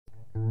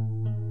Hey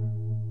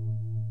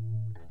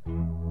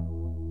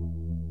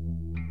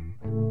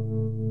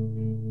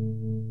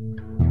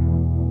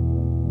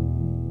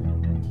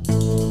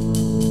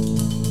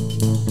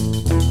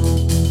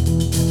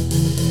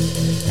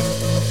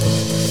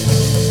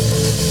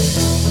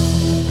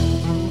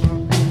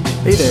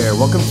there,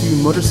 welcome to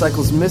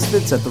Motorcycles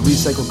Misfits at the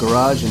Recycle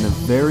Garage in a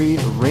very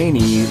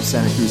rainy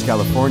Santa Cruz,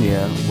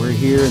 California. We're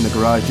here in the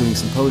garage doing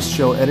some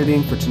post-show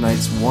editing for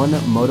tonight's One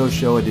Moto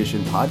Show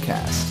Edition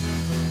podcast.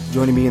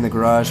 Joining me in the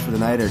garage for the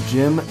night are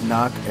Jim,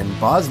 Knock, and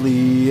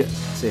Bosley.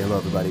 Say hello,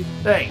 everybody.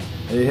 Hey.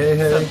 Hey.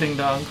 What's up, ding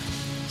dong?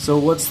 So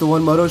what's the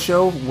One Moto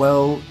Show?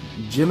 Well,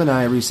 Jim and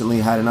I recently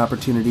had an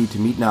opportunity to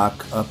meet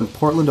Knock up in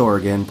Portland,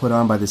 Oregon, put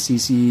on by the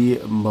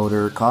CC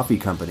Motor Coffee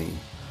Company.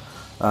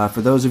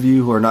 For those of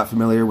you who are not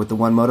familiar with the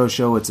One Moto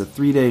Show, it's a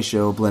 3-day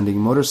show blending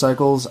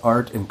motorcycles,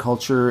 art, and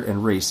culture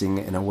and racing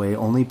in a way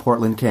only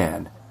Portland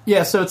can.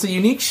 Yeah, so it's a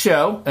unique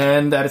show,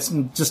 and that it's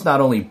just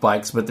not only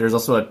bikes, but there's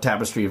also a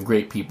tapestry of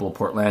great people,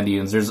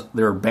 Portlandians.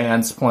 There are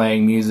bands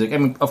playing music. I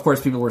mean, of course,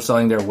 people were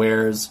selling their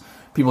wares,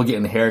 people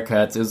getting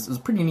haircuts. It was a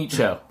pretty neat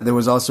show. There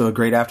was also a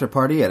great after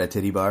party at a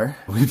titty bar.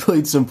 We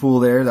played some pool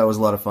there. That was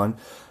a lot of fun.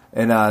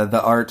 And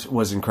the art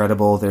was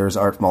incredible. There was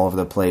art from all over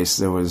the place.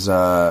 There was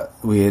a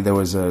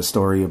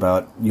story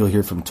about, you'll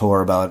hear from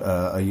Tor,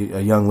 about a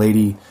young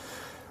lady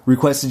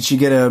requested she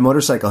get a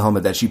motorcycle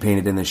helmet that she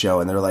painted in the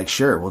show, and they were like,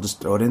 sure, we'll just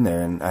throw it in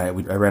there. And I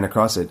ran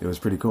across it. It was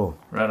pretty cool.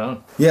 Right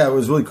on. Yeah, it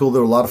was really cool.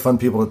 There were a lot of fun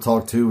people to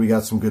talk to. We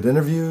got some good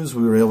interviews.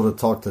 We were able to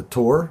talk to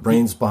Tor,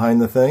 brains behind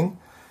the thing,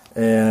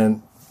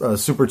 and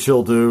super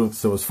chill dude.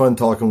 So it was fun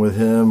talking with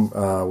him.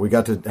 We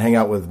got to hang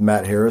out with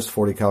Matt Harris,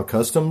 40 Cal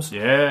Customs.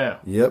 Yeah.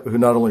 Yep, who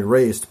not only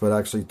raced, but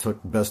actually took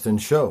Best in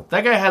Show.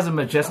 That guy has a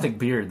majestic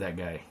beard, that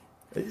guy.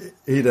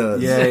 He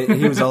does. Yeah,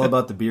 he was all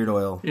about the beard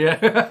oil.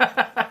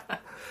 Yeah.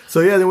 So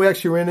yeah, then we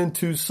actually ran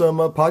into some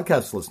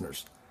podcast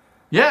listeners.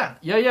 Yeah.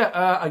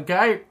 A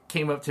guy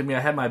came up to me. I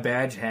had my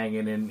badge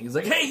hanging, and he's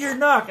like, hey, you're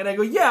Knock. And I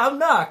go, yeah, I'm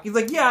Knock. He's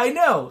like, yeah, I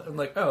know. I'm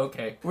like, oh,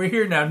 okay. We're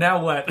here now.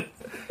 Now what?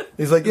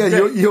 He's like, yeah,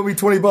 you owe me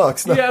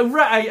 $20. No. Yeah,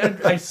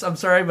 right. I'm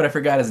sorry, but I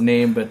forgot his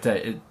name. But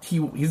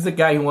he's the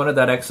guy who wanted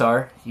that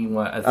XR.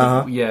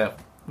 Yeah,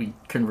 we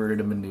converted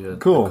him into a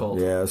cult.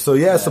 Yeah, so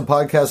some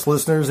podcast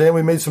listeners, and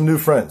we made some new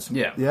friends.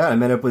 Yeah, I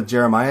met up with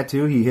Jeremiah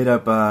too. He hit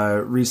up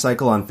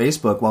Recycle on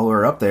Facebook while we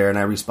were up there, and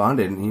I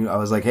responded. And I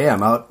was like, hey,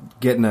 I'm out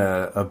getting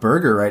a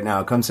burger right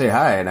now. Come say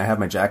hi. And I have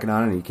my jacket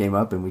on, and he came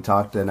up, and we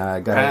talked, and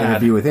I got an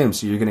interview with him.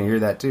 So you're going to hear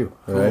that too.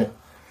 Cool. Right.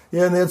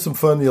 Yeah, and they had some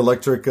fun, the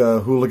electric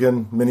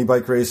hooligan mini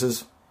bike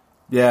races.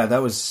 Yeah,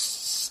 that was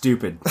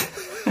stupid.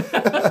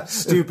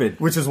 Stupid.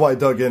 Which is why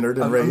Doug entered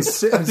and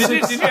raced. Did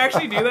you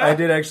actually do that? I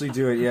did actually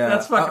do it, yeah.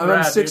 That's fucking I'm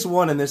rad,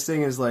 6'1", and this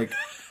thing is like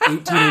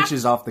 18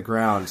 inches off the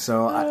ground,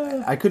 so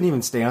I couldn't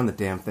even stay on the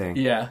damn thing.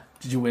 Yeah.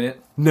 Did you win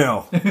it?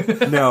 No.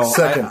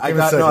 Second.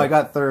 I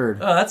got third.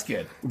 Oh, that's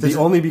good.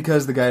 Only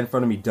because the guy in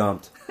front of me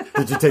dumped.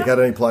 Did you take out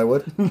any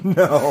plywood?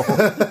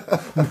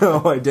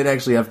 No, I did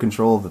actually have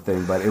control of the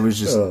thing, but it was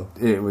just,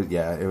 it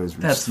was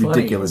that's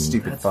ridiculous, funny.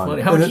 stupid That's fun.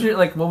 Funny. How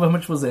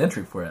much was the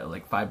entry for it?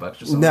 Like $5 or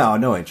something?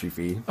 No entry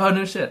fee. Oh,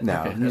 no shit.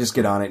 No, okay, you just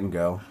get on it and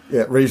go.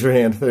 Yeah, raise your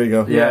hand. There you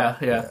go.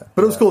 Yeah.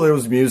 But it was cool. There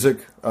was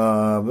music.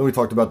 Then we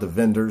talked about the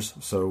vendors.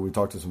 So we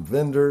talked to some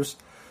vendors.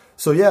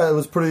 So yeah, it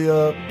was pretty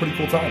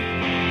cool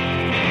time.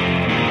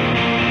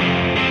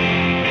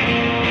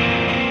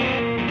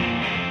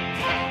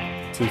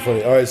 Too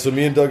funny. All right, so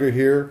me and Doug are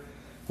here.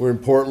 We're in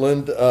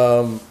Portland.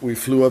 We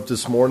flew up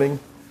this morning,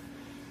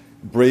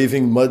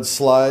 braving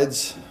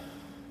mudslides.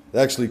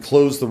 They actually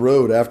closed the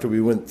road after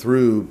we went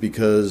through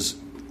because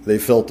they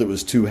felt it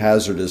was too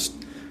hazardous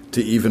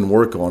to even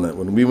work on it.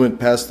 When we went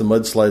past the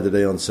mudslide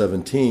today on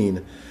 17,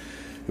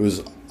 it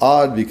was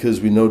odd because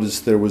we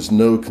noticed there was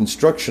no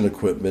construction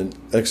equipment,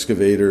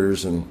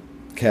 excavators and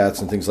cats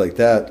and things like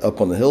that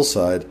up on the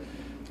hillside.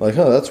 Like,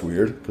 that's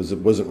weird because it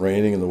wasn't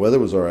raining and the weather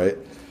was all right.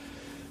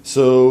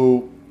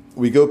 So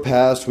we go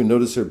past, we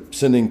notice they're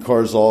sending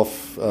cars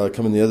off,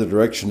 coming the other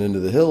direction into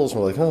the hills.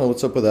 We're like,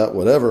 what's up with that?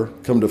 Whatever.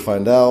 Come to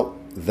find out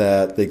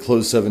that they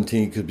closed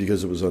 17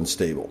 because it was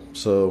unstable.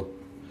 So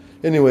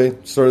anyway,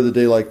 started the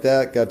day like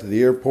that, got to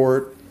the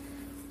airport.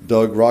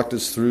 Doug rocked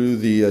us through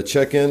the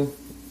check-in,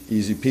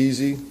 easy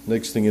peasy.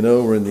 Next thing you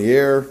know, we're in the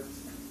air.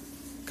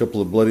 A couple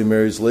of Bloody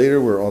Marys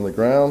later, we're on the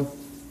ground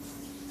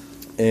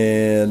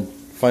and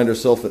find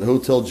ourselves at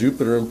Hotel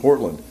Jupiter in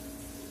Portland.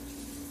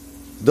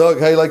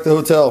 Doug, how you like the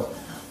hotel?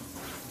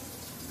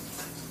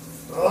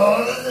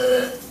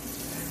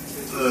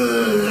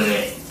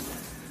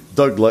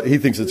 Doug, he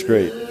thinks it's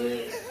great.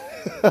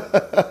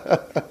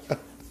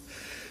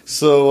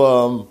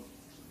 So,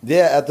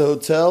 at the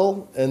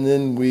hotel, and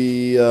then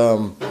we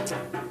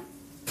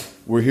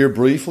were here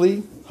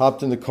briefly,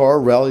 hopped in the car,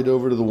 rallied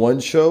over to the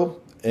One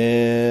Show,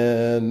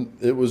 and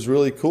it was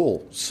really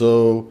cool.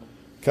 So,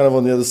 kind of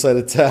on the other side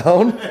of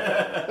town.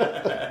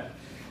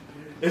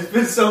 It's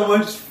been so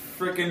much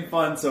freaking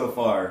fun so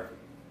far.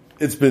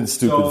 It's been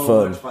stupid fun.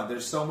 So much fun.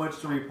 There's so much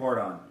to report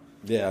on.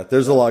 Yeah,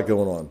 there's a lot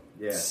going on.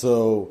 Yeah.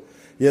 So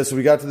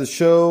we got to the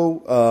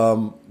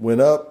show,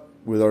 went up,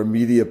 with our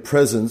media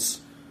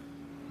presence.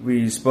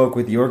 We spoke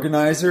with the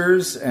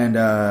organizers and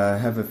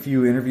have a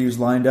few interviews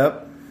lined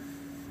up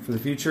for the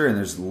future, and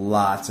there's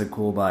lots of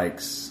cool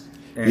bikes.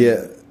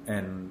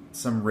 And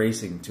some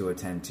racing to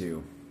attend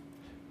to.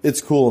 It's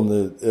cool,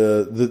 and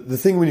the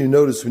thing when you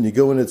notice when you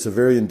go in, it's a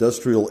very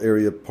industrial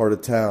area part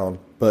of town.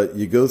 But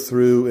you go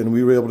through, and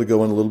we were able to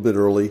go in a little bit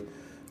early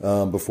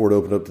before it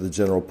opened up to the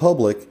general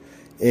public.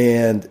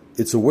 And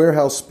it's a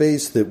warehouse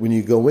space that when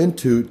you go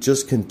into,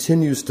 just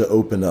continues to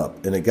open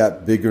up, and it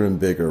got bigger and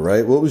bigger.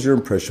 Right? What was your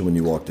impression when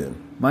you walked in?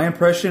 My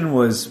impression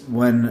was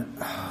when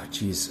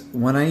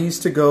I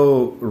used to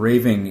go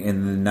raving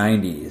in the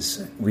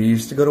 90s, we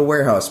used to go to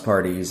warehouse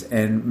parties,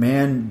 and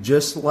man,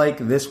 just like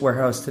this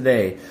warehouse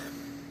today,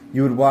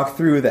 you would walk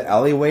through the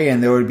alleyway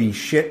and there would be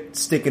shit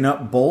sticking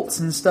up bolts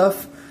and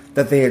stuff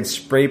that they had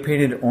spray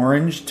painted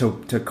orange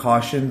to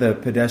caution the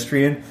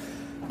pedestrian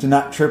to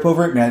not trip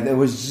over it. Man, it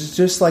was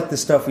just like the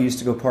stuff we used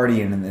to go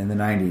party in the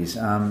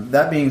 90s.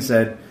 That being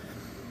said,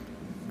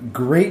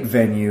 great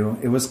venue.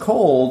 It was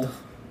cold,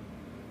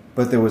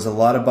 but there was a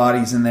lot of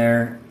bodies in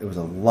there. It was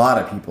a lot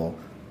of people.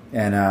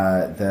 And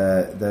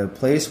the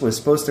place was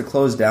supposed to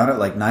close down at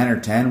like 9 or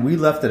 10. We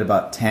left at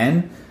about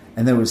 10,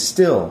 and there was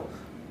still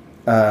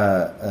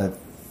a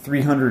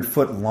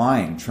 300-foot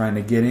line trying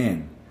to get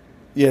in.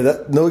 Yeah,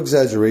 no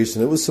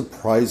exaggeration. It was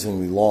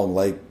surprisingly long.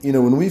 Like,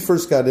 when we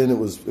first got in,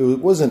 it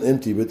wasn't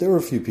empty, but there were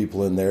a few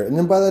people in there. And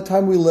then by the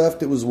time we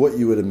left, it was what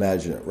you would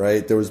imagine it,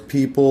 right? There was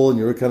people, and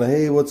you were kind of,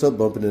 hey, what's up,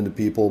 bumping into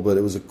people. But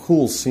it was a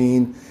cool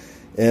scene.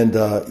 And,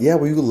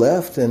 we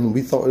left, and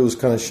we thought it was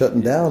kind of shutting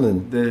down.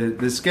 And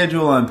the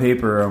schedule on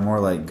paper are more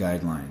like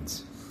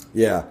guidelines.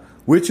 Yeah,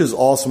 which is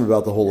awesome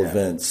about the whole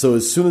event. So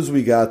as soon as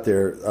we got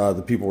there,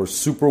 the people were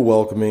super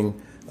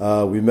welcoming.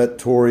 We met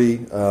Tori,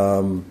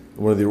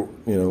 one of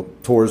the,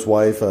 Tor's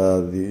wife,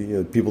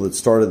 the people that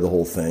started the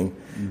whole thing,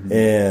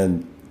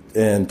 and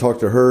talked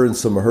to her and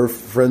some of her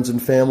friends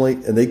and family,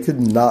 and they could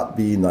not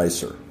be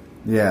nicer.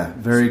 Yeah,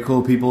 very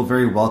cool people,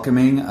 very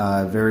welcoming,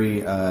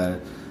 very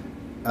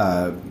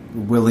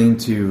willing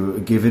to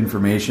give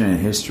information and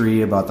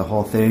history about the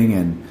whole thing,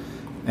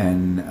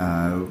 and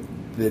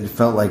it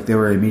felt like they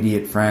were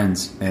immediate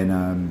friends,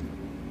 and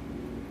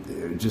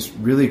just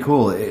really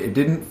cool. It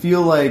didn't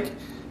feel like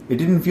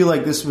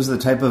this was the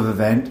type of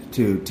event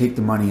to take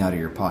the money out of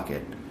your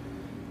pocket.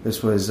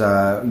 This was,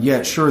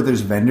 sure,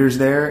 there's vendors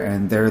there,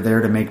 and they're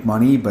there to make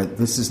money, but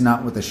this is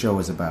not what the show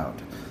is about.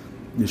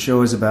 The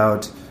show is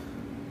about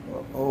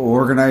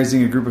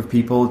organizing a group of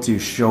people to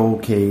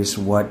showcase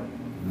what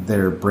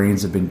their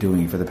brains have been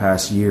doing for the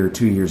past year,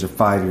 2 years, or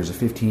 5 years, or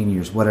 15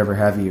 years, whatever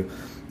have you.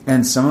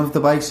 And some of the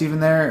bikes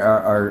even there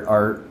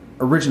are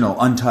original,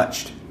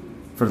 untouched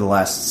for the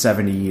last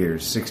 70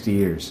 years, 60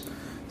 years.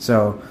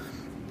 So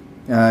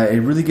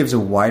it really gives a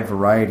wide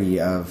variety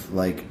of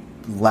like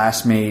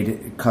last year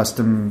made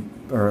custom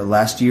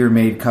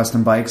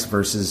bikes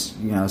versus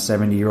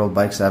 70-year-old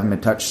bikes that haven't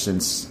been touched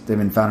since they've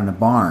been found in a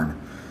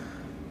barn.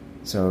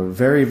 So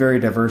very, very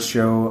diverse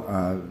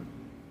show.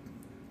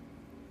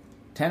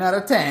 10 out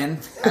of 10.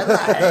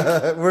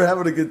 We're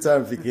having a good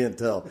time if you can't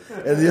tell.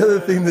 And the other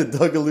thing that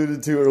Doug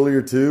alluded to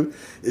earlier too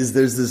is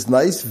there's this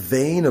nice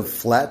vein of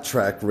flat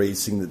track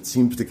racing that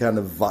seems to kind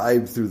of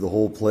vibe through the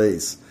whole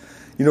place.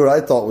 You know what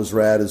I thought was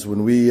rad is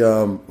when we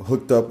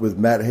hooked up with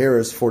Matt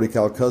Harris, 40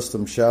 Cal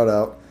Custom, shout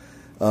out.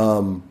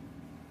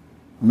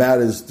 Matt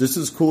is just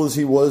as cool as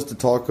he was to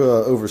talk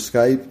over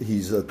Skype.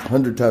 He's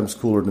 100 times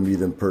cooler to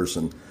meet in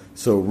person.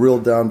 So real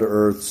down to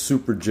earth,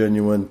 super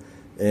genuine,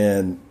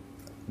 and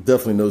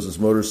definitely knows his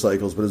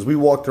motorcycles. But as we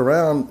walked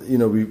around,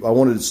 I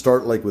wanted to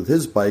start like with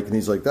his bike, and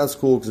he's like, "That's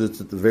cool because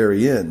it's at the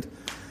very end,"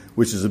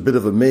 which is a bit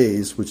of a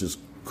maze, which is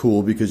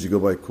cool because you go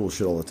by cool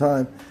shit all the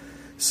time.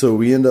 So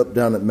we end up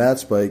down at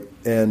Matt's bike,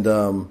 and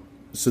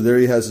so there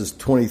he has his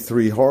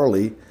 23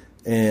 Harley,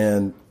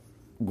 and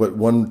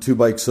 2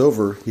 bikes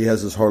over, he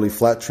has his Harley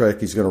flat track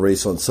he's going to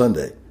race on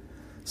Sunday.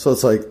 So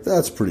it's like,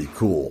 that's pretty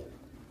cool.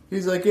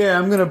 He's like, yeah,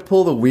 I'm going to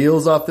pull the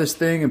wheels off this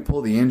thing and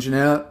pull the engine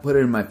out, put it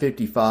in my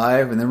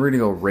 55, and then we're going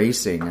to go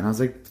racing. And I was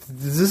like,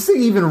 does this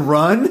thing even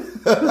run?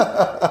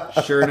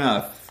 Sure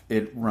enough,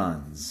 it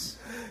runs.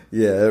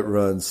 Yeah, it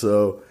runs.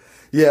 So,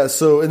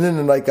 and then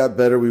the night got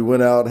better. We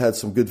went out, had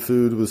some good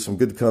food with some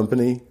good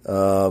company,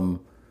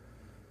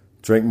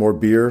 drank more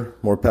beer,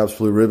 more Pabst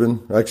Blue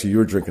Ribbon. Actually, you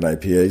were drinking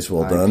IPAs.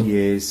 Well done.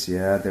 IPAs,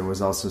 yeah. There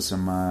was also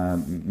some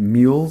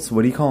mules.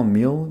 What do you call them?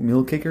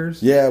 Mule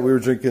kickers? Yeah, we were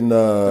drinking,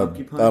 I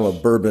don't know,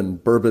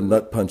 bourbon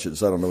nut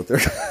punches. I don't know what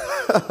they're...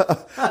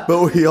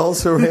 But we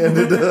also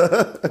handed...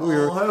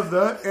 I'll have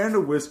that and a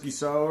whiskey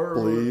sour.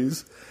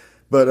 Please.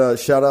 But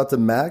shout out to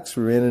Max.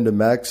 We ran into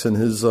Max and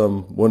his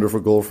wonderful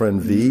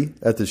girlfriend V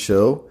at the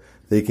show.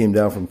 They came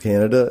down from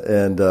Canada,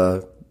 and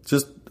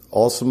just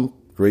awesome,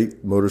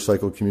 great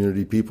motorcycle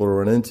community people to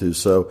run into.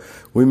 So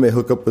we may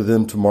hook up with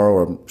them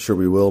tomorrow. I'm sure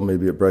we will,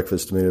 maybe at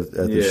breakfast, maybe at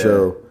the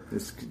show.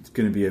 It's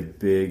going to be a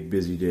big,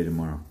 busy day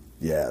tomorrow.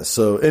 Yeah.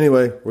 So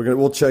anyway,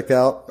 we'll check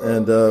out,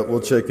 and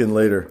we'll check in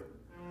later.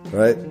 All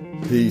right.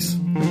 Peace.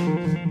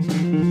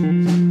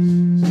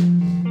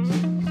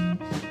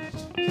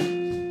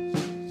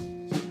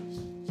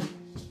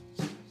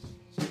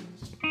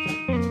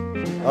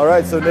 All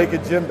right, so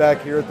Naked Jim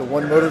back here at the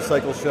One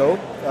Motorcycle Show.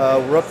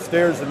 We're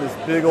upstairs in this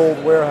big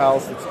old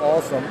warehouse. It's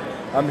awesome.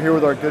 I'm here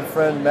with our good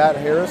friend Matt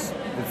Harris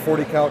at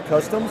 40 Cal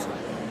Customs,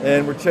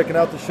 and we're checking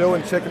out the show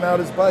and checking out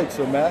his bike.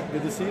 So Matt,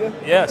 good to see you.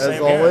 Yeah, as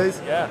same always.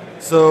 Here. Yeah.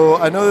 So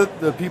I know that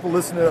the people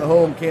listening at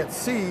home can't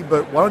see,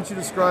 but why don't you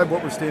describe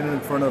what we're standing in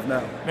front of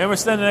now? Man, we're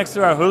standing next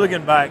to our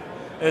Hooligan bike.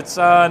 It's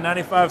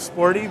 95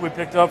 Sporty. We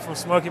picked up from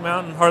Smoky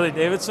Mountain Harley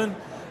Davidson.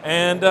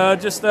 And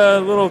just a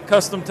little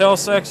custom tail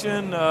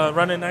section,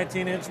 running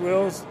 19-inch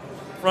wheels,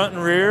 front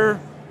and rear.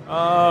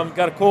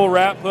 Got a cool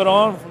wrap put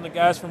on from the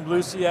guys from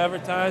Blue Sea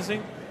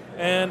Advertising.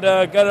 And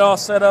got it all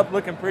set up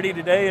looking pretty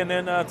today, and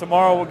then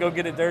tomorrow we'll go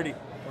get it dirty.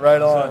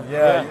 Right on, So,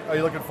 yeah. yeah. Are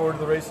you looking forward to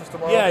the races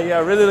tomorrow? Yeah,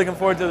 really looking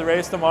forward to the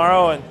race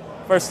tomorrow. And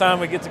first time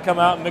we get to come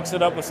out and mix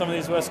it up with some of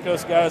these West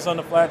Coast guys on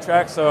the flat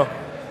track, so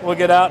we'll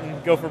get out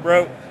and go for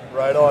broke.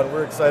 Right on,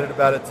 we're excited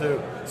about it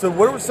too. So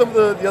what were some of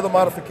the other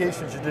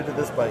modifications you did to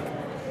this bike?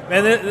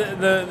 Man,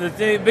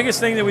 the biggest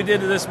thing that we did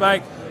to this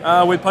bike,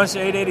 we punched the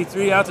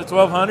 883 out to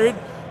 1200,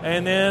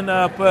 and then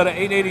put an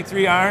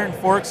 883 iron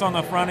forks on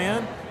the front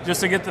end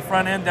just to get the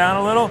front end down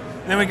a little.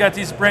 And then we got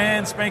these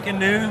brand spanking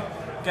new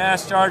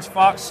gas charged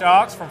Fox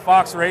shocks from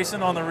Fox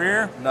Racing on the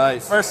rear.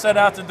 Nice. First set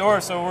out the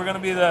door, so we're going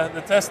to be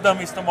the test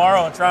dummies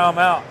tomorrow and try them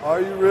out. Are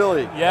you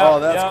really? Yeah. Oh,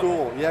 that's yeah.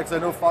 cool. Yeah, because I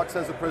know Fox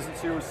has a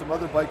presence here with some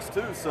other bikes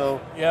too. So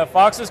Yeah,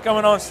 Fox is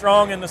coming on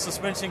strong in the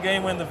suspension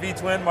game in the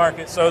V-twin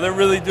market, so they're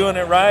really doing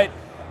it right.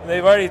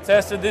 They've already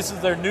tested. This is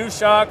their new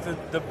shock,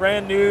 the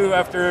brand new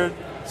after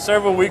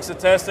several weeks of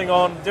testing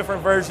on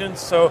different versions.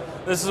 So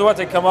this is what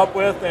they come up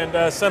with,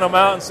 and sent them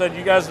out and said,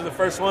 you guys are the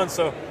first ones,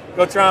 so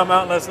go try them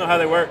out and let us know how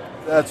they work.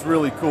 that's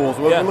really cool.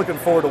 So Yeah. we're looking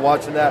forward to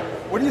watching that.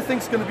 What do you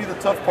think is going to be the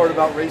tough part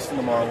about racing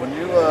tomorrow? When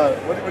you,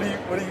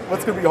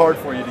 what's going to be hard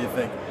for you? Do you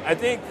think? I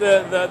think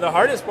the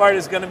hardest part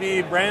is going to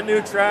be brand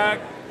new track,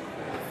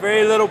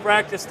 very little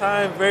practice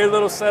time, very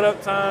little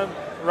setup time,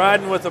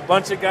 riding with a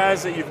bunch of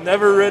guys that you've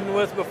never ridden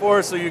with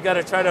before, so you got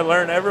to try to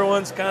learn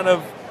everyone's kind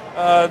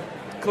of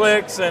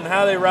clicks and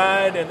how they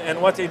ride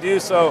and what they do.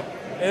 So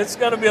it's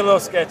going to be a little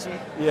sketchy.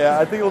 Yeah,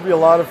 I think it'll be a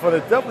lot of fun.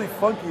 It's definitely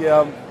funky.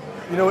 I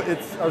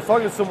was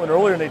talking to someone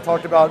earlier, and they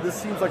talked about this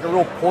seems like a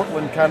real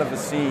Portland kind of a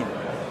scene.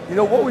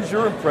 What was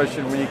your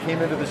impression when you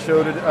came into the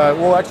show?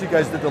 Actually, you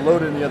guys did the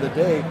load-in the other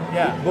day.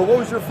 Yeah. But what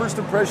was your first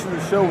impression of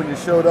the show when you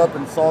showed up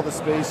and saw the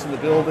space and the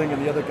building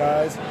and the other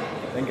guys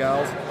and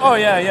gals? Oh,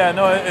 yeah.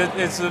 No,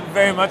 it's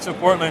very much a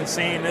Portland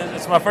scene.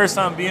 It's my first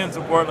time being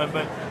to Portland,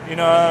 but,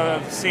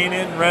 I've seen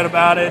it and read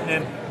about it.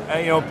 And,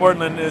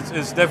 Portland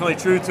is definitely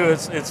true to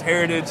its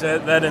heritage,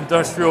 that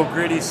industrial,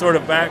 gritty sort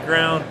of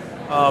background,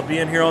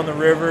 being here on the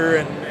river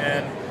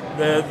and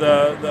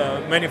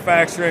the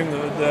manufacturing,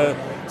 the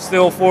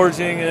steel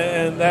forging,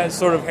 and that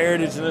sort of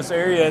heritage in this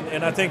area.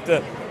 And I think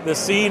the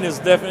scene is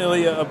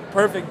definitely a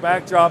perfect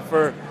backdrop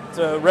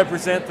to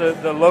represent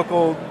the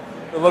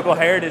local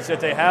heritage that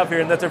they have here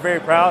and that they're very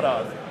proud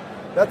of.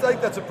 I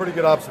think that's a pretty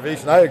good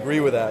observation. I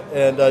agree with that.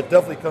 And it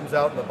definitely comes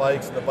out in the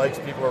bikes and the bikes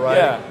people are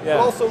riding. Yeah. But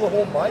also the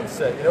whole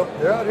mindset.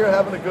 They're out here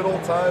having a good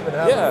old time and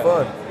having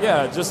fun.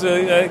 Yeah, just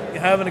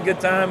having a good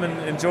time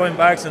and enjoying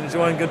bikes and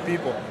enjoying good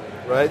people.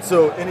 Right.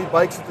 So any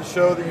bikes at the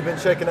show that you've been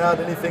checking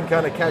out, anything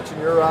kind of catching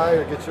your eye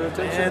or get your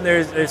attention? And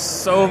there's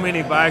so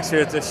many bikes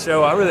here at this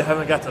show. I really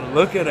haven't got to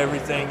look at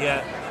everything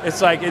yet.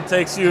 It's like it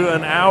takes you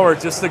an hour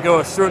just to go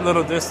a short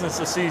little distance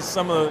to see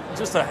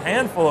just a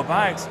handful of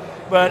bikes.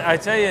 But I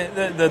tell you,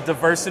 the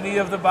diversity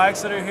of the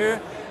bikes that are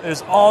here,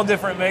 there's all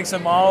different makes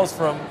and models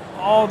from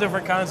all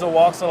different kinds of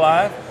walks of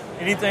life.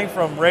 Anything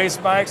from race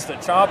bikes to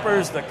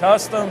choppers to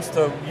customs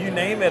to you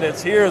name it,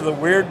 it's here. The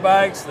weird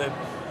bikes that,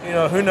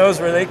 who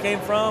knows where they came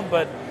from.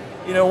 But,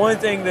 one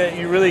thing that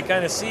you really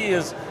kind of see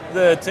is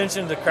the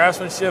attention to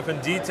craftsmanship and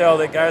detail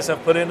that guys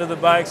have put into the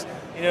bikes.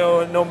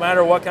 No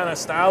matter what kind of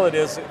style it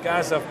is,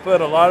 guys have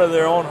put a lot of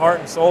their own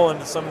heart and soul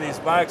into some of these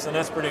bikes, and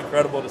that's pretty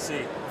incredible to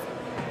see.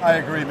 I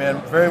agree,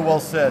 man. Very well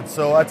said.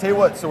 So I tell you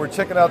what, so we're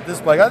checking out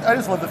this bike. I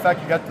just love the fact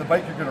you got the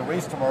bike you're going to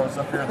race tomorrow is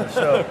up here in the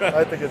show.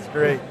 I think it's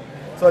great.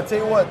 So I tell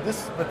you what,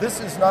 this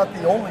is not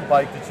the only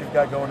bike that you've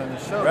got going in the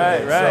show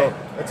today. Right. So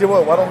I tell you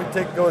what, why don't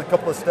we go a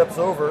couple of steps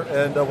over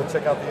and we'll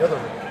check out the other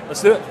one.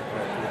 Let's do it.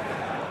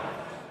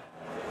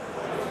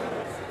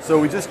 So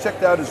we just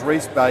checked out his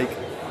race bike.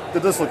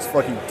 This looks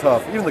fucking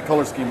tough. Even the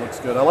color scheme looks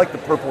good. I like the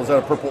purple. Is that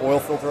a purple oil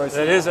filter I see?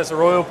 That is. That's a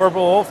Royal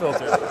Purple oil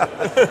filter.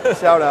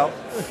 Shout out.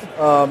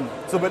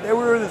 But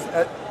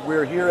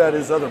we're here at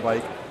his other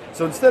bike.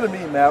 So instead of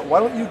me, Matt, why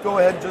don't you go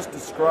ahead and just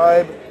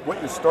describe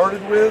what you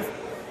started with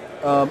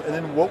and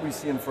then what we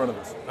see in front of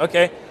us.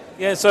 Okay.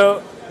 Yeah,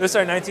 so this is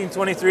our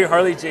 1923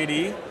 Harley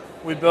JD.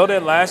 We built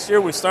it last year.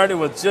 We started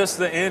with just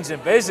the engine,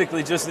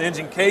 basically just the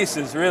engine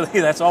cases, really.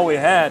 That's all we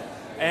had.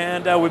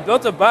 And we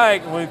built a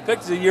bike, and we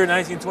picked the year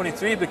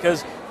 1923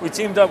 because we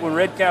teamed up with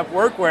Red Cap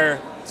Workwear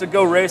to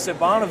go race at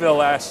Bonneville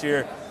last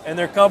year. And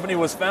their company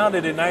was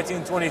founded in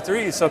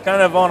 1923. So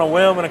kind of on a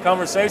whim and a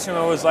conversation,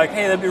 I was like,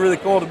 hey, that'd be really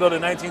cool to build a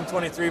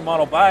 1923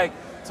 model bike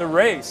to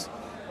race.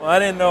 Well, I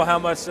didn't know how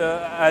much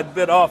I'd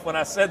bit off when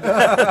I said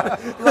that.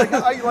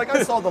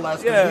 I saw the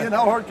last one.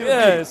 How hard can it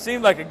be? It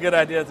seemed like a good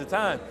idea at the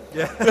time.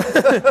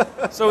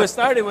 Yeah. So we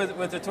started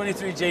with the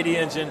 23 JD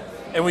engine,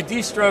 and we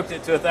de-stroked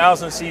it to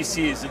 1,000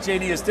 cc's. The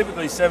JD is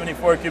typically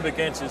 74 cubic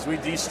inches. We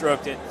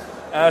de-stroked it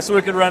so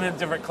we could run in a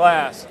different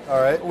class.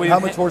 All right. How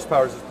much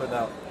horsepower is this putting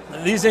out?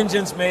 These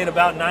engines made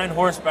about 9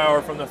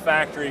 horsepower from the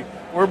factory.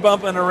 We're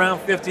bumping around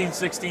 15,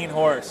 16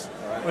 horse.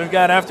 Right. We've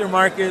got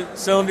aftermarket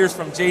cylinders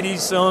from JD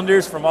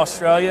Cylinders from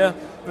Australia.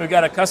 We've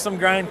got a custom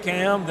grind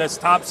cam that's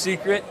top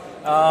secret.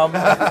 And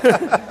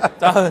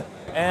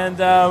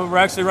we're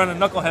actually running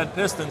knucklehead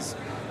pistons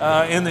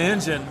in the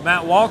engine.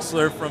 Matt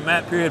Walksler from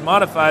Matt Period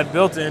Modified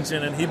built the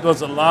engine, and he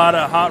builds a lot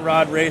of hot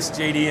rod race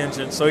JD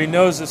engines. So he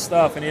knows his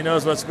stuff, and he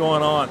knows what's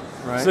going on.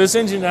 Right. So this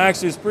engine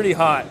actually is pretty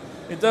hot.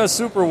 It does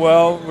super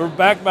well. We're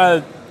backed by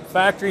the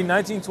factory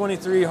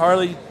 1923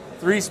 Harley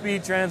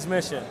 3-speed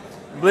transmission.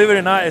 Believe it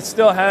or not, it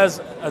still has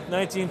a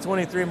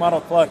 1923 model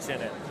clutch in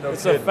it.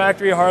 It's a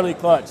factory Harley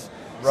clutch.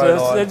 Right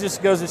so it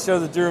just goes to show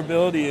the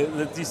durability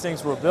that these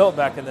things were built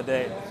back in the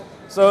day.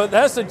 So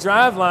that's the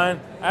drive line.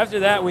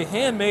 After that, we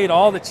handmade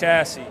all the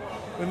chassis.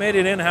 We made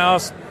it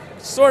in-house,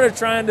 sort of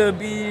trying to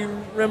be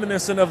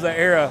reminiscent of the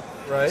era.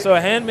 Right. So a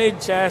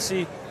handmade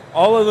chassis,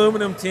 all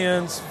aluminum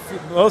tins,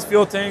 both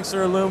fuel tanks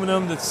are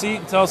aluminum, the seat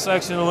and tail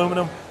section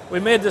aluminum. We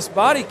made this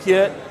body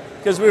kit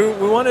because we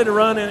wanted to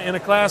run in a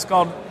class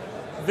called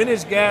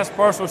Vintage Gas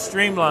Partial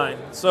Streamline.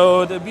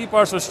 So to be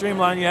partial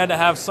streamline, you had to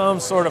have some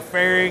sort of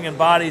fairing and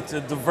body to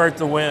divert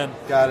the wind.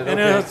 Got it. And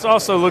okay. it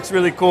also looks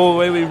really cool the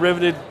way we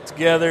riveted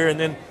together, and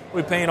then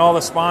we paint all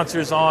the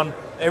sponsors on.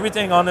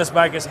 Everything on this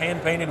bike is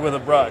hand painted with a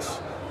brush.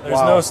 There's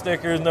no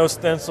stickers, no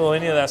stencil,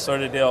 any of that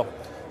sort of deal.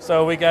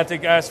 So we got the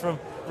guys from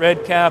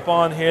Red Cap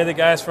on here, the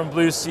guys from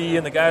Blue Sea,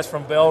 and the guys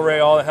from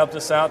Bellray all helped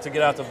us out to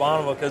get out to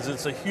Bonneville because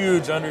it's a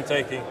huge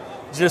undertaking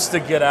just to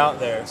get out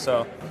there.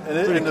 So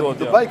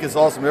the bike is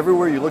awesome.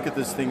 Everywhere you look at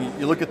this thing,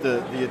 you look at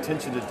the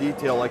attention to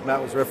detail, like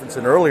Matt was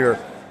referencing earlier,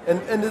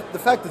 and the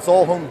fact it's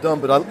all home done.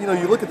 But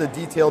you look at the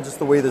detail, just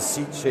the way the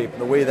seat shape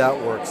and the way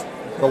that works,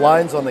 the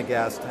lines on the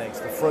gas tanks,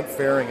 the front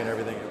fairing, and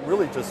everything. It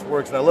really just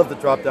works. And I love the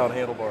drop down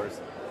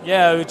handlebars.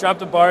 Yeah, we drop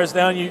the bars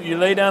down. You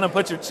lay down and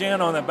put your chin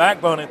on the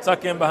backbone and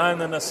tuck in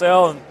behind the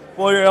nacelle and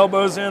pull your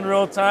elbows in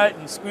real tight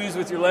and squeeze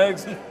with your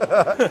legs.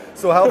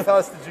 So how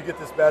fast did you get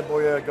this bad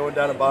boy going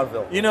down to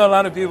Bonneville? A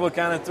lot of people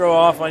kind of throw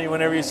off on you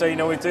whenever you say,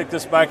 we took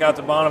this bike out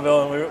to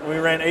Bonneville and we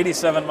ran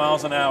 87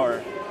 miles an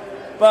hour.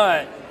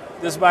 But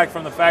this bike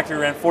from the factory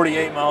ran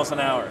 48 miles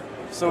an hour.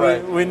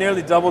 So we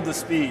nearly doubled the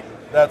speed.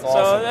 That's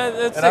awesome.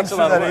 So and I'm sure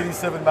that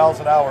 87 miles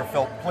an hour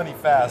felt plenty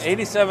fast.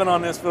 87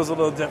 on this feels a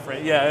little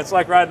different. Yeah, it's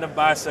like riding a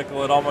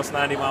bicycle at almost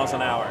 90 miles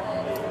an hour.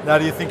 Now,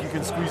 do you think you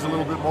can squeeze a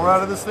little bit more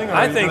out of this thing? Or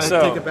I think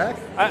so. Take it back?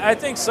 I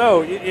think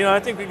so. I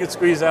think we could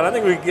squeeze out. I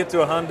think we could get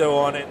to a hundo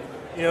on it.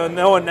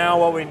 Knowing now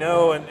what we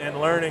know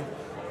and learning.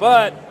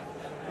 But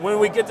when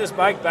we get this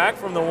bike back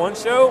from the one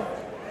show,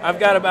 I've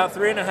got about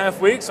 3.5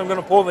 weeks. I'm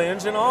going to pull the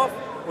engine off.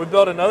 We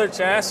built another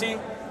chassis,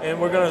 and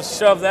we're going to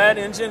shove that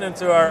engine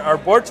into our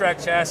board track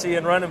chassis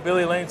and run in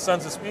Billy Lane's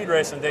Sons of Speed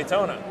race in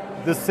Daytona.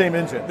 This same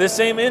engine? This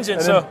same engine.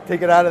 And then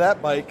take it out of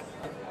that bike,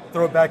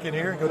 throw it back in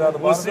here, and go down the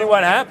bottom. We'll see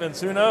what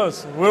happens. Who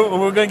knows?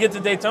 We're going to get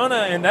to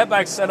Daytona, and that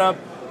bike's set up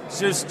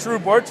just true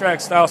board track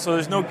style, so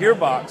there's no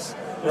gearbox.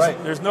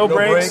 There's no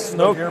brakes,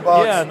 no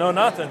gearbox. Yeah, no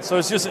nothing. So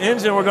it's just an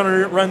engine. We're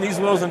going to run these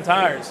wheels and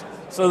tires.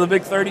 So the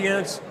big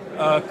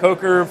 30-inch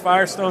Coker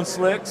Firestone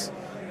slicks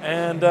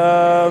and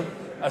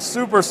a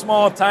super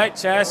small, tight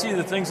chassis.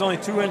 The thing's only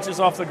 2 inches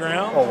off the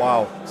ground. Oh,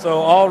 wow. So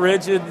all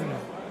rigid.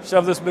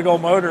 Shove this big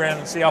old motor in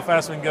and see how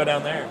fast we can go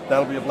down there.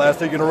 That'll be a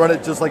blast. Are you going to run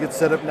it just like it's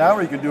set up now,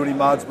 or you can do any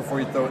mods before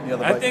you throw it in the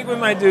other bike? I think we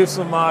might do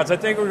some mods. I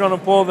think we're going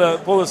to pull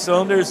the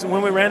cylinders.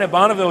 When we ran at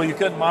Bonneville, you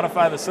couldn't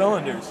modify the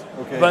cylinders.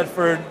 Okay. But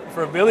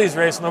for Billy's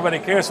race, nobody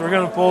cares. So we're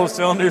going to pull the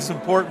cylinders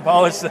and port and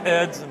polish the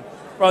heads and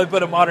probably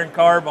put a modern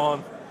carb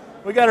on.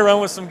 We got to run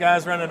with some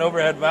guys running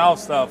overhead valve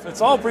stuff. It's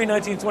all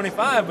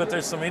pre-1925, but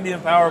there's some Indian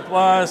Power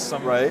Plus,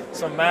 some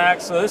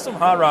Max, so there's some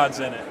hot rods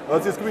in it. Well,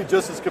 it's going to be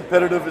just as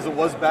competitive as it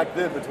was back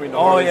then between the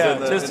Harleys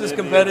and the just as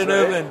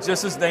competitive and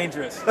just as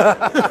dangerous. Well,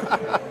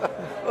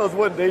 if it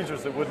wasn't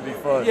dangerous, it wouldn't be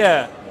fun.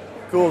 Yeah.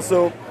 Cool.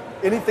 So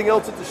anything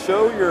else at the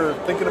show you're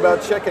thinking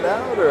about checking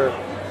out? Or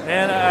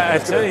Man, I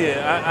tell you,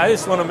 I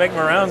just want to make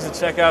my rounds and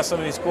check out some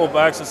of these cool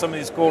bikes and some of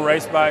these cool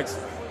race bikes.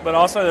 But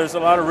also there's a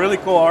lot of really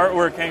cool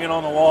artwork hanging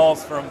on the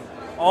walls from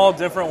all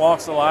different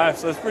walks of life.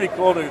 So it's pretty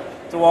cool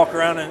to walk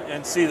around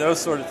and see those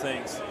sort of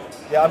things.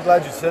 Yeah, I'm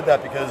glad you said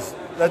that because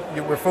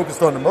we're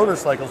focused on the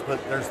motorcycles, but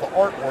there's the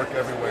artwork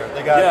everywhere.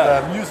 They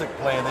got music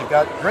playing. They've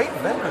got great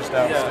vendors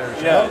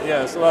downstairs. Yeah,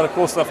 there's a lot of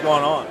cool stuff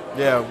going on.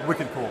 Yeah,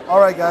 wicked cool. All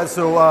right, guys.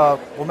 So,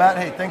 well, Matt,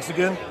 hey, thanks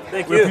again.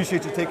 Thank you. We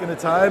appreciate you taking the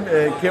time,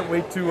 and can't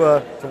wait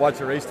to watch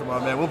your race tomorrow,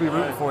 man. We'll be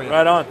rooting for you.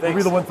 Right on. Thanks.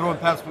 We'll be the one throwing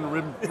past the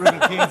ribbon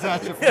cans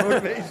at you for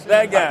motivation.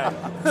 That guy.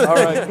 All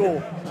right, cool.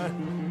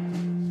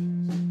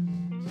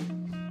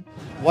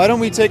 Why don't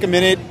we take a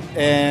minute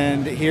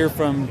and hear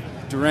from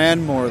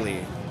Duran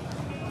Morley?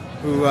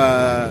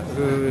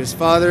 whose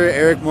father,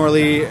 Eric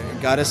Morley,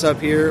 got us up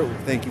here.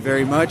 Thank you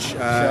very much.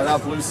 Shout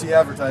out Blue Sea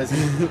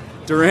Advertising.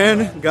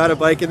 Duran got a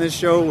bike in this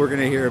show. We're going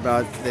to hear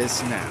about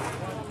this now.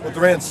 Well,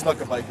 Duran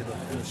snuck a bike in the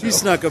show. She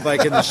snuck a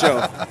bike in the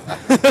show.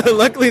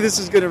 Luckily, this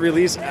is going to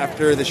release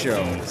after the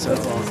show. So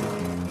that's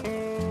awesome.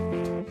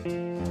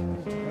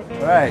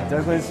 All right,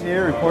 Douglas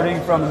here,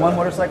 reporting from the One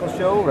Motorcycle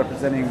Show,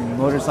 representing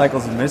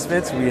Motorcycles and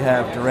Misfits. We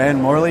have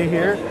Duran Morley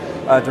here.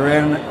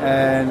 Duran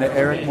and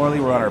Eric Morley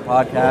were on our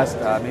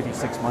podcast maybe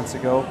 6 months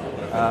ago.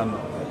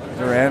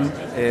 Duran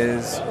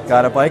is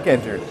got a bike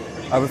entered.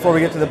 Before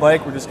we get to the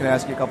bike, we're just going to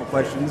ask you a couple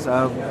questions.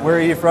 Where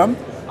are you from?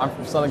 I'm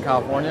from Southern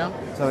California.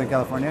 Southern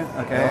California.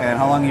 Okay. And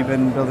how long have you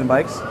been building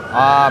bikes?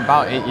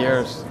 About 8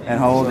 years. And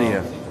how old are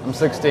you? I'm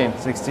 16.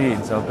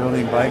 16. So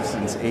building bikes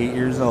since 8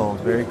 years old.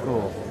 Very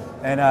cool.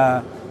 And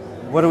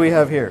what do we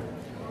have here?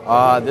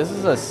 This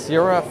is a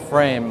Sierra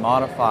frame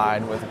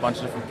modified with a bunch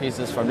of different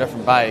pieces from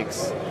different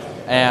bikes,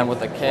 and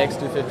with a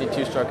KX250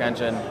 two-stroke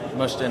engine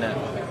mushed in it.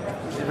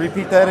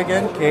 Repeat that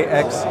again.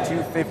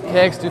 KX250.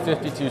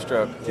 KX250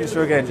 two-stroke.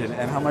 Two-stroke engine.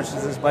 And how much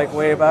does this bike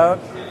weigh about?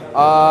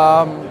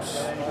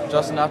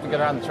 Just enough to get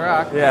around the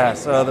track. Yeah.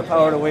 So the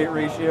power to weight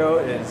ratio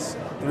is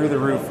through the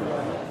roof.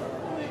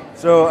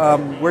 So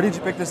where did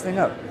you pick this thing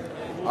up?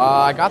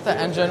 I got the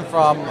engine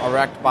from a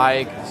wrecked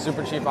bike,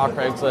 super cheap off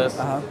Craigslist.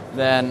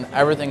 Then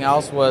everything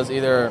else was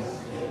either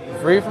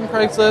free from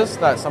Craigslist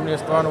that somebody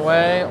was throwing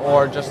away,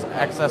 or just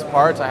excess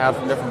parts I had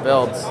from different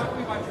builds.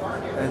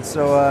 And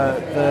so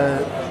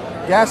the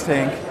gas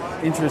tank,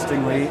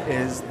 interestingly,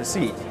 is the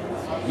seat.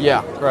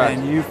 Yeah, correct.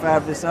 And you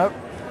fabbed this up?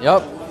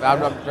 Yep,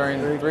 fabbed up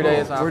during 3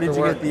 days after Where did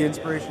you work. get the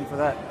inspiration for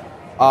that?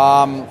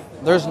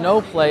 There's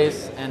no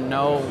place and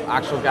no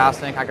actual gas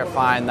tank I could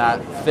find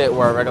that fit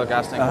where a regular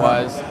gas tank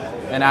was.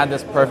 And I had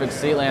this perfect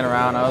seat laying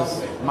around.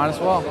 Might as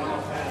well.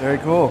 Very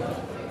cool.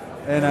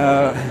 And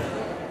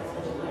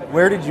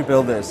where did you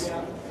build this?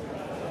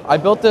 I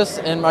built this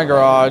in my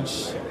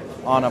garage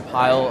on a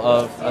pile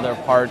of other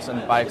parts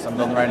and bikes I'm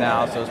building right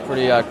now, so it's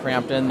pretty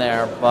cramped in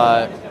there,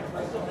 but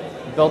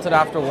built it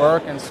after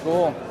work and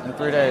school in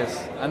 3 days.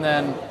 And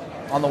then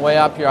on the way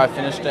up here, I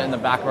finished it in the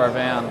back of our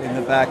van. In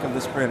the back of the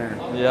Sprinter.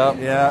 Yep.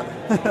 Yeah,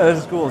 that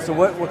is cool. So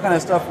what kind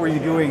of stuff were you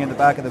doing in the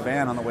back of the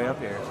van on the way up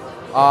here?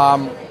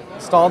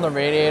 Installing the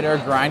radiator,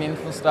 grinding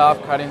some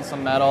stuff, cutting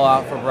some metal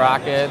out for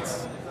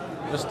brackets,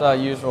 just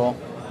usual.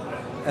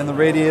 And the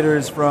radiator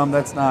is from,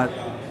 that's got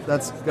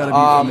to be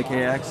from the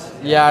KX?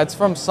 Yeah, it's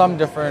from some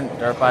different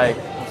dirt bike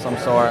of some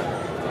sort.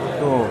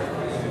 Cool.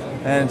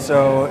 And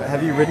so,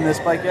 have you ridden this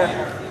bike yet?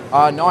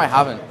 No, I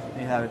haven't.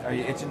 You haven't. Are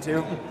you itching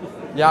to?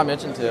 Yeah, I'm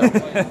itching to.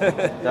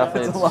 Definitely. That's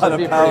a It lot should of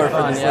be power pretty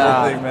for fun, this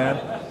yeah. little thing,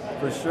 man.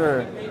 For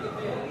sure.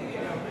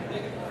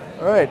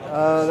 All right,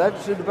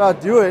 that should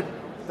about do it.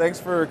 Thanks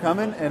for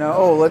coming. And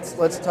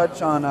let's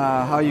touch on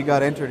how you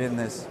got entered in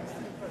this.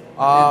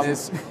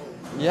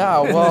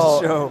 Yeah, in well,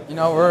 this show.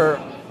 We're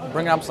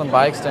bringing up some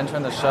bikes to enter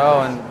in the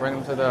show and bring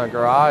them to the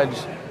garage,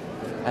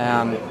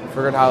 and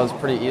figured how it was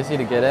pretty easy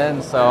to get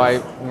in. So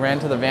I ran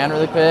to the van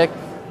really quick,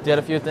 did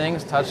a few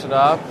things, touched it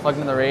up, plugged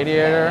in the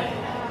radiator,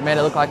 made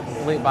it look like a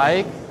complete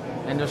bike,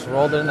 and just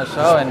rolled it in the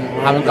show and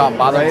haven't gotten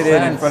bothered right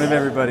since. in front of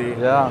everybody.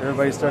 Yeah.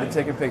 Everybody started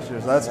taking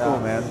pictures. That's cool,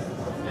 man.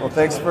 Well,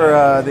 thanks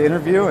for the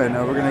interview, and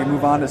we're going to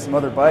move on to some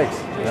other bikes.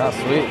 Yeah,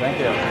 sweet. Thank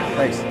you.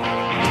 Thanks.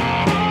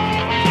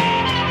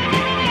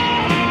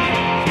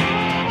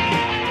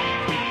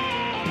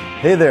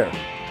 Hey there,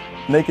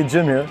 Naked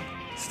Jim here,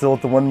 still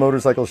at the One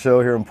Motorcycle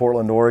Show here in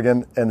Portland,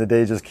 Oregon, and the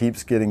day just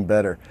keeps getting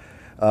better.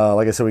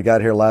 Like I said, we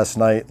got here last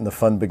night and the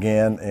fun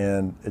began,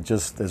 and it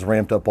just has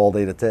ramped up all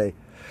day today.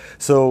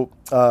 So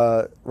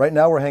right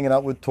now we're hanging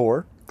out with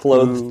Tor.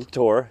 Clothed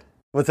Tor.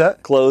 What's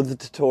that?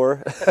 Clothed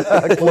Tor.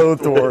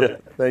 Clothed Tor.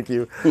 Thank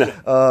you.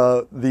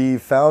 The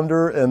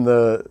founder and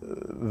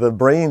the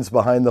brains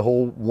behind the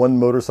whole One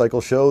Motorcycle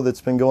Show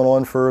that's been going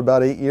on for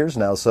about 8 years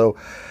now. So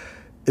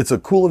it's a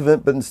cool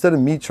event, but instead of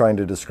me trying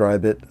to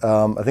describe it,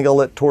 I think I'll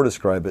let Tor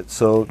describe it.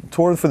 So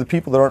Tor, for the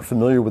people that aren't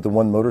familiar with the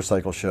One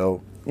Motorcycle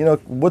Show,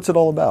 what's it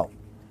all about?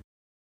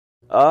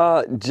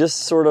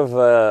 Just sort of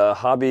a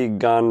hobby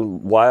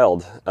gone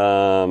wild.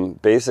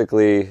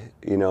 Basically,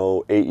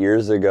 8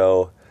 years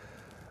ago,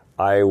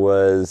 I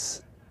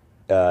was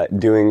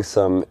doing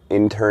some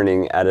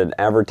interning at an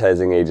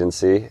advertising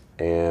agency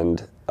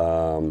and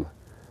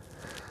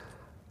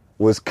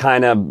was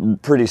kind of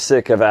pretty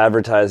sick of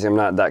advertising. I'm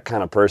not that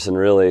kind of person,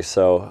 really.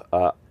 So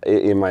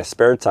in my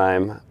spare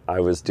time, I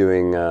was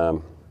doing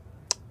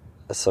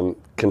some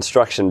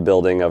construction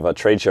building of a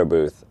trade show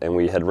booth, and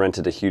we had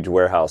rented a huge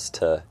warehouse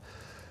to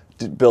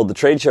build the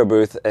trade show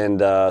booth.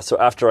 And so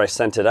after I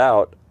sent it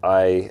out,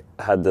 I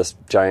had this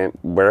giant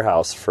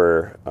warehouse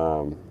for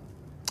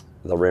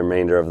the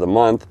remainder of the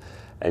month,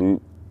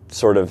 and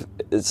sort of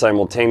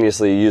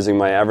simultaneously using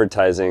my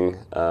advertising,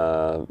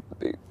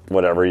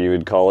 whatever you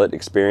would call it,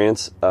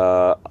 experience,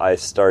 I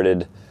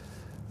started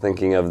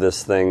thinking of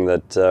this thing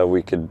that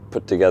we could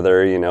put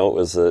together. It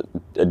was a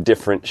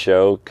different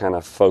show, kind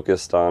of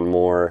focused on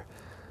more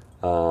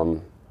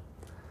kind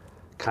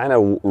kind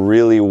of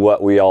really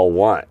what we all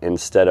want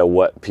instead of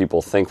what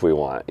people think we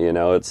want. You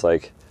know, it's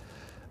like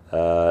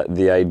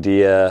the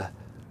idea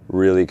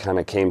really kind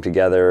of came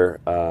together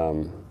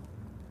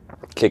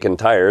kicking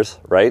tires,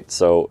 right?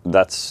 So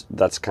that's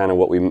kind of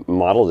what we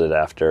modeled it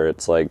after.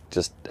 It's like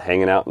just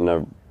hanging out in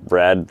a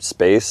rad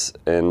space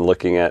and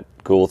looking at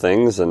cool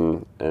things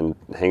and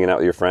hanging out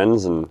with your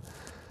friends and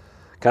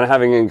kind of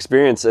having an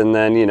experience. And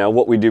then, you know,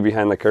 what we do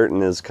behind the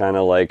curtain is kind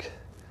of like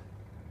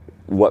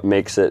what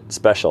makes it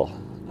special.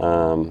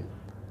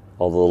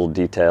 All the little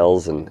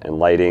details and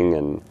lighting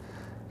and,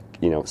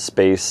 you know,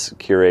 space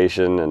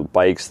curation and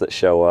bikes that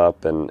show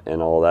up and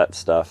all that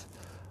stuff.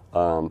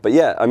 But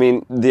yeah, I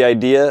mean, the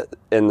idea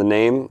and the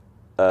name,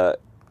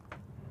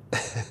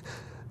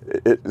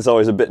 it's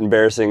always a bit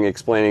embarrassing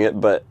explaining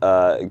it, but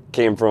it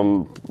came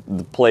from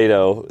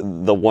Plato,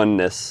 the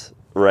oneness,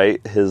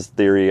 right? His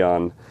theory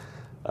on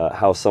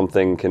how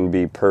something can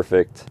be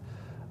perfect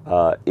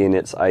in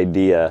its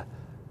idea,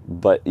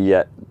 but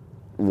yet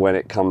when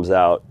it comes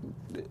out,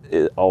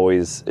 it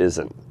always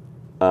isn't.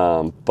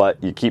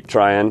 But you keep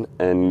trying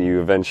and you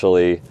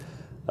eventually,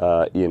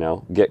 you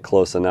know, get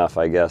close enough,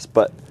 I guess.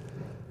 But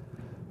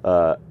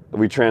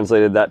we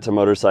translated that to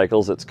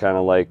motorcycles. It's kind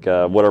of like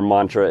what our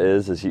mantra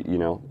is you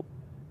know,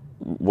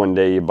 one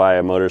day you buy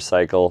a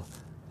motorcycle,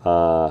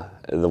 the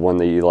one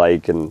that you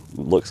like and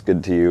looks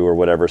good to you or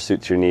whatever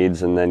suits your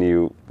needs, and then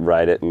you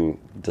ride it and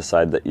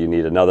decide that you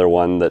need another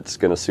one that's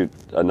going to suit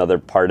another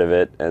part of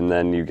it, and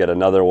then you get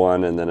another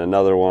one and then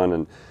another one,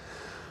 and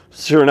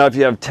sure enough,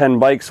 you have 10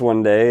 bikes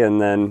one day,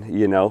 and then,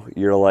 you know,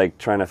 you're like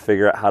trying to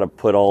figure out how to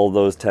put all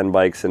those 10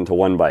 bikes into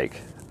one bike.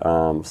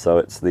 So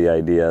it's the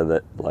idea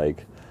that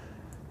like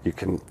you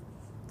can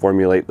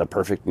formulate the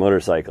perfect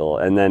motorcycle,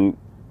 and then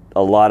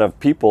a lot of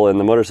people in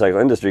the motorcycle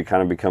industry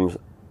kind of becomes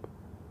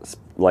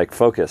like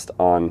focused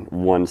on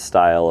one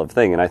style of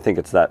thing. And I think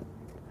it's that,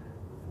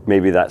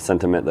 maybe that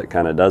sentiment that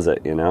kind of does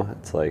it, you know?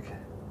 It's like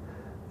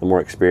the more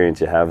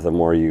experience you have, the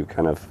more you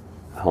kind of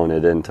hone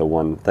it into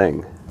one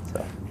thing.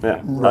 So,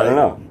 yeah, right. I don't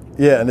know.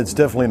 Yeah, and it's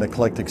definitely an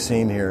eclectic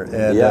scene here,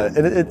 and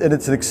and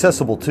it's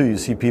accessible too. You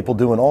see people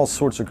doing all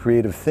sorts of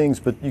creative things,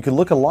 but you can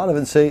look at a lot of it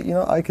and say, you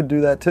know, I could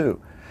do that too.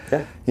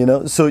 Yeah. You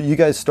know, so you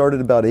guys started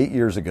about 8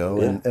 years ago,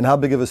 and how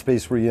big of a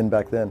space were you in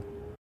back then?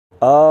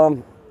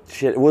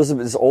 It was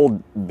this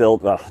old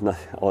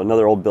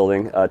another old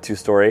building,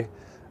 2-story.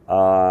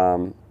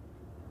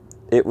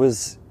 It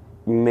was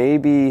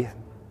maybe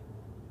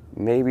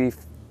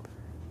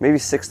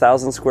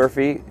 6,000 square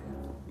feet,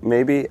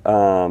 maybe.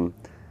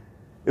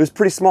 It was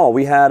pretty small.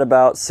 We had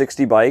about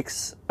 60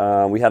 bikes.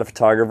 We had a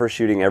photographer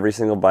shooting every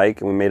single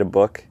bike, and we made a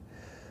book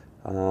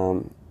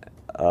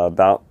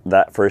about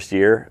that first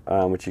year,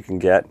 which you can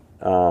get.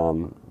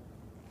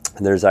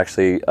 There's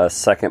actually a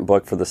second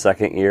book for the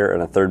second year,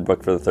 and a third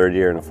book for the third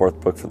year, and a fourth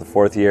book for the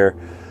fourth year.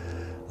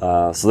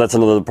 So that's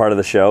another part of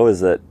the show, is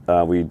that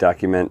we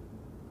document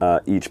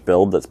each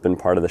build that's been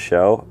part of the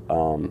show.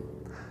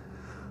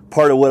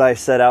 Part of what I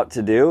set out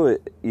to do,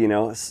 you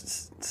know,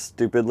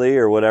 stupidly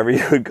or whatever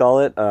you would call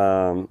it,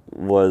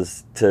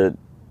 was to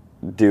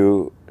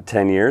do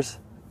 10 years,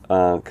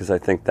 because I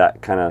think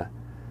that kind of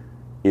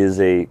is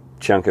a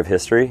chunk of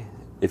history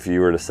if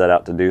you were to set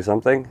out to do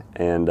something.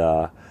 And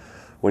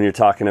when you're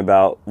talking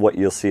about what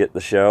you'll see at the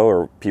show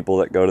or people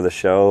that go to the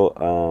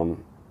show,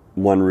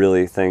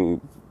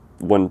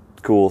 one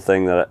cool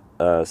thing that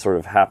sort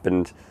of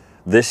happened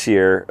this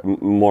year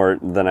more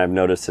than I've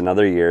noticed in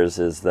other years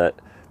is that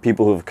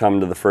people who've come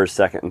to the first,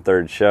 second, and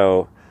third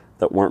show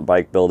that weren't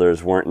bike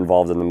builders, weren't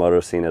involved in the moto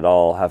scene at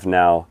all, have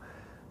now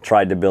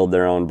tried to build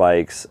their own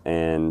bikes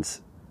and,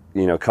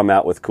 you know, come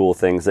out with cool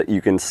things that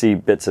you can see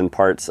bits and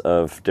parts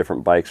of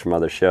different bikes from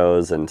other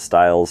shows and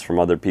styles from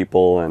other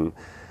people, and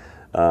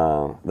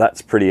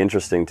that's pretty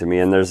interesting to me.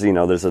 And there's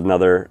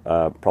another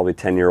probably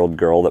 10-year-old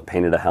girl that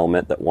painted a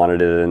helmet that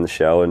wanted it in the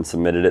show and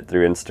submitted it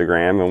through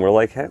Instagram, and we're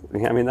like, hey,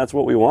 I mean, that's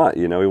what we want,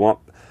 you know, we want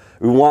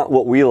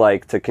what we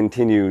like to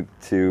continue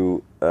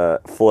to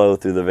flow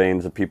through the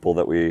veins of people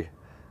that we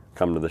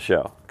come to the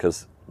show,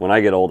 because when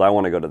I get old, I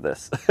want to go to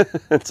this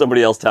and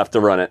somebody else have to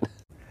run it.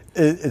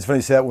 It's funny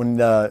you say that. When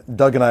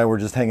Doug and I were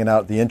just hanging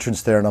out at the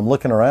entrance there, and I'm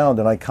looking around,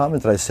 and I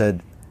commented, I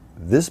said,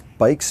 this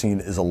bike scene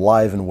is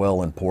alive and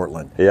well in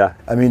Portland. Yeah.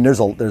 I mean, there's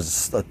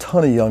a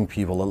ton of young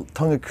people, a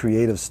ton of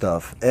creative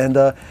stuff, and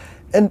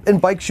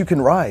bikes you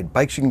can ride,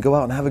 bikes you can go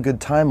out and have a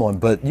good time on.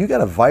 But you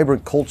got a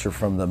vibrant culture,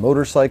 from the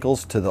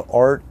motorcycles to the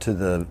art to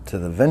the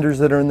vendors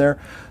that are in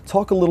there.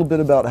 Talk a little bit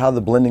about how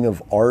the blending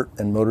of art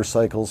and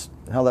motorcycles,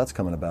 how that's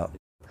coming about.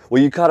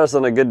 Well, you caught us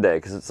on a good day,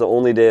 because it's the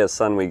only day of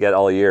sun we get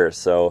all year.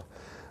 So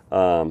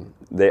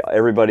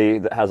everybody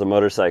that has a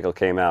motorcycle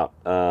came out.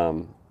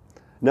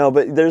 No,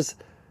 but there's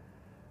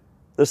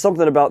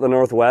something about the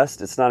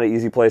Northwest. It's not an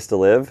easy place to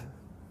live.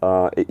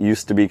 It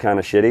used to be kind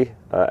of shitty,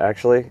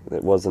 actually.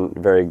 It wasn't a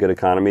very good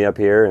economy up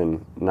here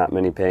and not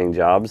many paying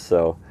jobs.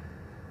 So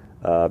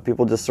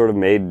people just sort of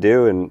made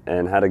do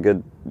and had a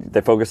good...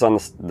 They focused on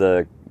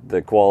the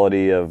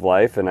quality of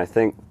life, and I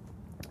think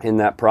in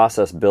that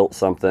process built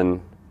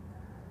something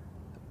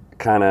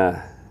kind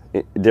of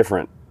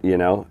different.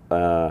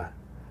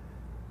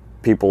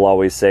 people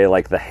always say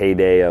like the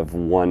heyday of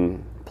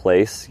one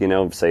place,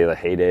 say the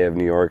heyday of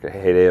New York, a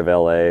heyday of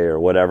LA or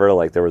whatever.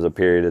 Like there was a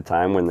period of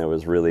time when there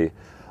was really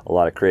a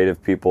lot of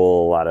creative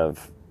people, a lot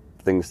of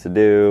things to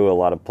do, a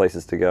lot of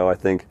places to go. I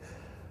think,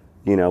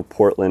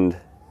 Portland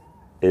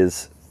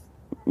is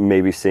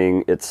maybe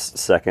seeing its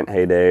second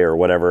heyday or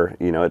whatever.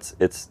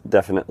 It's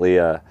definitely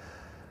a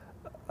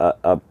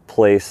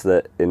place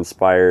that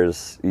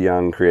inspires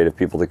young creative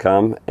people to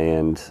come,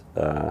 and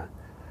I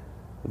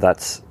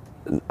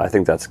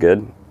think that's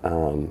good.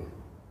 But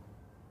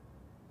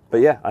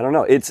yeah, I don't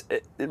know. It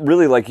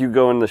really, like, you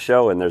go in the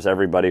show and there's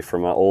everybody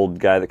from an old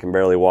guy that can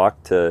barely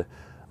walk to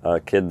a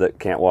kid that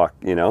can't walk.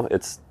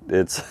 It's.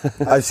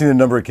 I've seen a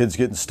number of kids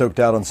getting stoked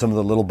out on some of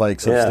the little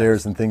bikes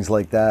upstairs and things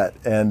like that.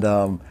 And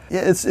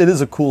it is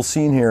a cool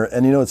scene here.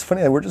 And it's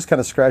funny, we're just kind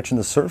of scratching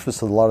the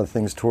surface of a lot of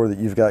things, Tor, that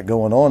you've got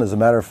going on. As a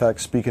matter of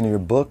fact, speaking of your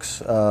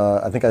books,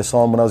 I think I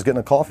saw them when I was getting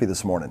a coffee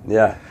this morning.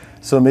 Yeah.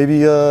 So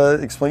maybe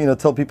explain,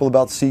 tell people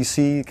about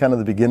CC, kind of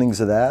the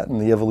beginnings of that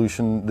and the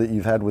evolution that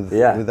you've had with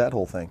that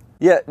whole thing.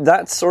 Yeah,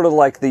 that's sort of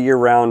like the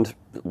year-round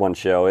one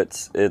show.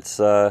 It's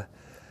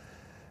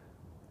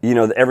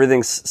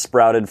everything's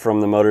sprouted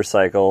from the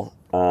motorcycle.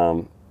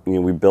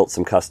 We built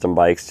some custom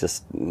bikes,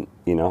 just,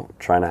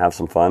 trying to have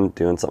some fun,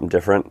 doing something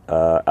different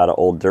out of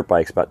old dirt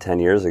bikes about 10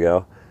 years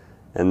ago.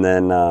 And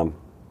then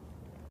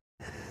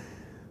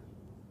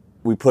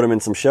we put them in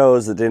some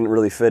shows that didn't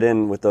really fit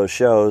in with those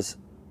shows.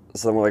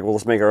 So we're like, well,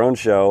 let's make our own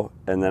show.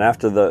 And then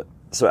after the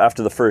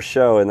first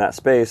show in that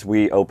space,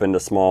 we opened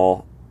a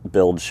small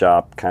build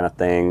shop kind of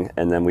thing.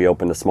 And then we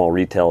opened a small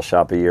retail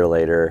shop a year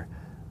later.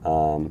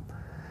 And,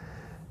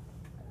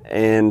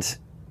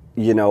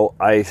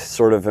 I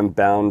sort of am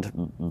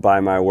bound by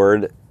my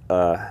word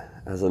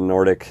as a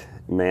Nordic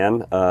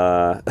man.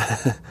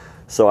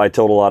 So I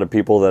told a lot of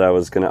people that I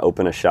was going to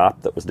open a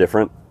shop that was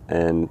different.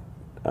 And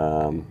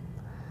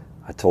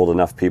I told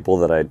enough people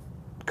that I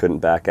couldn't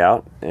back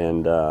out.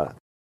 And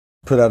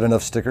put out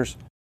enough stickers?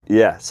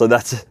 Yeah, so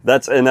that's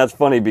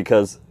funny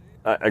because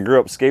I grew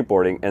up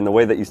skateboarding, and the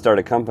way that you start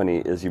a company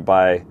is you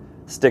buy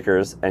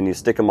stickers and you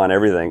stick them on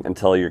everything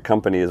until your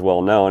company is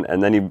well known,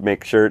 and then you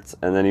make shirts,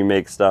 and then you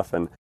make stuff.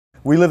 And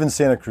we live in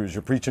Santa Cruz.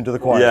 You're preaching to the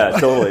choir. Yeah,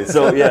 totally.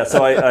 So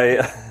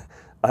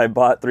I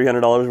bought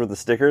 $300 worth of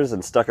stickers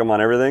and stuck them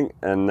on everything,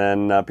 and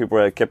then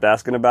people kept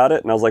asking about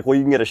it, and I was like, well,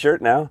 you can get a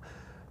shirt now.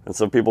 And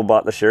so people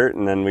bought the shirt,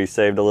 and then we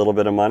saved a little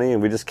bit of money,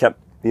 and we just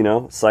kept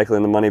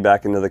cycling the money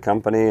back into the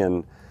company,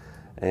 and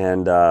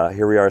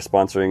here we are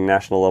sponsoring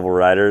national level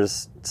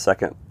riders,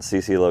 second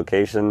CC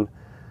location,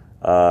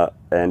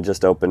 and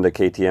just opened a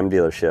KTM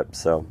dealership.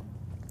 So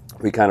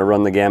we kind of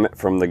run the gamut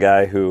from the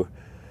guy who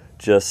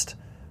just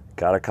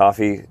got a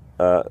coffee,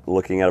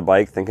 looking at a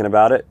bike, thinking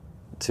about it,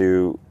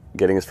 to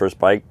getting his first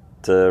bike,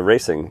 to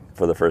racing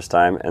for the first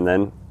time, and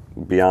then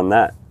beyond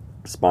that,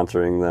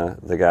 sponsoring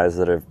the guys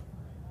that have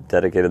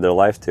dedicated their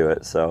life to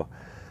it. So,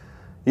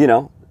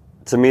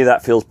 to me,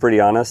 that feels pretty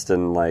honest,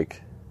 and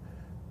like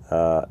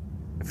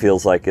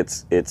feels like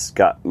it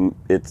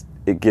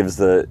gives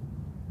the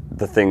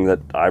thing that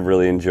I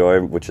really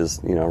enjoy, which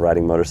is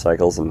riding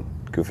motorcycles and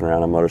goofing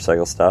around on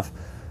motorcycle stuff.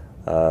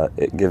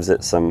 It gives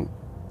it some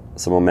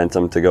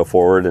momentum to go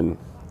forward, and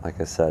like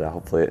I said,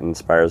 hopefully it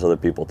inspires other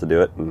people to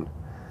do it, and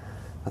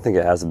I think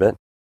it has a bit.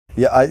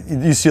 Yeah,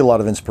 you see a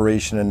lot of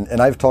inspiration,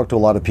 and I've talked to a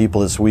lot of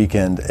people this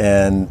weekend,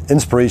 and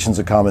inspiration's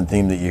a common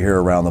theme that you hear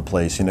around the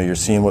place. You're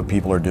seeing what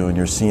people are doing,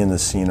 you're seeing the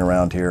scene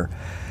around here.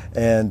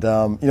 And,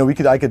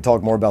 I could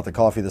talk more about the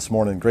coffee this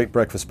morning. Great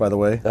breakfast, by the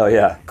way. Oh,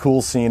 yeah.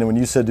 Cool scene. And when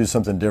you said do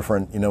something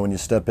different, when you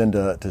step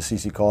into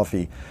CC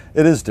Coffee,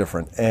 it is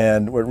different.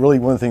 And one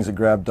of the things that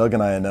grabbed Doug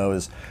and I know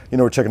is,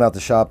 we're checking out the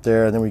shop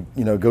there, and then we,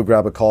 go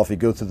grab a coffee,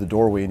 go through the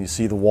doorway, and you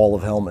see the wall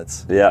of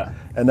helmets. Yeah.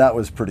 And that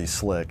was pretty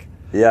slick.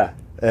 Yeah.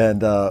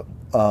 And,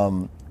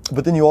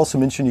 but then you also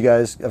mentioned you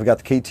guys have got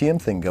the KTM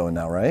thing going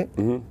now, right?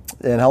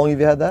 Mm-hmm. And how long have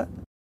you had that?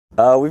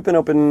 We've been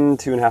open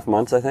 2.5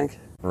 months, I think.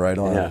 Right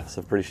on. Yeah,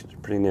 so pretty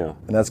new.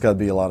 And that's got to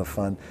be a lot of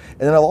fun. And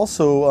then I'll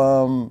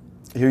also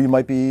hear you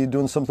might be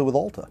doing something with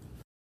Alta.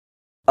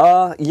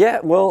 Yeah,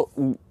 well,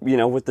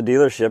 with the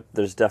dealership,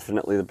 there's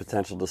definitely the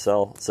potential to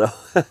sell. So,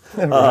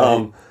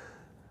 right.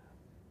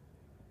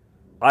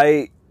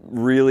 I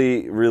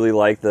really, really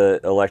like the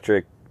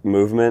electric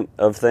movement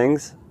of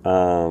things.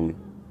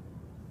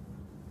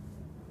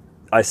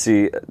 I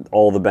see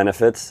all the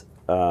benefits,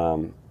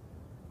 and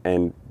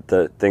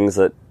the things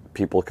that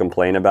people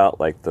complain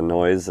about, like the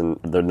noise and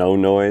the no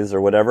noise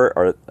or whatever,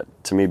 are,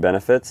 to me,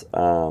 benefits.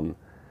 The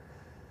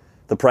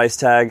price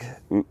tag,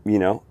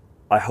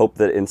 I hope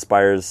that it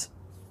inspires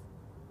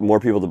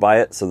more people to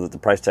buy it so that the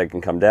price tag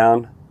can come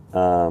down,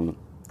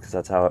 because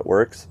that's how it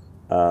works.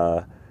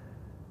 Yeah,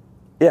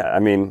 I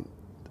mean,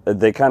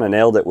 they kind of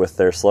nailed it with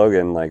their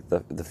slogan, like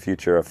the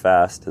future of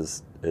fast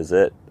is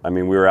it. I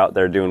mean, we were out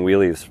there doing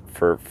wheelies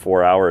for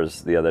 4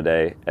 hours the other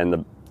day, and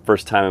the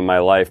first time in my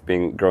life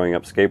growing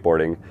up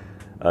skateboarding,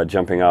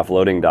 jumping off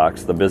loading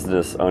docks, the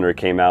business owner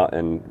came out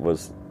and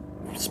was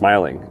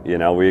smiling. You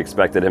know, we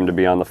expected him to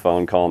be on the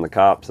phone calling the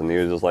cops, and he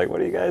was just like,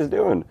 "What are you guys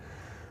doing?"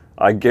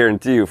 I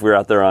guarantee you, if we were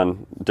out there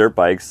on dirt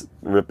bikes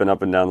ripping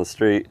up and down the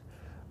street,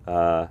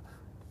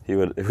 we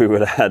would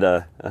have had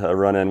a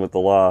run-in with the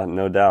law,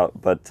 no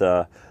doubt. But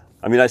I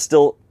mean, this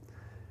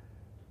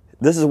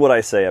is what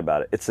I say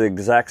about it. It's the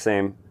exact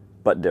same,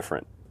 but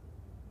different.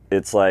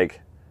 It's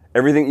like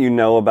everything you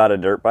know about a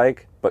dirt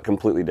bike, but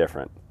completely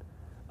different.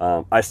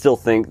 I still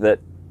think that,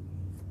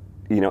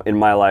 you know, in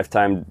my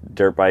lifetime,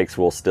 dirt bikes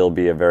will still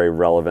be a very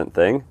relevant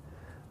thing.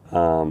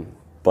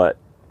 But,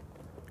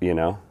 you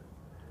know,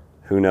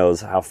 who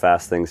knows how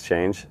fast things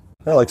change.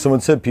 Yeah, like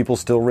someone said, people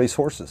still race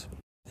horses.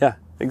 Yeah,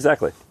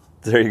 exactly.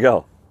 There you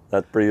go.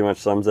 That pretty much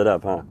sums it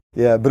up, huh?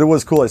 Yeah, but it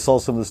was cool. I saw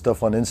some of the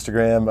stuff on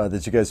Instagram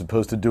that you guys had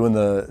posted doing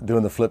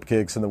the flip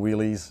kicks and the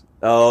wheelies.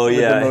 Oh with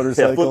yeah, the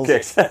motorcycles.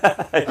 yeah,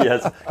 flip kicks.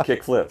 Yes,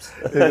 kick flips.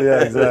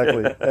 Yeah,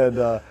 exactly. And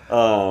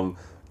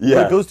yeah,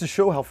 but it goes to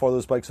show how far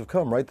those bikes have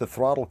come, right? The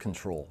throttle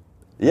control.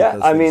 Yeah,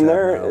 I mean,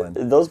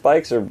 those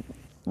bikes are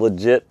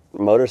legit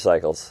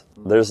motorcycles.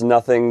 There's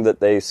nothing that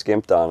they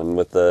skimped on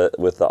with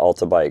the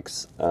Alta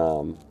bikes,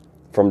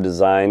 from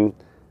design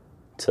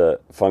to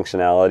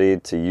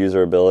functionality to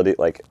usability.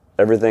 Like,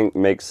 everything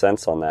makes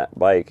sense on that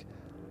bike.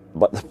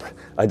 But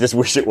I just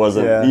wish it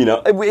wasn't, you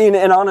know.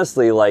 And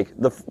honestly, like,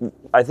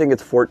 I think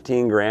it's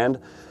 14 grand.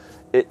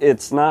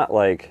 It's not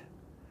like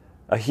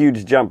a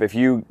huge jump. If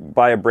you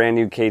buy a brand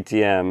new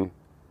KTM,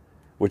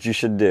 which you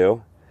should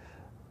do,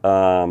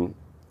 and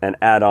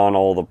add on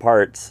all the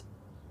parts,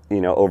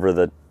 you know, over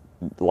the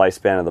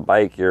lifespan of the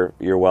bike,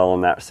 you're well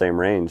in that same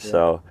range. Yeah.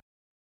 So,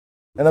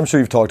 and I'm sure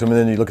you've talked to them, and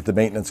then you look at the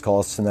maintenance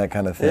costs and that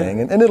kind of thing,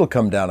 and it'll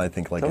come down, I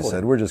think, like totally. you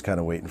said. We're just kind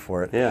of waiting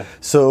for it. Yeah.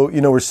 So,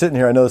 you know, we're sitting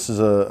here. I know this is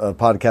a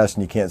podcast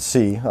and you can't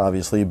see,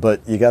 obviously,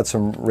 but you got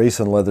some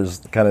racing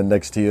leathers kind of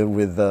next to you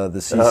with the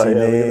CC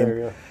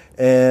name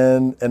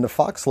and the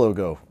Fox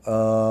logo.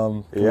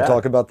 Can we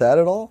talk about that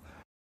at all?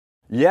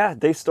 Yeah,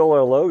 they stole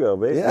our logo,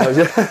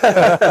 basically.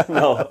 Yeah.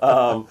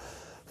 No,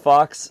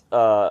 Fox,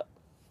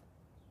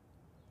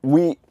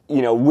 we,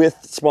 you know, with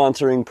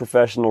sponsoring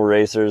professional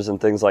racers and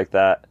things like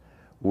that,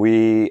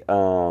 we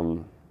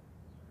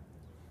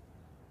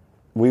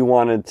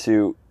wanted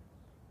to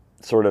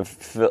sort of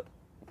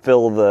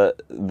fill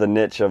the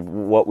niche of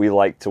what we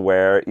like to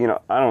wear. You know,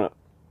 I don't know.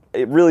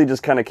 It really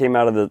just kind of came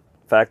out of the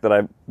fact that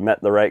I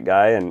met the right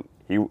guy, and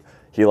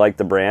he liked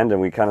the brand, and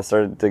we kind of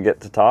started to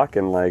get to talk,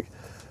 and like,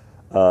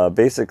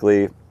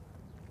 basically,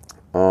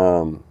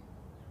 you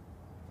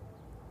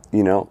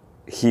know,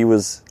 he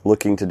was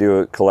looking to do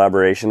a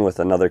collaboration with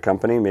another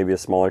company, maybe a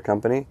smaller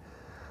company,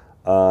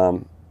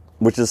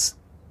 which is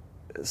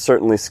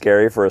certainly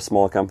scary for a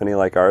small company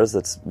like ours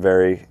that's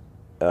very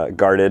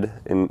guarded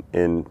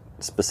in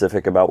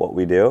specific about what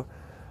we do.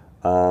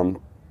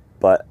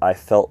 But I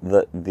felt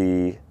that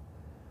the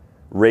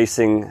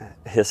racing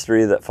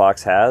history that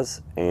Fox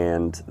has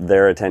and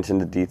their attention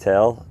to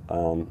detail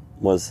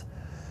was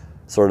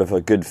sort of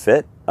a good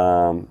fit.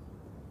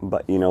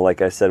 But, you know,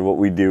 like I said, what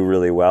we do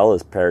really well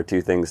is pair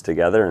two things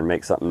together and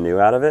make something new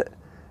out of it.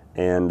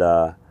 And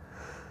I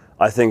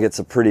think it's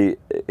a pretty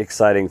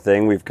exciting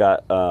thing. We've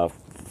got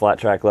flat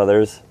track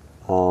leathers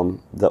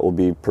that will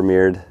be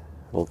premiered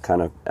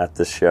kind of at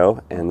this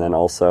show. And then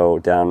also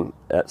down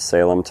at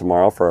Salem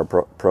tomorrow for our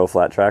pro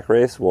flat track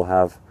race, we'll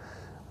have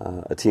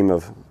a team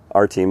of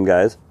our team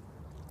guys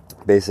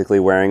basically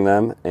wearing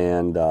them.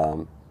 And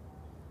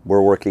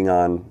we're working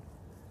on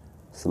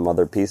some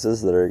other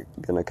pieces that are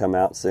going to come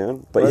out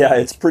soon. But yeah,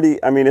 it's pretty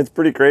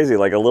crazy.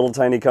 Like a little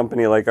tiny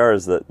company like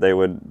ours that they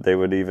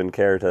would even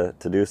care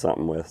to do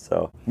something with.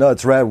 So no,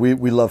 it's rad.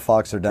 We love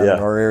Fox. They're down in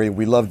our area.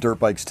 We love dirt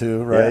bikes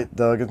too, right, yeah.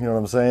 Doug? You know what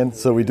I'm saying?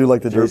 So we do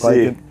like the dirt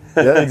bike.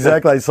 Yeah,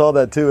 exactly. I saw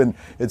that too, and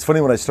it's funny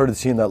when I started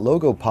seeing that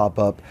logo pop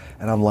up,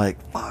 and I'm like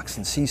Fox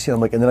and CC. I'm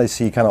like, and then I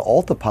see kind of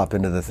Alta pop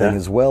into the thing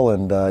as well,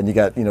 and you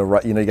got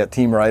you got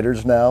team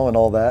riders now and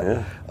all that,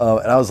 and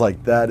I was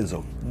like, that is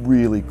a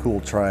really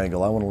cool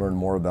triangle. I want to learn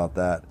more about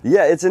that.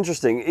 Yeah, it's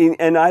interesting,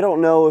 and I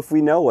don't know if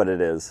we know what it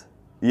is.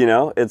 You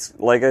know, it's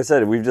like I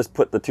said, we've just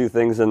put the two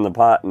things in the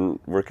pot, and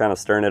we're kind of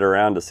stirring it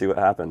around to see what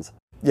happens.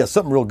 Yeah,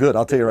 something real good.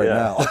 I'll tell you right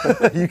now.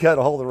 You got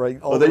all the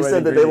right. Well, they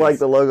said that they like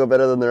the logo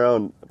better than their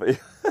own.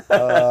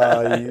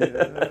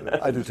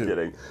 I do too.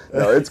 Kidding.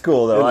 No, it's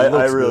cool though.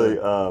 I really,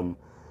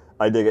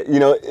 I dig it. You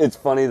know, it's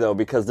funny though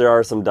because there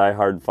are some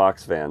diehard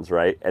Fox fans,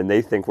 right? And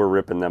they think we're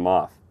ripping them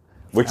off,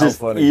 which is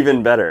funny.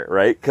 Even better,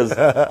 right? Because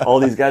all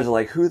these guys are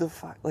like, "Who the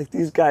fuck?" Like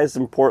these guys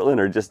in Portland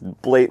are just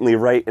blatantly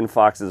right in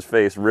Fox's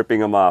face,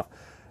 ripping them off.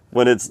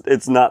 When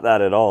it's not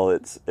that at all.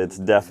 It's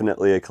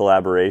definitely a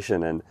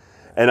collaboration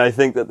and I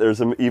think that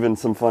there's even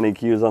some funny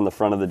cues on the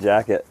front of the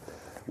jacket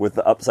with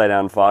the upside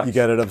down Fox. You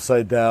got it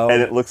upside down.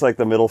 And it looks like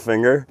the middle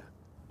finger.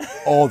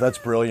 Oh, that's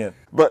brilliant.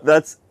 But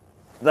that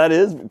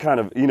is kind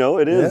of, you know,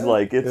 it is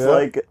like, it's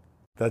like.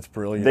 That's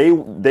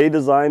brilliant. They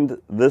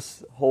designed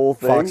this whole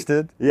thing. Fox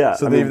did? Yeah.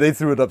 So they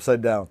threw it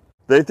upside down.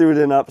 They threw it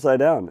in upside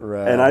down.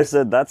 Right. And I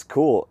said, that's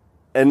cool.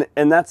 And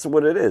that's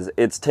what it is.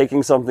 It's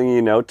taking something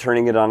you know,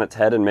 turning it on its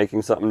head, and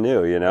making something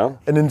new. You know,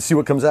 and then see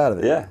what comes out of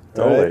it. Yeah,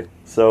 totally. Right?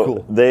 So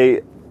cool.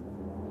 they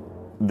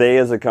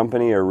as a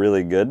company are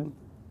really good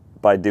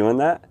by doing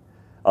that.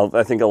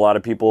 I think a lot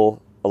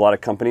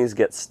of companies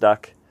get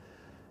stuck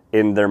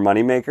in their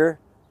moneymaker,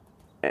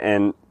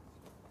 and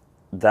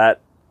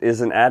that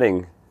isn't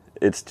adding.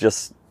 It's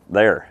just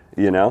there,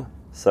 you know?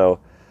 So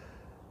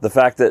the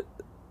fact that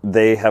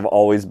they have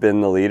always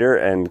been the leader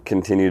and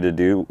continue to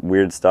do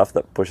weird stuff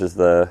that pushes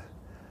the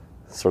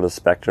sort of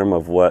spectrum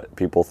of what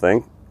people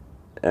think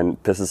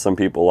and pisses some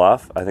people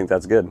off, I think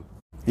that's good.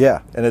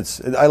 Yeah, and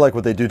I like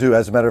what they do too.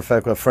 As a matter of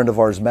fact, a friend of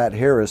ours, Matt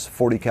Harris,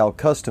 40 Cal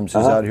Customs,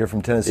 who's out here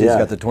from Tennessee, he's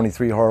got the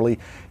 23 Harley.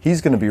 He's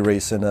going to be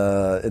racing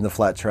in the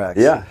flat tracks.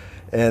 Yeah.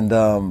 And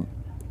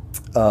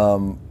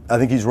I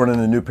think he's running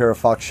a new pair of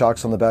Fox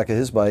shocks on the back of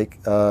his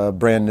bike,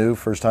 brand new,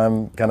 first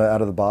time kind of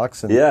out of the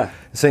box. And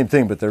same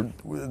thing, but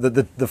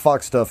the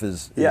Fox stuff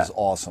is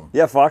awesome.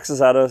 Yeah, Fox is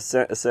out of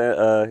there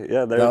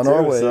down too,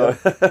 our way. So.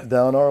 Yeah.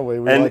 Down our way.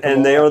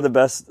 And they are the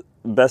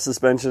best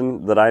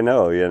suspension that I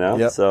know, you know.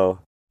 Yep. So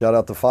shout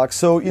out to Fox.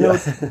 So you know,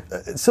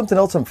 something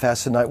else I'm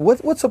fascinated.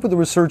 What's up with the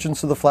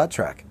resurgence of the flat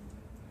track?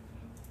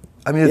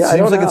 I mean, it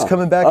seems like it's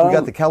coming back. We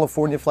got the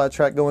California flat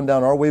track going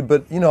down our way,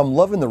 but you know, I'm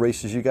loving the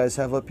races you guys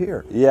have up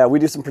here. Yeah, we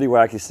do some pretty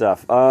wacky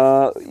stuff.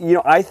 You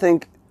know, I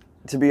think,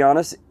 to be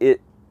honest,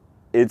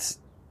 it's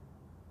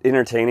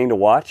entertaining to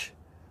watch.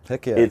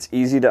 Heck yeah! It's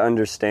easy to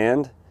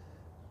understand.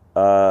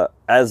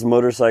 As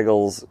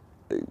motorcycles,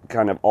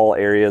 kind of all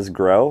areas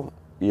grow,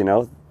 you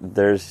know,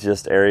 there's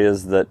just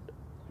areas that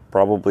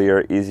probably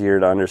are easier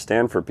to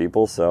understand for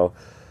people. So.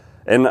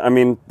 And I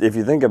mean, if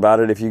you think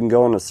about it, if you can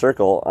go in a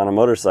circle on a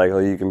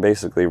motorcycle, you can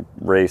basically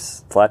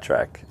race flat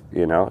track.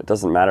 You know, it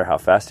doesn't matter how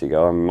fast you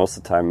go. I mean, most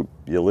of the time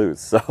you lose.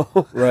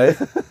 So right.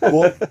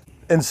 Well,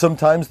 and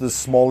sometimes the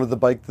smaller the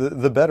bike,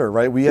 the better.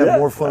 Right. We have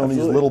more fun on these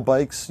little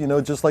bikes. You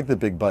know, just like the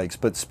big bikes.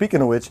 But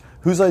speaking of which,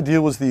 whose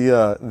idea was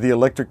the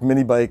electric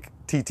mini bike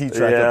TT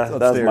track? Yeah, upstairs?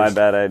 that was my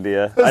bad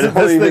idea. I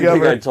don't even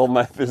think I told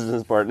my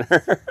business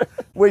partner.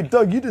 Wait,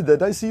 Doug, you did that.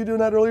 Did I see you doing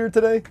that earlier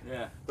today?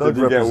 Yeah. Doug,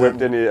 did you get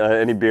whipped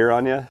any beer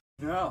on you?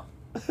 No.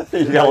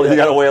 you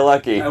got away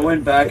lucky. I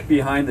went back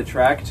behind the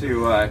track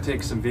to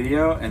take some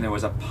video, and there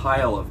was a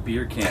pile of empty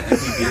beer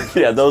cans.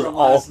 Yeah, those from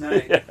all. last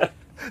night. Yeah.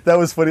 That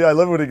was funny. I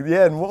love it. And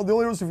the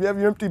only rules, if you have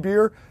your empty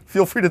beer,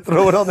 feel free to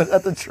throw it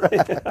at the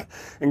track.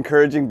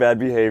 Encouraging bad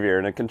behavior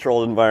in a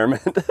controlled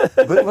environment.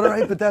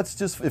 but that's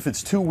just if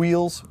it's two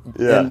wheels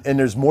and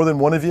there's more than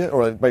one of you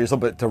or by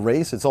yourself. But to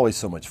race, it's always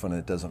so much fun,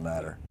 and it doesn't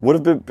matter.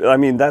 I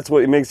mean, that's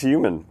what makes you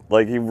human.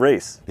 Like you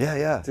race.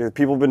 Yeah.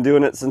 People have been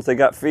doing it since they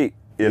got feet.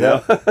 You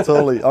know?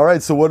 Totally. All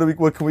right. So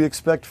what can we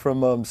expect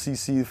from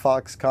CC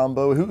Fox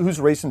combo? Who's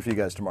racing for you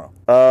guys tomorrow?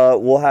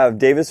 We'll have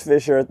Davis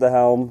Fisher at the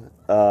helm.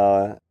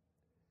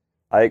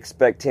 I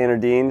expect Tanner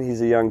Dean. He's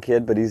a young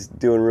kid, but he's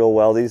doing real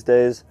well these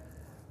days.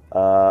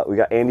 We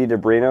got Andy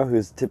DeBrino,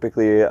 who's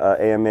typically an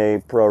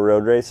AMA pro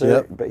road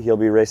racer, but he'll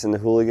be racing the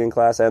hooligan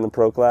class and the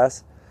pro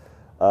class.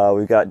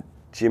 We've got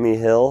Jimmy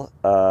Hill,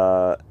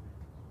 a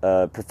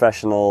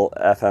professional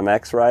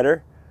FMX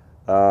rider.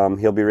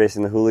 He'll be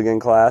racing the hooligan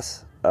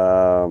class.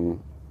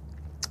 And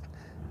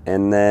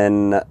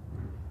then,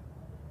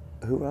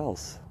 who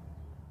else?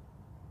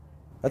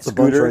 That's a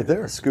bunch right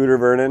there. Scooter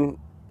Vernon,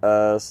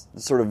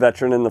 sort of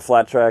veteran in the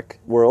flat track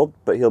world,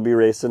 but he'll be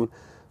racing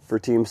for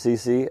Team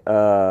CC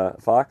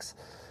Fox.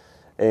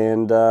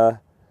 And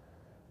a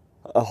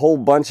whole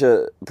bunch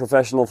of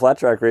professional flat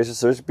track racers,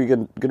 so it should be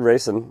good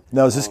racing.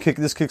 Now, is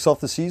this kicks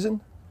off the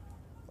season?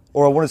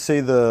 Or I want to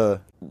say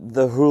the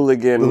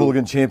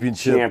hooligan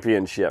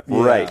championship,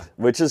 right?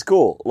 Which is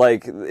cool.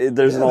 Like,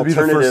 there's an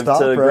alternative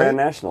to Grand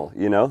National.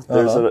 You know,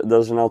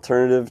 there's an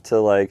alternative to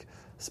like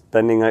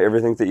spending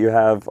everything that you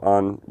have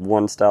on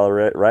one style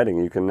of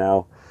riding. You can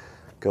now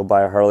go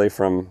buy a Harley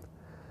from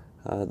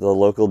the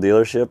local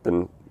dealership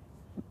and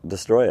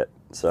destroy it.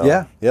 So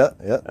yeah.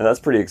 And that's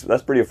pretty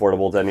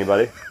affordable to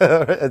anybody.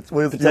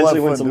 Potentially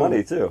win some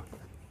money too.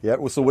 Yeah.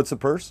 So what's the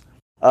purse?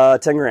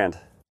 $10,000.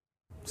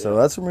 So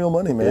that's some real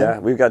money, man. Yeah,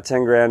 we've got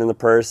 $10,000 in the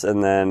purse,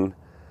 and then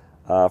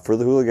for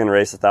the hooligan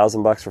race,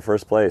 $1,000 for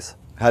first place.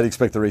 How do you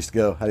expect the race to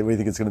go? What do you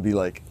think it's going to be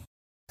like?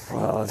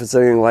 Well, if it's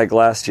anything like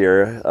last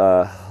year,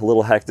 a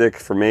little hectic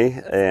for me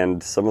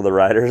and some of the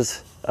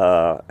riders,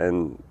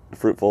 and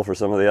fruitful for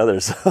some of the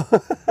others.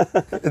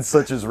 It's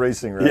such as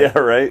racing, right? Yeah,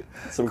 right.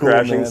 Some cool,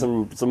 crashing,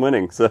 man. some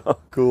winning. So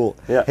cool.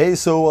 Yeah. Hey,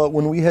 so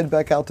when we head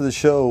back out to the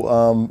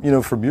show,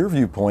 from your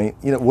viewpoint,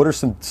 what are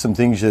some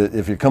things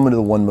if you're coming to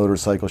the One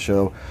Motorcycle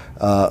Show,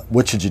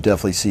 what should you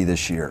definitely see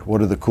this year?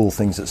 What are the cool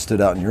things that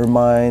stood out in your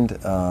mind,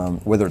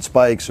 whether it's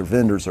bikes or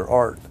vendors or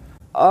art?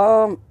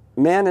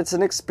 Man, it's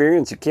an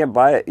experience. You can't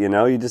buy it,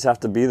 You just have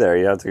to be there.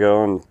 You have to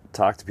go and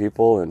talk to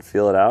people and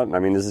feel it out. I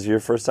mean, is this your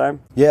first time?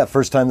 Yeah,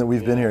 first time that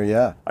we've been here,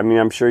 yeah. I mean,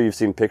 I'm sure you've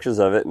seen pictures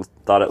of it and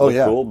thought it looked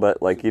cool, but,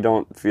 you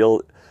don't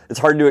feel... It's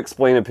hard to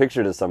explain a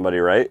picture to somebody,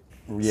 right?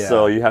 Yeah.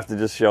 So you have to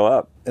just show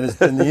up. And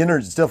the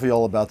energy, it's definitely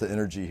all about the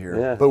energy here.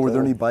 Yeah, but were there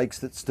totally. any bikes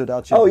that stood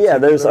out to you? Oh in yeah,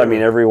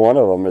 particular? every one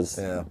of them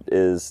Yeah.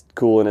 is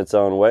cool in its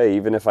own way.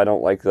 Even if I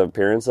don't like the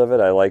appearance of it,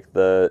 I like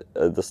the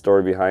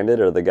story behind it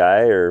or the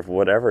guy or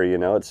whatever.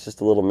 It's just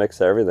a little mix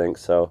of everything.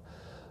 So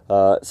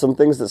some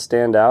things that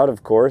stand out,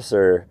 of course,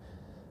 are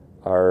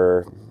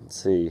let's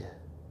see,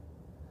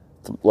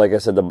 like I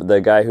said, the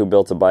guy who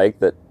built a bike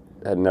that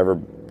had never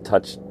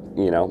touched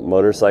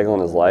motorcycle in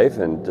his life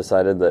and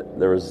decided that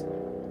there was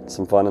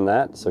some fun in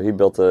that. So he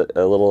built a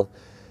little.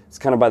 It's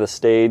kind of by the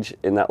stage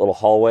in that little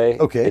hallway.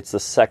 Okay. It's the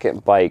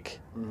second bike,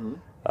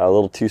 a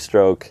little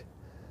 2-stroke,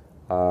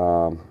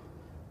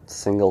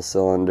 single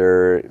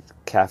cylinder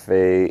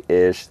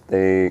cafe-ish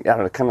thing. I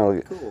don't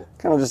know,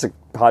 kind of just a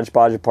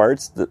hodgepodge of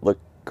parts that look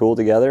cool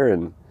together.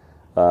 And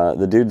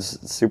the dude's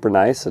super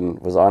nice and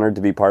was honored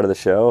to be part of the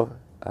show.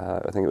 I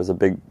think it was a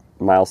big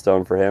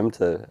milestone for him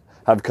to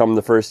have come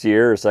the first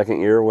year or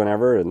second year or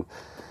whenever, and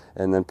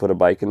then put a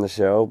bike in the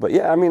show. But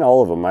yeah, I mean,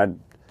 all of them. I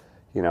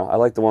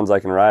like the ones I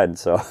can ride.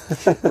 So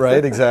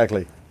Right,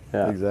 exactly.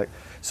 Yeah. Exactly.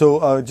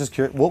 So just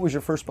curious, what was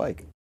your first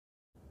bike?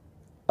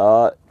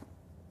 To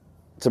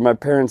my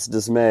parents'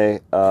 dismay,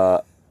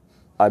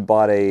 I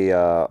bought a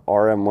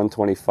RM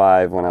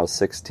 125 when I was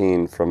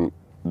 16 from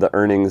the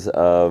earnings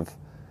of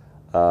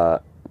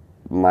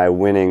my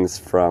winnings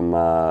from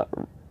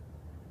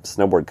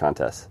snowboard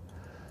contests.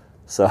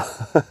 So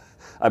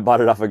I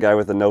bought it off a guy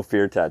with a no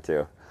fear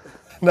tattoo.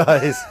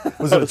 Nice.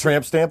 Was it a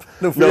tramp stamp?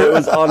 No, it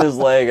was on his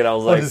leg, and I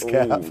was like, his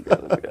calf. "Ooh,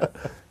 God."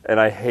 And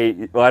I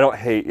don't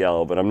hate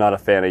yellow, but I'm not a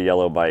fan of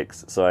yellow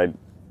bikes. So I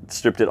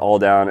stripped it all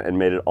down and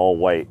made it all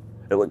white.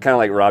 It looked kind of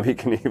like Robbie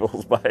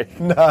Knievel's bike.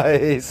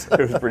 Nice. It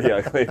was pretty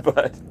ugly,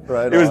 but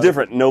Right it was on.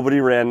 different. Nobody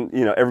ran,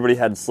 everybody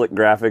had slick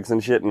graphics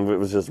and shit, and it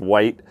was just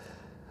white.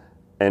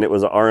 And it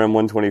was an RM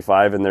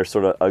 125 in their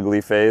sort of ugly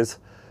phase.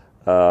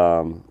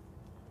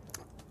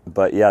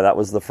 But yeah, that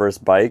was the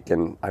first bike,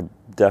 and I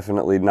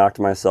definitely knocked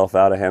myself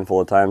out a handful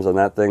of times on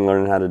that thing,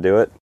 learning how to do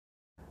it.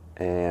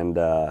 And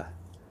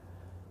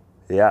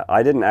yeah,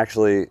 I didn't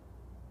actually.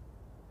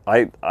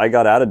 I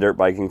got out of dirt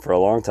biking for a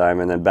long time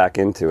and then back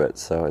into it.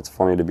 So it's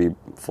funny to be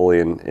fully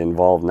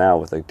involved now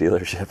with a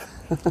dealership.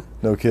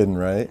 No kidding,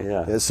 right?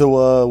 Yeah.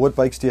 So what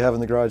bikes do you have in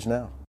the garage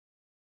now?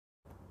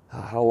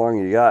 How long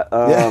you got?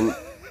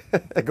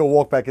 Go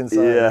walk back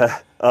inside.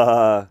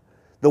 Yeah.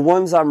 The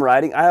ones I'm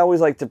riding, I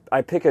always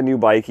I pick a new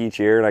bike each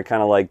year, and I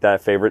kind of like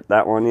that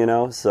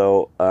one,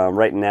 So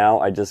right now,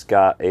 I just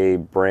got a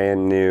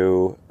brand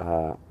new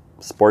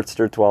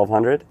Sportster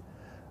 1200,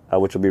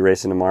 which will be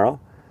racing tomorrow.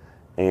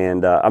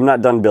 And I'm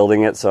not done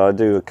building it, so I'll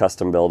do a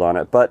custom build on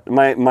it. But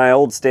my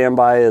old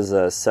standby is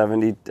a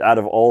 70, out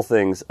of all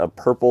things, a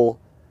purple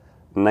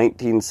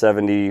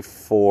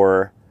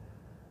 1974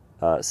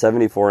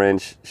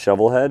 74-inch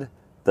shovel head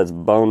that's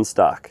bone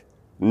stock.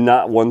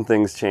 Not one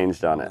thing's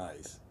changed on it.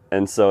 Nice.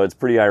 And so it's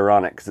pretty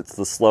ironic because it's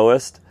the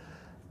slowest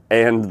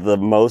and the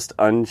most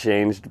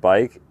unchanged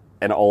bike,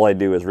 and all I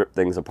do is rip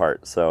things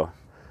apart. So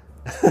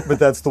But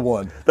that's the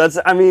one.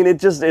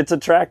 it's a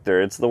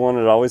tractor. It's the one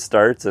that always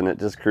starts and it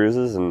just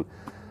cruises, and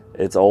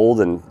it's old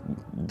and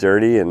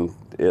dirty, and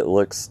it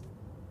looks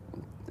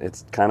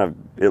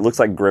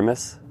like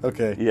Grimace.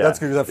 Okay. Yeah. That's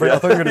good. I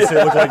thought you were going to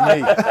say it looked like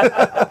me.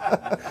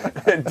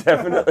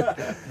 Definitely.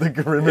 The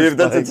Grimace If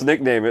that's bike. its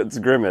nickname, it's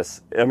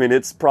Grimace. I mean,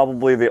 it's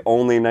probably the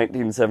only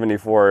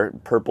 1974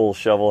 purple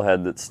shovel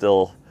head that's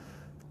still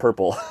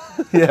purple.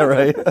 Yeah,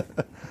 right.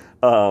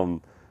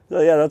 So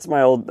yeah, that's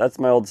my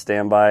old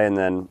standby. And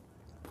then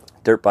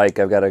dirt bike,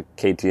 I've got a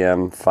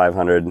KTM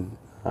 500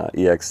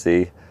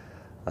 EXC,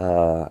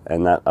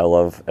 and that I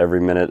love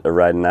every minute of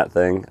riding that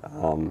thing.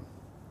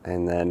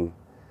 And then,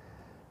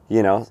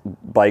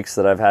 bikes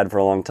that I've had for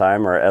a long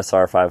time are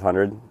SR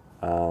 500,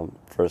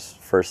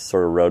 first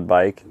sort of road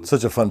bike.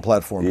 Such a fun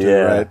platform, too,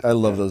 Yeah. right? I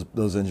love those.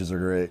 Those engines are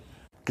great.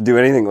 Could do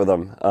anything with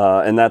them,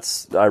 and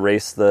I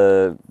race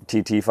the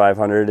TT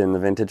 500 in the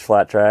vintage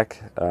flat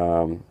track,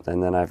 and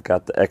then I've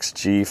got the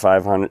XG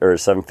 500 or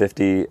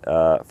 750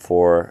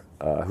 for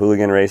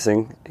hooligan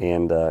racing,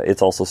 and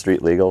it's also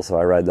street legal, so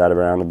I ride that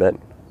around a bit.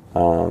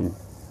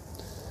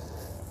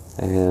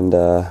 And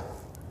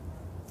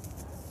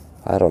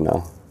I don't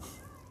know.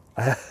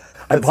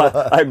 I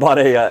bought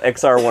a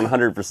XR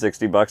 100 for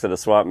 $60 at a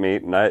swap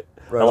meet, and I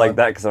like on.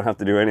 that because I don't have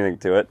to do anything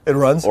to it. It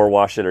runs? Or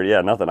wash it, or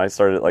nothing. I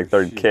started at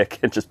third kick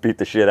and just beat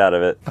the shit out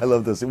of it. I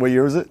love this. What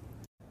year is it?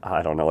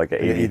 I don't know, like an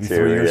 82. 83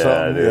 or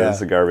something? Dude, Yeah.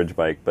 it's a garbage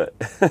bike, but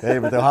Hey,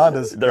 but the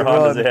Hondas. they're they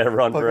Hondas. run. They have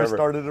run Fucker forever.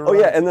 started to Oh run.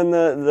 yeah, and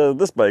then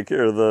this bike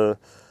here, the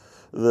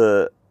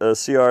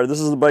CR. This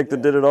is the bike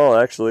that did it all,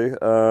 actually.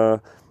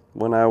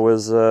 When I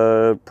was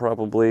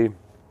probably,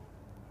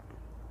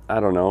 I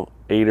don't know,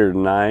 8 or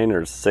 9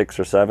 or 6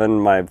 or 7,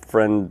 my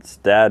friend's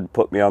dad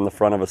put me on the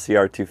front of a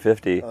CR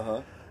 250.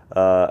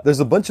 There's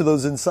a bunch of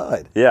those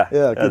inside. Yeah,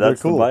 Yeah, they're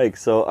that's cool. the bike.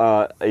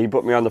 So he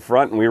put me on the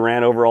front, and we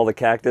ran over all the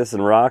cactus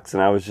and rocks,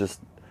 and I was just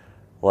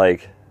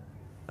like,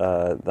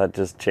 that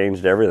just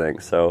changed everything.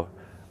 So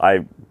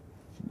I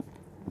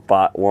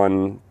bought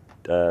one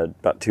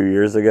about 2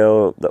 years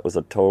ago that was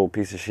a total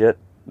piece of shit,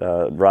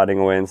 rotting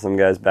away in some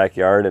guy's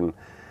backyard, and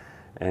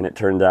it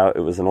turned out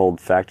it was an old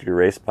factory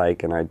race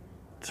bike, and I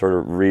sort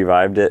of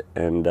revived it,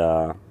 and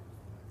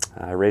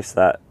I raced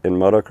that in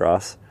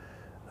motocross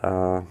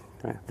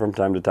from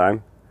time to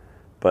time,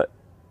 but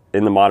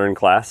in the modern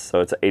class.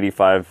 So it's an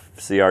 85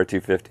 CR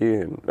 250,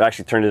 and I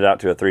actually turned it out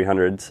to a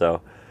 300.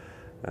 So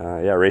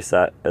yeah, race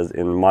that as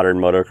in modern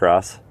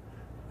motocross,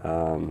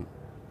 and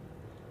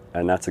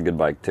that's a good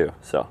bike too.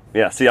 So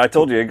yeah, see, I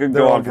told you it could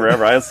go on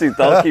forever.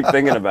 I'll keep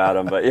thinking about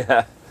them, but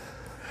yeah,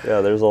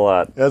 there's a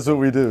lot. That's what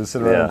we do: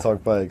 sit around and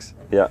talk bikes.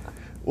 Yeah.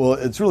 Well,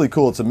 it's really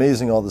cool. It's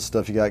amazing all the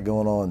stuff you got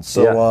going on.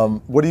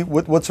 So,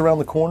 what's around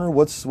the corner?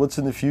 What's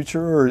in the future,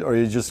 or are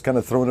you just kind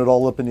of throwing it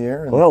all up in the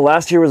air? Well,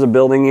 last year was a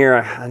building year.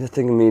 I just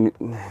think we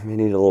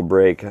need a little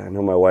break. I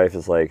know my wife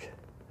is like,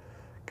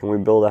 "Can we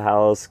build a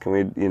house? Can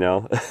we,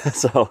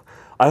 So,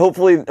 I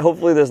hopefully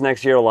this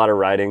next year a lot of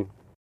riding.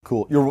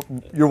 Cool.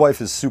 Your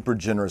wife is super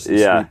generous and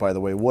sweet, by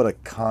the way. What a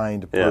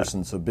kind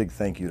person. So big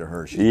thank you to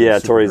her.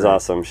 Tori's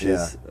awesome.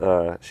 She's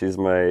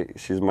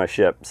my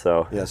ship.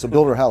 So so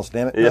build her house,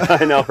 damn it. Yeah,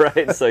 I know,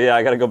 right? So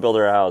I got to go build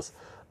her a house.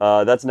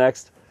 That's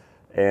next,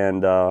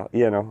 and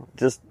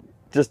just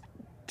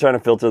trying to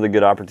filter the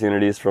good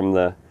opportunities from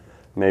the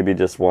maybe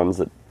just ones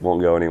that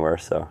won't go anywhere.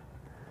 So.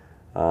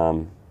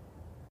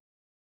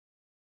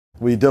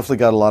 We definitely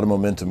got a lot of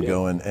momentum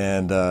going,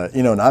 and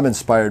and I'm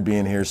inspired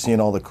being here, seeing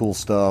all the cool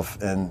stuff,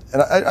 and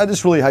I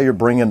just really how you're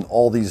bringing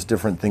all these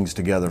different things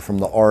together, from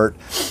the art,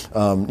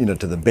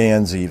 to the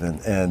bands even,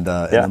 and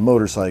the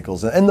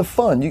motorcycles and the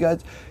fun. You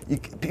guys,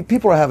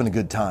 people are having a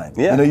good time.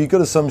 Yeah. You go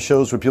to some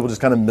shows where people just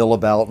kind of mill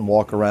about and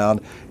walk around.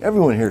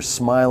 Everyone here is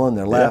smiling,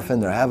 they're laughing,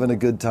 they're having a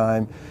good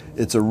time.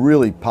 It's a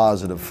really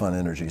positive, fun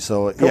energy.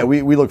 So cool.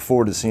 We look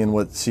forward to seeing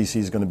what CC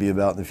is going to be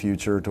about in the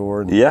future,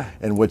 Tor,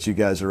 and what you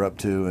guys are up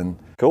to. And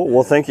cool.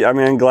 Well, thank you. I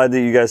mean, I'm glad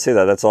that you guys say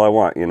that. That's all I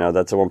want.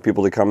 I want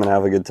people to come and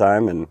have a good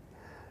time, and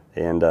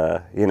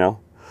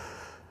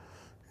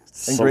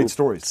great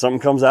stories. Something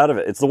comes out of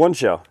it. It's the one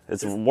show.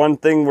 It's one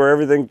thing where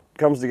everything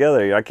comes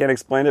together. I can't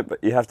explain it,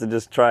 but you have to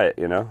just try it,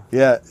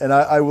 Yeah, and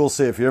I will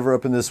say, if you're ever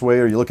up in this way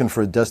or you're looking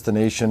for a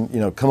destination,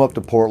 come up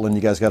to Portland.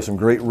 You guys have some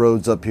great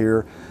roads up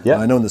here. Yeah.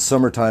 I know in the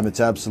summertime it's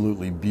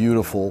absolutely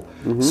beautiful.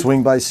 Mm-hmm.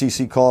 Swing by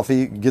CC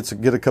Coffee, get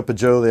a cup of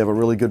Joe. They have a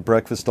really good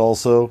breakfast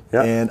also.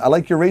 Yeah. And I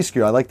like your race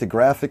gear. I like the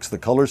graphics, the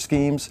color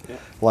schemes. Yeah.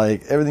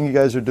 Like everything you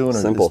guys are doing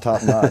is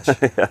top notch.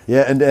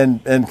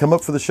 and come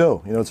up for the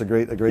show. It's a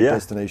great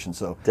destination.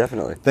 So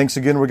definitely. Thanks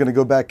again. We're going to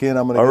go back in.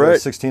 I'm going to go to a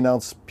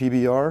 16-ounce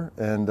PBR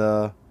and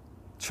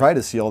try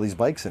to see all these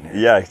bikes in here.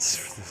 Yeah,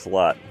 it's a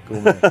lot.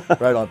 Cool, man.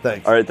 Right on.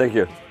 Thanks. All right, thank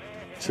you.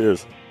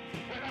 Cheers.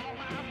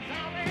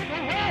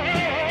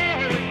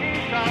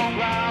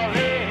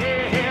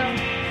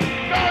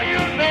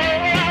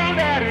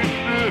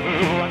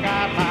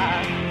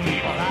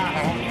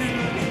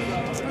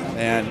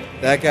 And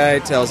that guy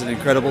tells an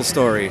incredible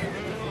story.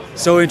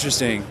 So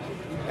interesting.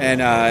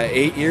 And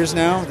 8 years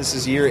now. This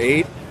is year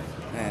 8.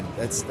 And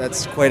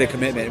that's quite a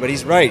commitment. But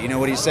he's right.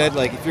 What he said,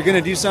 like, if you're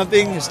going to do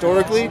something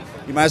historically,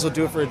 you might as well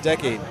do it for a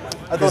decade.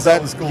 I thought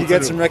that was cool, You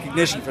get some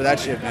recognition for that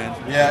shit, man.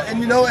 Yeah,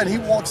 and and he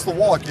walks the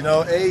walk.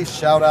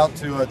 Shout out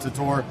to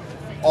Tor.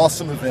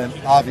 Awesome event,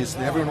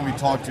 obviously. Everyone we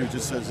talk to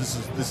just says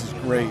this is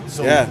great.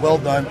 So well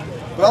done.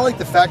 But I like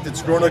the fact that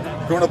it's grown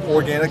up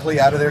organically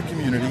out of their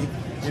community.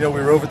 We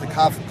were over at the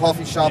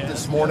coffee shop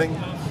this morning,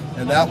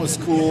 and that was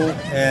cool.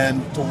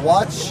 And to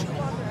watch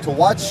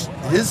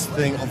his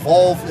thing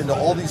evolve into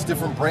all these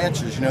different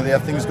branches. They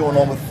have things going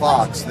on with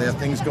Fox. They have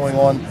things going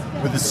on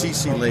with the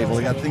CC label.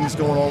 They got things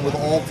going on with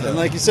Alta. And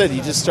like you said,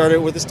 you just started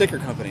with a sticker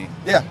company.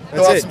 Yeah,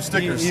 that's it. Some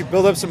stickers. You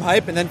build up some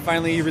hype, and then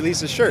finally you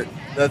release a shirt.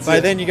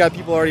 By then you got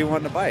people already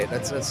wanting to buy it.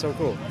 That's so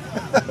cool.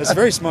 That's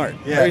very smart.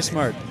 Yeah. Very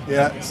smart.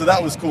 Yeah, so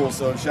that was cool.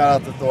 So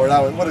shout out to Thor.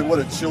 What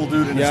a chill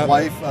dude, and his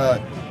wife,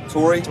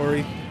 Tori.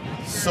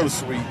 So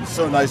sweet,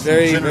 so nice.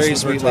 Very, very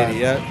sweet lady.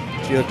 Yeah,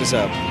 she hooked us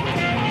up.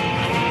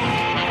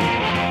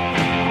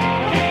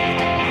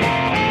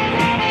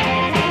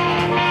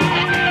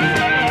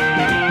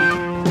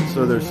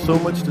 So there's so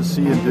much to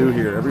see and do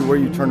here. Everywhere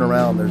you turn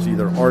around, there's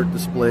either art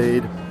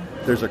displayed,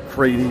 there's a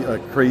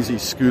crazy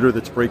scooter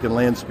that's breaking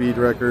land speed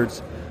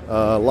records,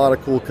 a lot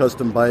of cool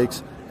custom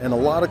bikes, and a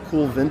lot of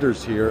cool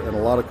vendors here and a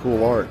lot of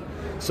cool art.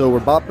 So we're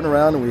bopping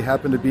around, and we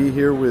happen to be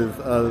here with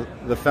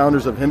the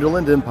founders of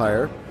Hinterland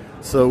Empire.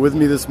 So with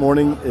me this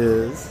morning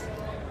is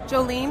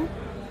Jolene,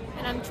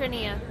 and I'm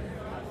Trinia.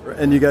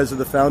 And you guys are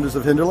the founders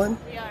of Hinterland?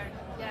 We are,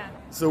 yeah.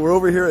 So we're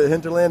over here at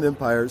Hinterland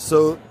Empire.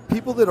 So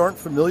people that aren't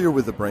familiar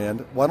with the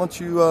brand, why don't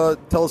you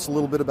tell us a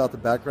little bit about the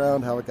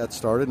background, how it got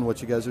started, and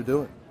what you guys are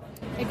doing?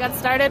 It got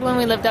started when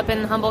we lived up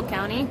in Humboldt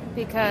County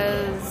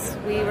because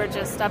we were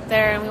just up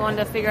there and we wanted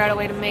to figure out a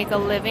way to make a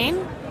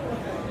living,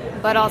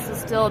 but also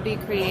still be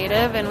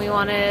creative, and we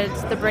wanted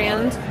the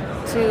brand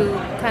to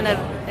kind of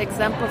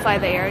exemplify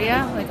the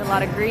area, like a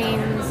lot of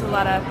greens, a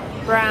lot of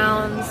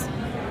browns,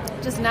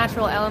 just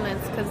natural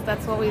elements, because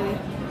that's what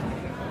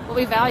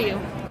we value.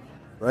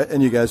 Right,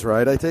 and you guys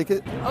ride, I take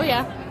it? Oh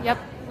yeah, yep.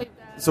 We've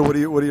got So what are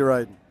you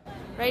riding?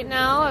 Right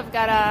now, I've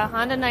got a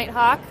Honda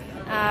Nighthawk.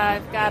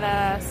 I've got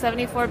a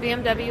 74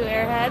 BMW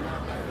Airhead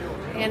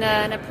and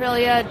an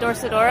Aprilia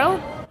Dorsoduro.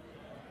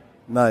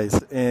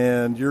 Nice.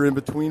 And you're in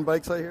between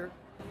bikes, I hear?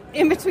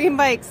 In between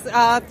bikes,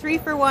 3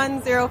 for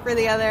one, 0 for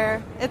the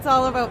other. It's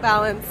all about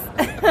balance.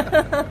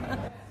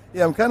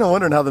 Yeah, I'm kind of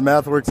wondering how the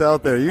math works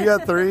out there. You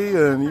got 3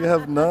 and you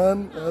have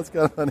none? That's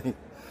kind of funny.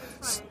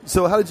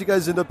 So how did you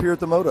guys end up here at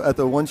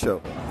the one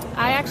show?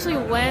 I actually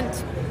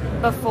went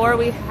before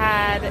we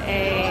had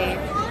a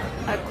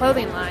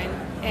clothing line,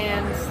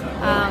 and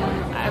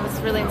I was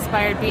really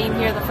inspired being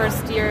here the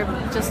first year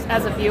just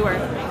as a viewer.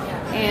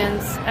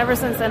 And ever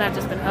since then, I've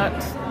just been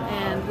hooked.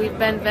 And we've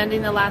been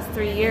vending the last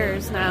 3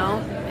 years now,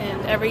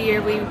 and every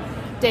year we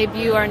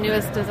debut our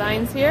newest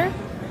designs here,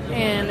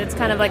 and it's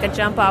kind of like a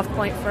jump-off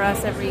point for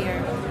us every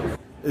year.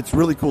 It's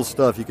really cool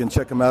stuff. You can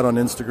check them out on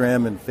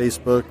Instagram and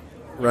Facebook,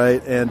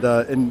 right? And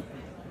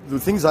the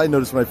things I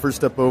noticed when I first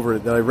stepped over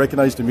it that I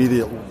recognized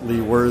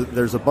immediately were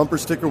there's a bumper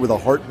sticker with a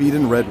heartbeat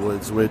in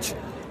redwoods, which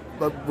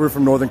we're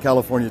from Northern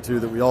California too,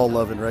 that we all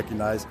love and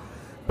recognize.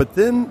 But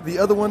then the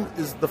other one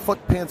is the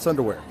Fuck Pants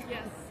underwear.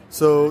 Yes.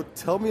 So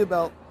tell me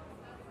about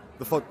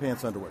the Fuck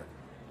Pants underwear.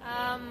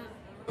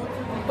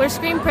 We're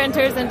screen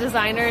printers and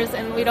designers,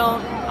 and we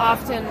don't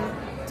often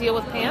deal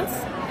with pants.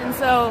 And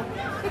so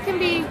it can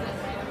be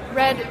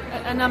read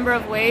a number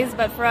of ways,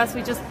 but for us,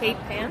 we just hate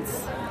pants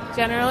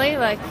generally.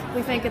 Like,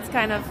 we think it's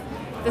kind of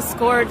the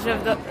scourge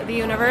of the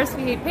universe.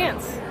 We hate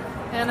pants.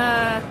 And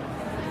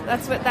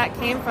that's what that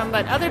came from.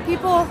 But other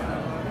people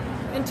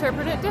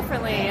interpret it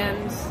differently,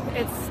 and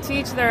it's to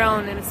each their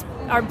own. And it's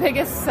our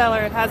biggest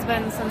seller. It has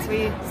been since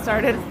we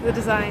started the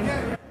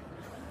design.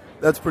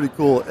 That's pretty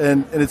cool.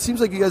 And it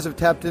seems like you guys have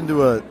tapped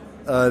into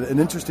an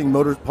interesting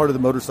part of the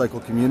motorcycle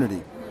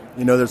community.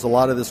 You know, there's a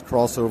lot of this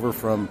crossover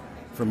from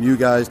you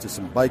guys to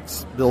some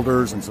bikes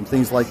builders and some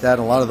things like that.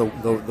 And a lot of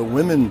the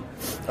women,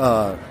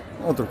 I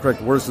don't know what the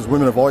correct word is,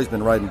 women have always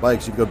been riding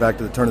bikes. You go back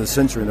to the turn of the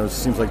century, and there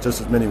seems like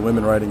just as many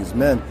women riding as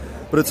men.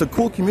 But it's a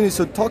cool community.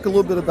 So talk a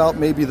little bit about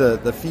maybe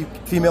the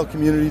female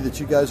community that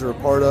you guys are a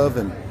part of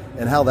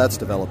and how that's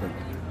developing.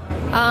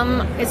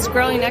 It's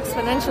growing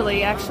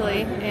exponentially,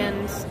 actually,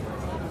 and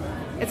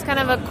it's kind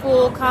of a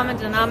cool common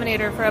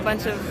denominator for a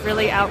bunch of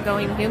really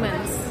outgoing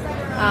humans.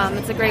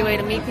 It's a great way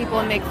to meet people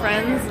and make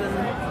friends, and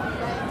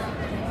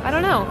I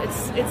don't know,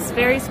 it's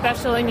very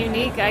special and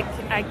unique.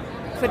 I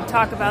could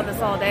talk about this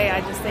all day.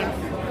 I just think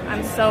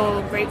I'm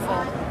so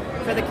grateful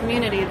for the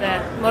community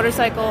that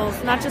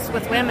motorcycles, not just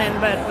with women,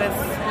 but with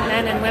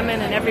men and women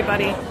and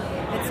everybody,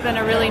 it's been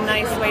a really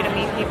nice way to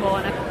meet people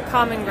and a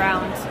common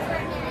ground.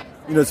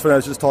 You know, it's funny, I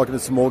was just talking to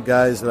some old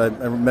guys that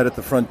I met at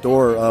the front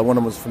door. One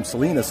of them was from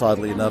Salinas,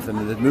 oddly enough,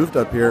 and had moved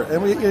up here.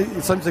 And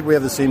it seems like we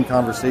have the same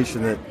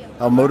conversation, that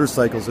how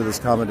motorcycles are this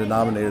common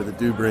denominator that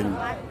do bring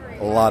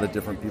a lot of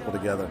different people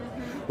together.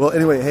 Well,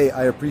 anyway, hey,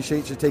 I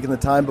appreciate you taking the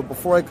time. But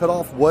before I cut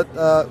off,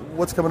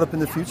 what's coming up in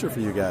the future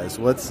for you guys?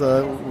 What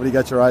do you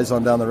got your eyes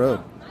on down the road?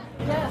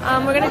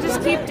 We're going to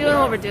just keep doing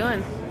what we're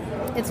doing.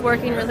 It's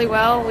working really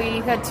well.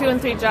 We had 2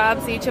 and 3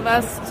 jobs, each of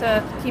us,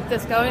 to keep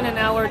this going, and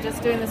now we're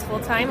just doing this full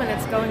time, and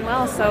it's going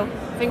well. So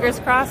fingers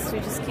crossed, we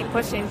just keep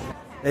pushing.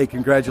 Hey,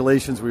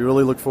 congratulations. We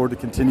really look forward to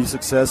continued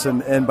success.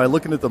 And by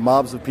looking at the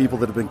mobs of people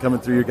that have been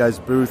coming through your guys'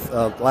 booth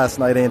last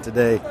night and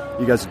today,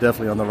 you guys are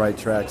definitely on the right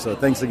track. So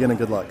thanks again and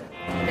good luck.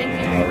 Thank you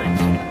very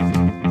much.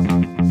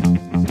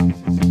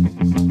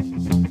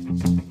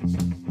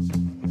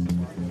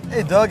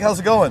 Hey, Doug, how's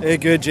it going? Hey,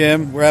 good,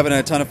 Jim. We're having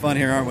a ton of fun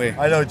here, aren't we?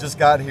 I know, just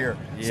got here.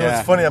 Yeah. So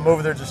it's funny, I'm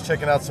over there just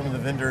checking out some of the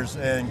vendors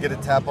and get a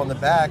tap on the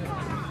back.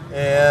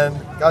 And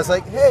guy's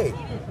like, hey,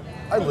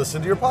 I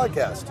listened to your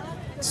podcast.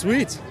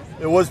 Sweet.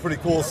 It was pretty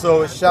cool.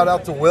 So shout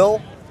out to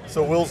Will.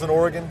 So Will's an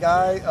Oregon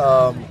guy.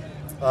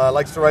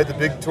 Likes to ride the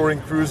big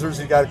touring cruisers.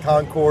 He got a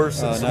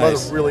Concourse and some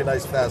other really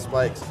nice fast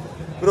bikes.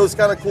 But it was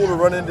kind of cool to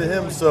run into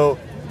him. So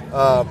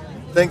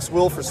thanks,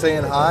 Will, for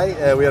saying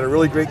hi. We had a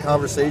really great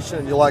conversation,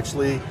 and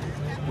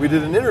we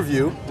did an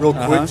interview real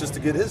quick just to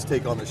get his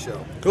take on the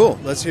show. Cool.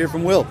 Let's hear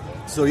from Will.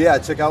 So yeah,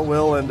 check out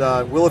Will. And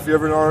Will, if you're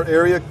ever in our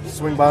area,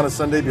 swing by on a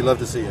Sunday. We'd love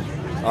to see you.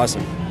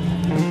 Awesome.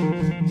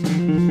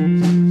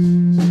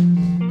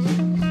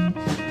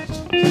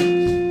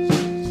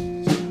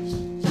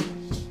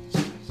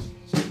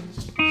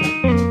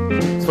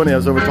 It's funny, I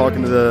was over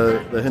talking to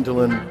the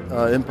Hinterland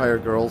Empire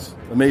girls.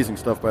 Amazing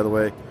stuff, by the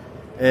way.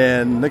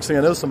 And next thing I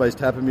know, somebody's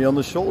tapping me on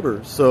the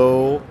shoulder.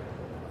 So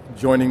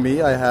joining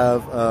me, I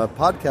have a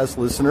podcast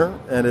listener,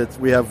 and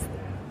we have...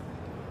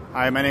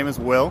 Hi, my name is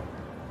Will.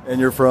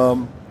 And you're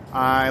from?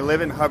 I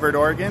live in Hubbard,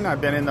 Oregon.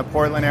 I've been in the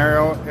Portland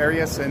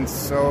area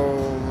since,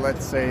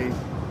 let's say,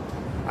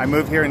 I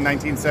moved here in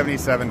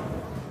 1977.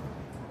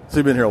 So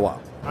you've been here a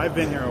while? I've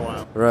been here a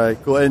while.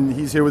 Right, cool. And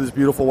he's here with his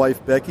beautiful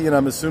wife, Becky, and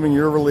I'm assuming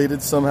you're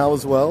related somehow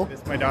as well?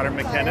 It's my daughter,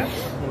 McKenna.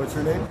 What's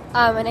your name?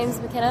 My name's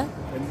McKenna.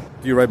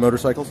 Do you ride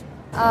motorcycles?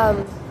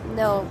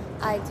 No,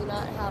 I do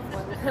not have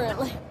one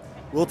currently.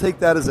 We'll take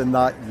that as a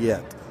not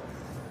yet.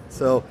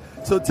 So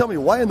So tell me,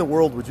 why in the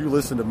world would you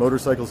listen to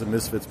Motorcycles and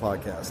Misfits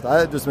podcast?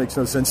 It just makes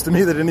no sense to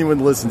me that anyone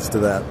listens to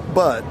that.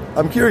 But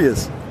I'm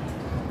curious.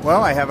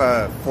 Well, I have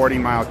a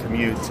 40-mile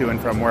commute to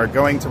and from work.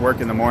 Going to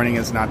work in the morning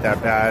is not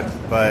that bad,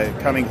 but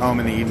coming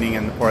home in the evening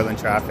in the Portland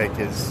traffic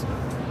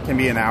can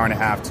be an hour and a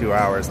half, 2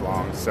 hours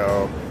long.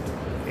 So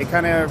it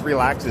kind of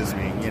relaxes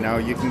me. You know,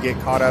 you can get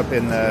caught up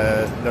in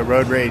the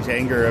road rage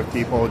anger of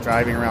people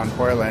driving around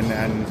Portland,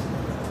 and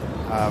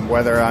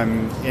whether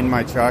I'm in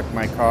my truck,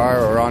 my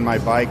car, or on my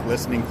bike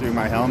listening through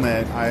my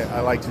helmet,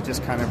 I like to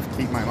just kind of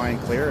keep my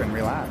mind clear and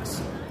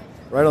relax.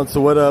 Right on.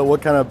 So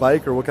what kind of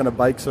bike or what kind of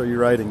bikes are you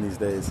riding these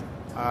days?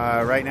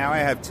 Right now I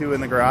have 2 in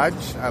the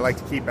garage. I like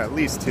to keep at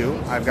least 2.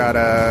 I've got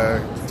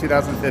a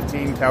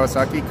 2015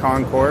 Kawasaki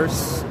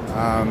Concourse,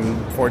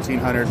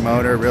 1400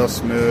 motor, real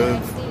smooth,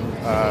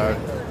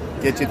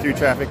 get you through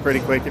traffic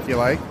pretty quick if you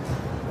like.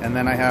 And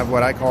then I have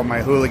what I call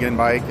my hooligan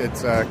bike.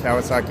 It's a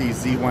Kawasaki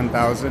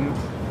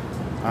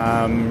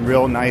Z1000.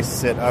 Real nice,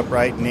 sit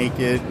upright,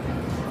 naked,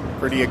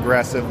 pretty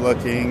aggressive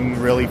looking,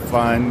 really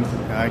fun.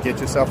 Get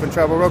yourself in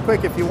trouble real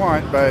quick if you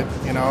want, but,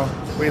 you know,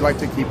 we like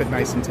to keep it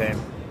nice and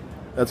tame.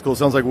 That's cool.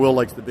 Sounds like Will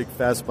likes the big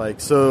fast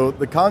bike. So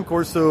the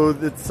Concourse,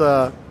 that's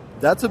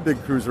a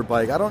big cruiser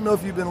bike. I don't know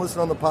if you've been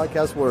listening on the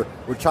podcast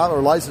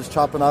where Liza's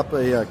chopping up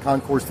a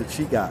Concourse that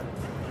she got.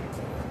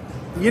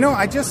 You know,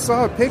 I just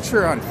saw a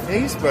picture on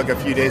Facebook a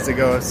few days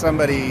ago of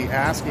somebody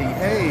asking,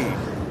 hey,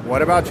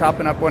 what about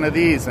chopping up one of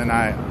these? And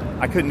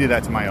I couldn't do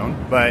that to my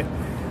own, but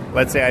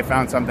let's say I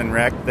found something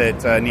wrecked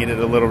that needed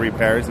a little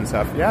repairs and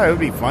stuff. Yeah, it would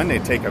be fun to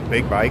take a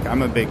big bike.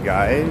 I'm a big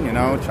guy, you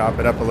know, chop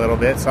it up a little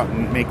bit,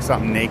 make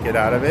something naked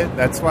out of it.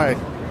 That's why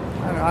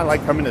I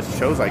like coming to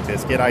shows like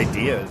this, get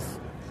ideas.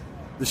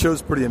 The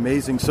show's pretty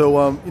amazing.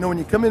 So, you know,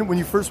 when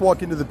you first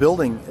walk into the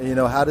building, you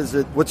know,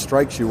 what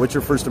strikes you? What's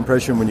your first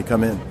impression when you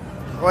come in?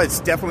 Well, it's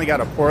definitely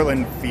got a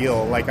Portland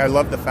feel. Like, I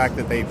love the fact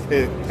that they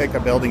pick a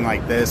building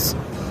like this.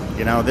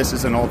 You know, this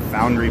is an old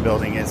foundry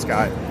building. It's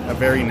got a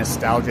very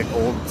nostalgic,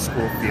 old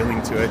school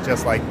feeling to it,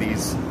 just like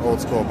these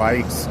old school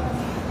bikes.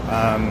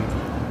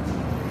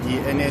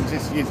 And it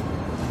just,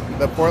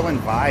 the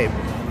Portland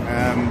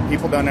vibe.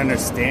 People don't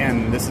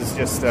understand. This is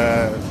just,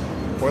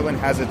 Portland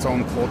has its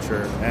own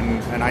culture.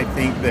 And I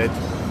think that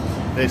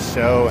this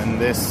show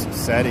and this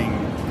setting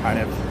kind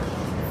of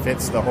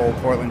fits the whole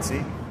Portland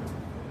scene.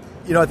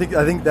 You know, I think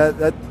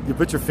that you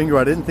put your finger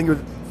on it. I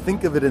didn't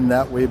think of it in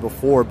that way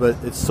before, but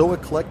it's so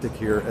eclectic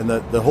here, and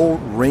the whole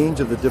range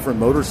of the different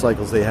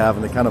motorcycles they have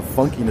and the kind of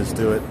funkiness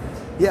to it.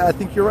 Yeah, I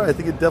think you're right. I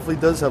think it definitely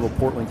does have a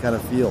Portland kind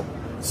of feel.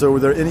 So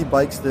were there any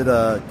bikes that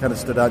kind of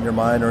stood out in your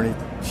mind, or any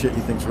shit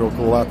you think's real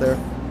cool out there?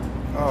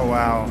 Oh,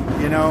 wow.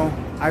 You know,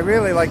 I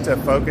really like to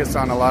focus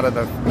on a lot of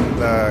the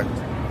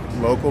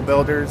local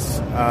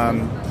builders.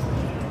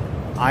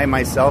 I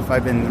myself,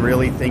 I've been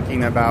really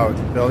thinking about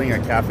building a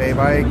cafe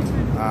bike.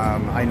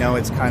 I know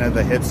it's kind of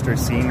the hipster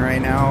scene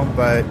right now,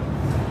 but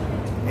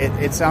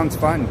it sounds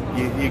fun.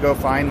 You go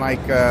find,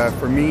 like,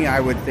 for me, I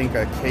would think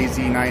a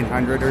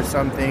KZ900 or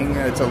something.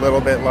 It's a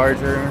little bit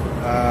larger.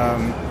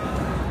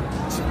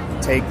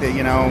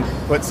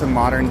 Put some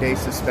modern day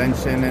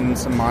suspension and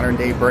some modern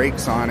day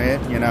brakes on it,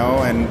 you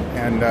know, and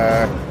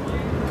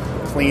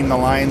clean the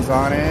lines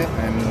on it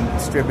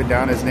and strip it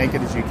down as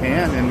naked as you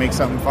can and make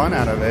something fun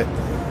out of it.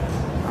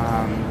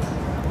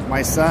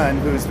 My son,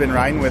 who's been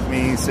riding with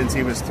me since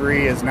he was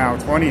 3, is now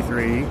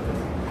 23,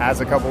 has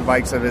a couple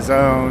bikes of his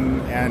own,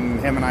 and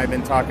him and I have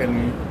been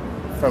talking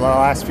for the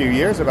last few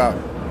years about,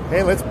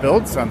 hey, let's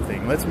build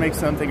something. Let's make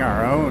something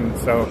our own.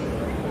 So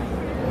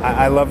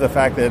I love the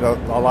fact that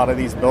a lot of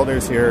these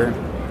builders here,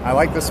 I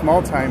like the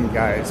small-time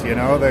guys, you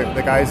know,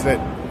 the guys that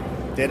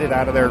did it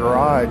out of their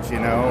garage, you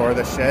know, or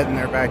the shed in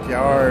their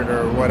backyard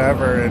or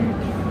whatever, and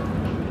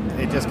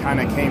it just kind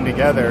of came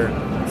together.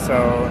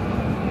 So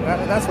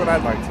that's what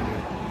I'd like to do.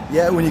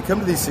 Yeah, when you come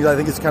to these scenes, I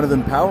think it's kind of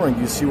empowering.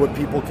 You see what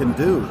people can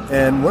do.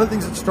 And one of the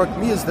things that struck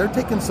me is they're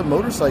taking some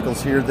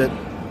motorcycles here that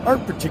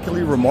aren't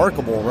particularly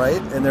remarkable, right?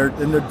 And they're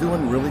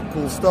doing really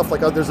cool stuff.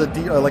 Like there's a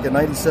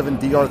 97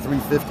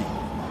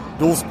 DR350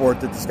 dual sport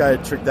that this guy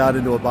had tricked out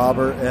into a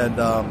bobber, and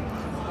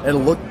it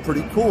looked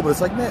pretty cool. But it's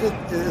like, man,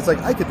 it's like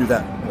I could do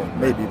that. Well,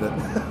 maybe,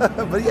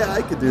 but yeah,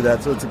 I could do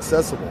that. So it's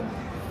accessible.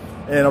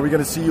 And are we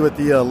going to see you at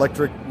the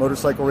electric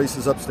motorcycle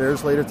races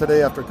upstairs later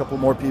today after a couple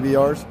more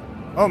PBRs?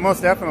 Oh,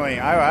 most definitely.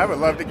 I would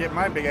love to get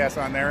my big ass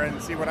on there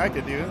and see what I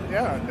could do.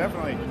 Yeah,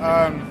 definitely.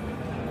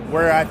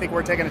 I think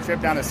we're taking a trip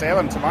down to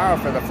Salem tomorrow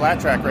for the flat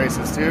track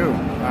races too.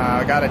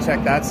 I got to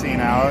check that scene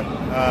out.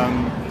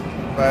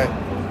 But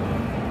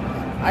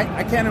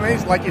I can't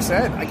imagine, like you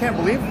said, I can't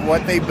believe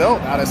what they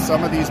built out of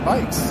some of these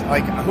bikes.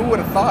 Like, who would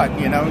have thought,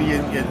 you know,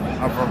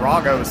 a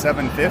Virago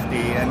 750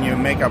 and you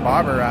make a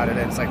bobber out of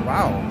it. It's like,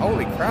 wow,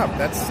 holy crap,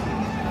 that's,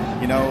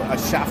 you know, a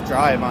shaft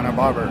drive on a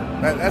bobber.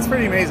 That's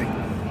pretty amazing.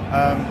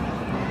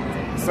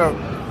 So,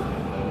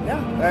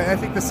 yeah, I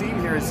think the scene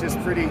here is just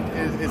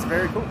it's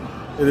very cool.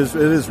 It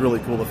is really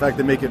cool. The fact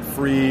they make it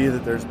free,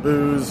 that there's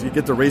booze, you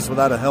get to race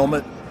without a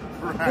helmet.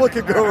 Right, what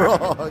could go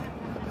wrong?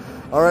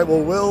 All right,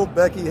 well, Will,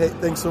 Becky, hey,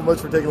 thanks so much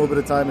for taking a little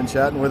bit of time and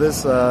chatting with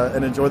us,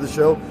 and enjoy the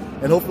show.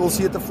 And hopefully we'll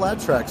see you at the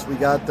Flat Tracks. We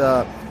got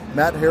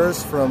Matt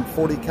Harris from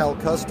 40 Cal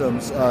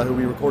Customs, who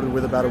we recorded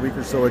with about a week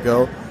or so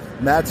ago.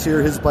 Matt's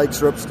here. His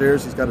bikes are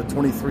upstairs. He's got a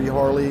 23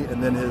 Harley,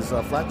 and then his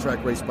flat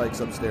track race bike's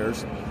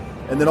upstairs.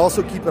 And then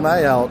also keep an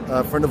eye out.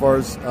 A friend of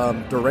ours,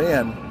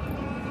 Duran,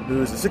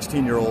 who is a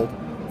 16-year-old,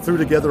 threw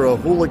together a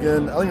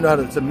Hooligan. I don't even know how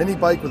to. It's a mini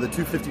bike with a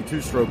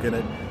 252 stroke in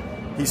it.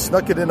 He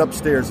snuck it in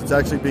upstairs. It's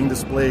actually being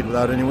displayed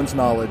without anyone's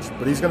knowledge.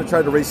 But he's going to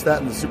try to race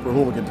that in the Super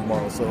Hooligan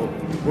tomorrow. So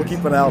we'll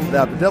keep an eye out for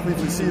that. But definitely,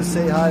 if you see us,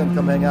 say hi and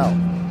come hang out.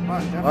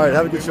 All right,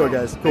 have a good show,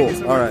 guys. Cool.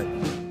 All right.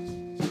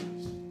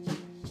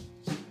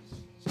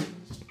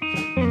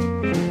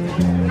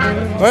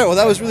 All right, well,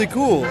 that was really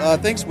cool.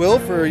 Thanks, Will,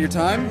 for your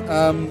time.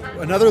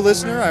 Another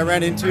listener I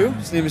ran into,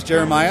 his name is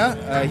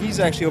Jeremiah. He's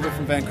actually over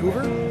from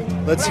Vancouver.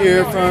 Let's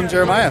hear from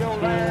Jeremiah.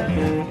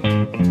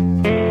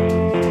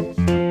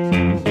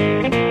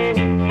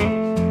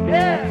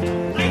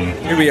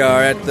 Here we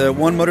are at the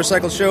One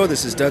Motorcycle Show.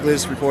 This is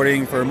Douglas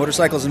reporting for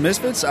Motorcycles and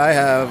Misfits. I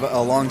have a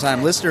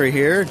longtime listener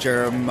here,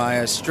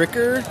 Jeremiah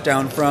Stricker,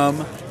 down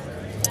from...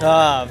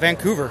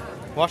 Vancouver,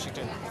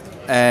 Washington.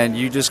 And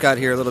you just got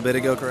here a little bit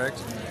ago, correct?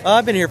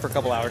 I've been here for a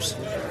couple hours.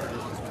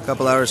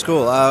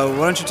 Cool. Why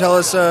don't you tell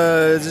us,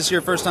 is this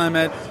your first time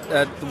at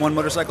the One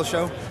Motorcycle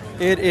Show?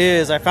 It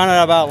is. I found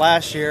out about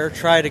last year,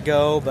 tried to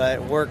go,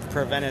 but work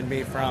prevented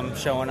me from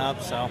showing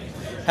up, so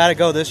had to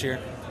go this year.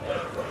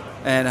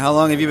 And how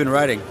long have you been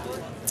riding?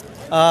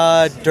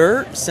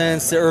 Dirt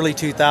since the early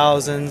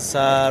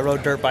 2000s.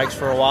 Rode dirt bikes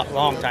for a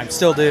long time,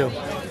 still do.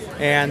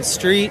 And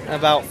street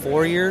about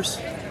 4 years.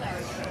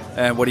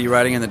 And what are you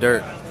riding in the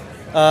dirt?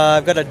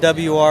 I've got a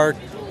WR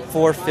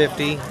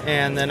 450,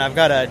 and then I've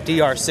got a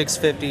DR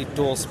 650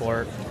 dual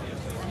sport.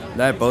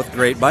 They're both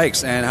great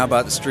bikes. And how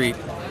about the street?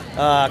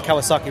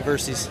 Kawasaki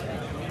Versys.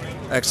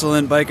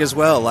 Excellent bike as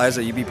well,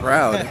 Liza. You'd be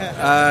proud.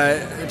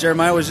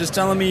 Jeremiah was just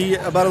telling me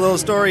about a little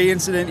story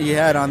incident he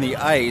had on the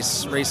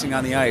ice, racing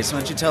on the ice. Why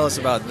don't you tell us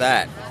about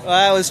that?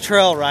 Well, it was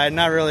trail ride,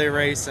 not really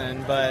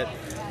racing, but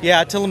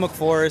yeah, Tillamook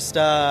Forest.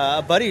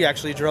 A buddy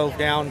actually drove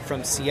down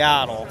from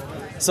Seattle,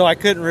 so I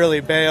couldn't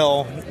really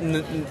bail,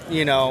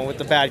 with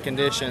the bad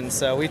conditions.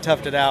 So we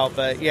toughed it out.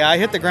 But yeah, I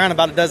hit the ground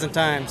about a dozen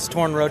times,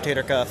 torn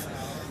rotator cuff.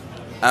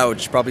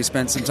 Ouch, probably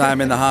spent some time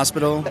in the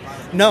hospital?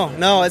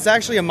 No, it's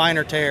actually a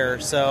minor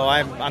tear, so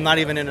I'm not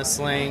even in a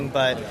sling,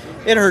 but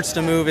it hurts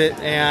to move it,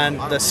 and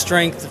the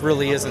strength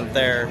really isn't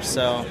there,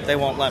 so they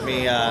won't let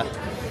me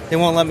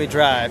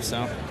drive.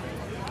 So.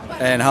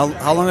 And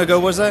how long ago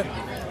was that?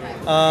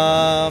 It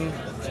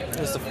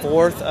was the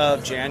 4th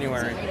of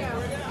January.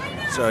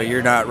 So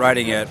you're not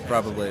riding yet,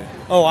 probably.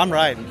 Oh, I'm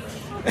riding.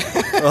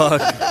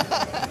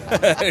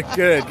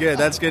 Good.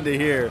 That's good to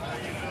hear.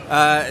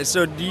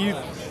 So do you...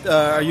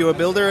 are you a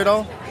builder at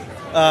all?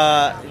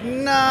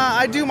 Nah,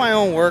 I do my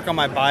own work on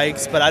my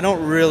bikes, but I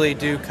don't really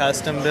do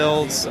custom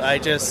builds. I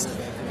just,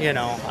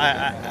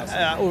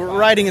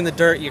 riding in the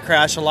dirt, you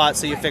crash a lot,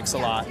 so you fix a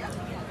lot.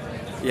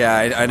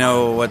 Yeah, I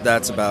know what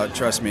that's about.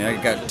 Trust me,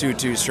 I got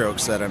two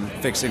strokes that I'm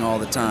fixing all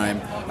the time.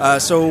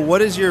 So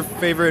what is your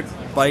favorite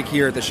bike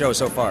here at the show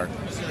so far?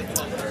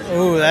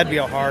 Oh, that'd be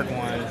a hard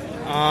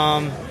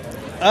one.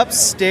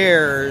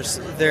 Upstairs,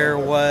 there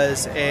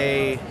was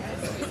it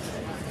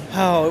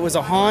was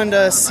a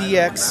Honda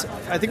CX,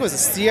 I think it was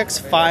a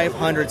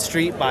CX500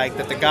 street bike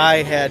that the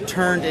guy had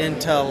turned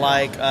into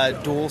like a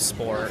dual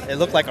sport. It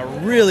looked like a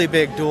really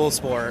big dual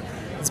sport.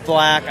 It's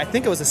black. I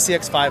think it was a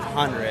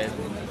CX500.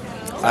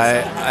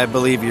 I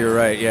believe you're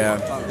right, yeah.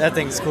 That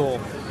thing's cool.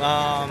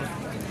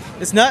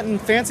 It's nothing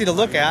fancy to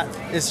look at.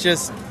 It's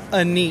just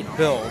a neat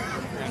build.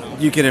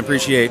 You can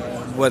appreciate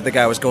what the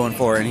guy was going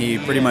for, and he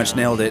pretty much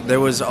nailed it. There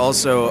was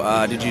also,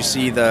 did you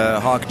see the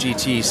Hawk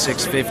GT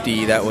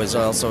 650 that was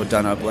also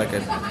done up like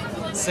a...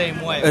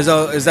 Same way. Is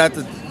that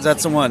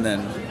the one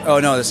then? Oh,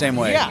 no, the same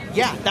way.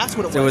 Yeah, that's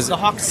what it was. The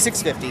Hawk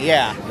 650,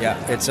 yeah.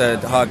 Yeah, it's a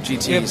Hawk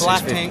GT 650.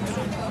 Black tank.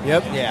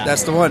 Yep, yeah.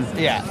 That's the one.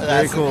 Yeah.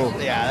 Very cool.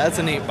 Yeah, that's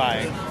a neat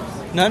bike.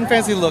 Nothing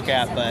fancy to look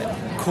at, but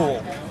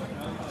cool.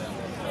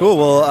 Cool,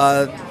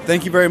 well,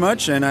 thank you very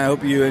much, and I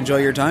hope you enjoy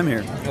your time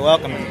here. You're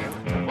welcome.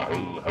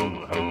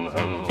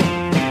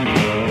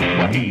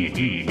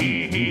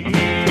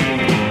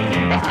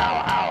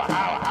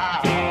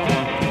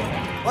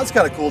 Well, that's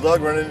kind of cool,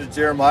 Doug, running into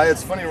Jeremiah.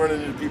 It's funny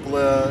running into people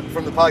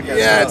from the podcast.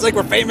 Yeah, it's like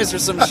we're famous or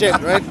some shit,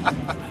 right?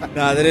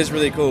 No, that is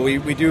really cool.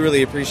 We do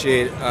really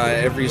appreciate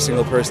every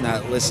single person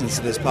that listens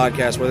to this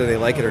podcast, whether they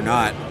like it or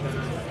not.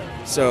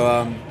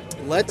 So,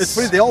 It's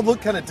funny, they all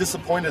look kind of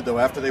disappointed, though,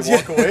 after they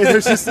walk away.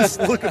 There's just this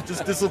look of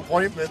just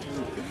disappointment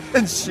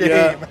and shame.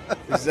 Yeah,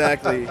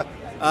 exactly.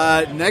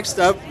 Next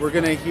up, we're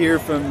going to hear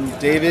from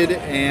David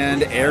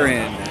and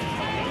Aaron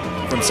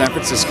from San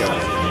Francisco.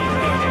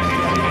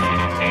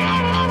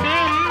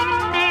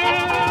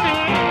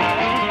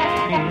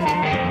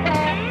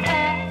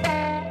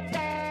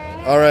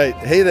 All right.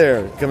 Hey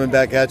there. Coming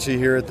back at you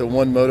here at the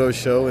One Moto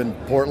Show in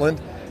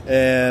Portland.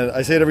 And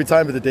I say it every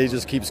time, but the day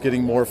just keeps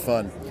getting more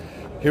fun.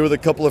 Here with a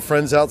couple of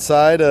friends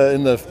outside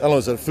in the, I don't know,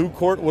 is it a food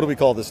court? What do we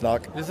call this,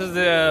 Knock? This is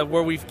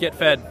where we get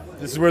fed.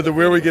 This is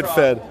where we get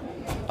fed.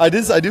 I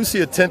do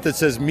see a tent that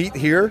says meat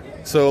here,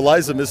 so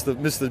Eliza missed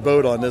the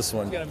boat on this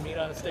one. Got a meat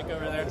on a stick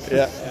over there.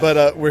 Yeah,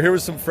 but we're here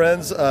with some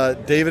friends,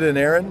 David and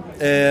Aaron,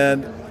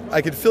 and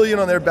I could fill you in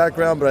on their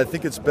background, but I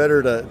think it's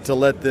better to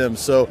let them.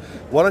 So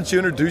why don't you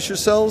introduce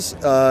yourselves,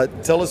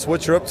 tell us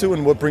what you're up to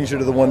and what brings you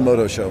to the One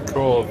Moto Show.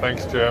 Cool,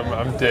 thanks Jim.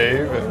 I'm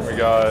Dave, and we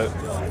got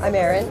I'm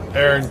Aaron.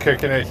 Aaron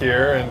kicking it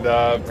here,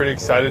 and pretty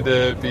excited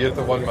to be at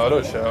the One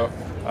Moto Show.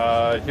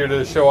 Here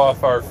to show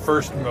off our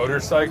first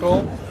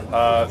motorcycle.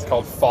 It's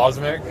called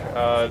Fosmic.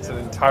 It's an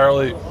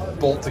entirely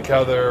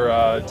bolt-together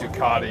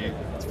Ducati.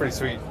 It's pretty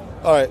sweet.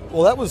 All right,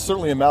 well that was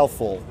certainly a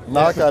mouthful.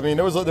 Knock, I mean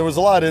there was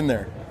a lot in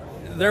there.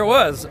 There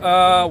was.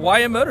 Why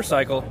a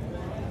motorcycle?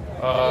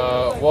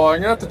 Well, I'm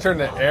going to have to turn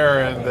to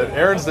Aaron.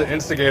 Aaron's the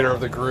instigator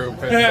of the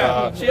group.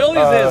 And, she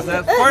always is.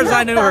 As far as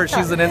I knew her,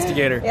 she's an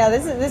instigator. Yeah,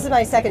 this is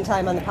my second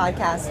time on the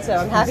podcast, so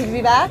I'm happy to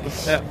be back.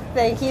 Yeah.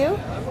 Thank you.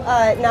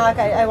 Knock,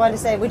 I wanted to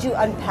say, would you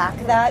unpack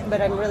that?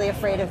 But I'm really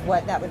afraid of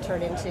what that would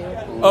turn into.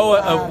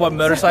 Oh, what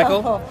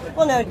motorcycle?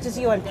 Well, no, just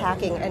you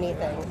unpacking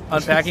anything.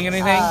 Unpacking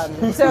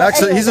anything? So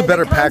Actually, he's a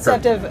better the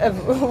concept packer.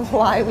 of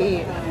why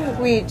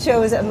we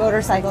chose a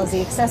motorcycle is the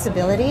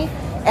accessibility.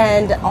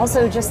 And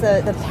also just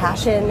the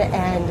passion,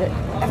 and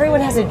everyone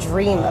has a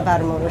dream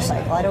about a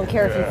motorcycle. I don't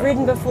care if you've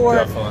ridden before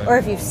definitely. or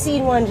if you've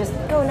seen one just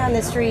going down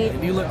the street.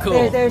 You look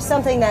cool. There's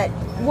something that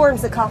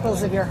warms the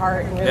cockles of your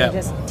heart and really Yeah.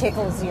 just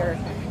tickles your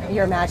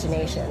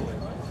imagination.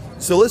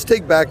 So let's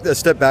take a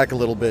step back a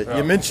little bit.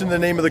 You mentioned the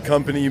name of the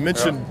company. You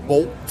mentioned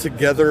Bolt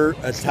Together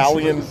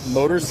Italian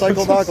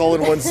Motorcycle, Knock, all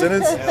in one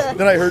sentence.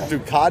 Then I heard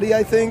Ducati,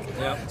 I think.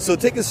 Yeah. So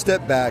take a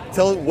step back.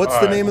 Tell what's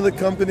All the right. name of the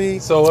company.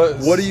 So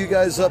what are you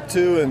guys up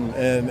to,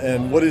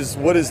 and what is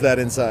that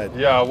inside?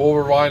 Yeah, we'll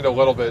rewind a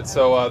little bit.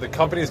 So the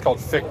company is called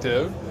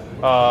Fictive,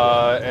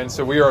 and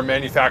so we are a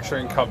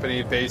manufacturing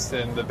company based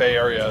in the Bay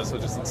Area, so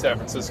just in San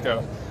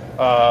Francisco.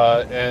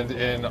 And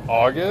in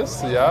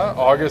August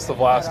of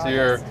last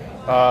year,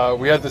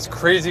 we had this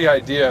crazy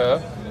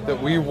idea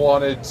that we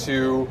wanted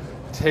to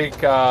take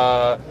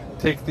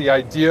the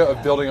idea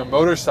of building a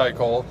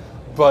motorcycle,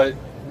 but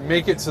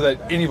make it so that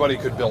anybody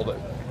could build it.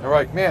 And we're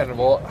like, man,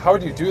 well, how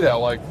would you do that?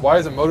 Like, why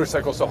is a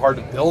motorcycle so hard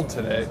to build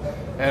today?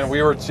 And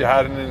we were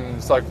chatting, and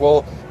it's like,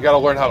 well, you got to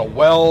learn how to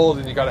weld,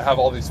 and you got to have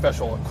all these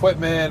special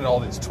equipment and all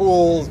these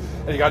tools,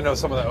 and you got to know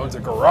someone that owns a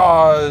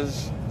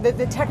garage.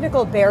 The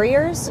technical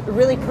barriers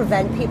really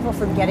prevent people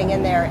from getting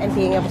in there and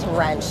being able to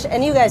wrench.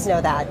 And you guys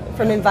know that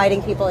from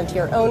inviting people into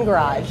your own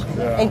garage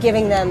and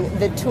giving them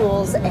the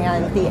tools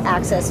and the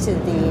access to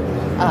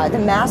the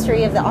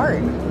mastery of the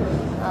art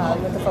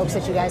with the folks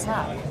that you guys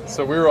have.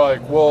 So we were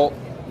like, well,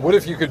 what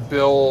if you could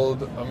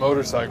build a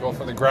motorcycle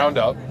from the ground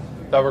up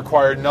that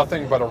required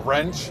nothing but a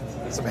wrench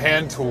and some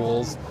hand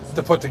tools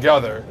to put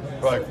together?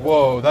 We're like,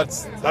 whoa,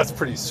 that's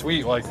pretty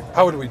sweet. Like,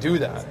 how would we do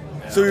that?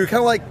 So you're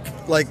kind of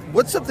like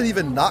what's something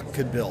even Knock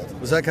could build?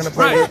 Was that kind of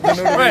part of it?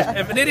 You know what I mean? Right.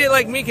 If an idiot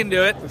like me can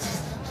do it.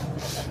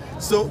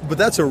 So, but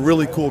that's a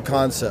really cool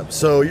concept.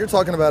 So you're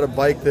talking about a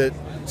bike that.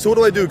 So what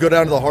do I do? Go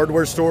down to the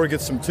hardware store,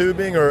 get some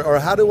tubing, or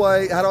how do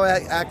I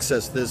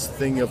access this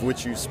thing of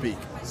which you speak?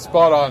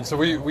 Spot on. So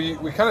we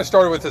kind of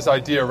started with this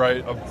idea,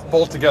 right, of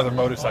bolt-together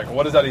motorcycle.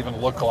 What does that even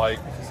look like?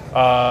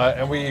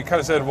 And we kind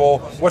of said, well,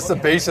 what's the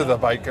base of the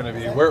bike going to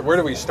be? Where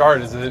do we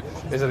start? Is it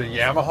a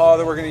Yamaha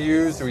that we're going to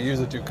use? Do we use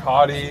a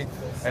Ducati?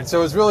 And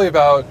so it's really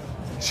about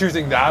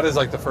choosing that as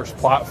like the first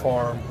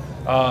platform.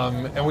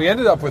 And we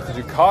ended up with the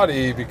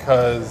Ducati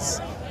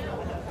because...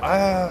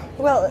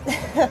 Well,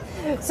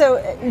 so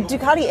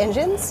Ducati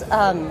engines,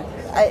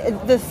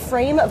 the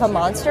frame of a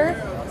monster,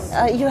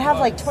 you have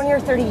like 20 or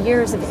 30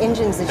 years of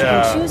engines that you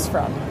can choose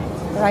from,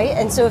 right?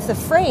 And so if the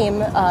frame,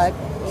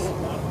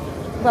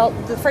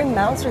 the frame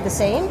mounts are the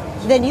same,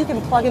 then you can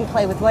plug and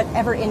play with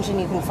whatever engine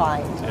you can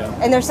find. Yeah.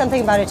 And there's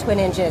something about a twin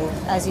engine,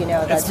 as you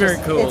know, that's very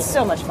cool. It's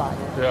so much fun.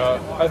 Yeah,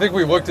 I think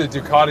we looked at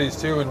Ducatis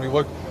too, and we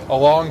looked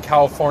along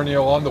California,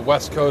 along the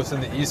West Coast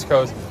and the East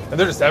Coast, and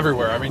they're just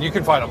everywhere. I mean, you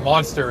can find a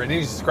monster in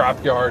any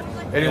scrapyard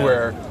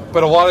anywhere,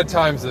 but a lot of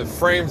times the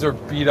frames are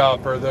beat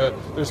up or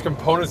there's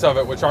components of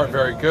it which aren't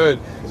very good.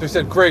 So we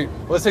said, great,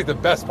 let's take the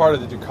best part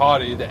of the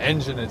Ducati, the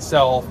engine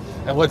itself,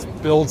 and let's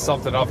build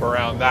something up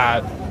around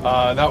that.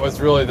 And that was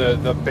really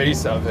the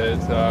base of it,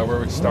 where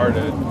we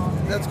started.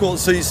 That's cool.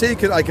 So you say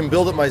I can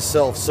build it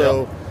myself.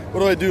 So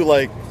what do I do?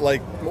 Like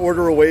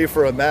order away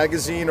for a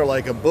magazine or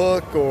like a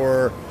book,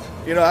 or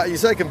you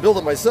say I can build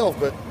it myself,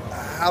 but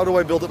how do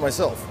I build it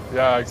myself?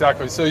 Yeah,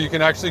 exactly. So you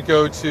can actually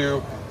go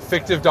to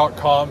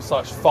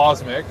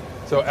fictive.com/Fosmic,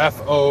 so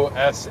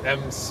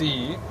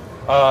FOSMC,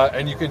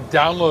 and you can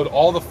download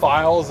all the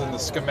files and the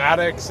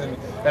schematics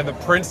and the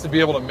prints to be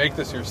able to make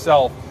this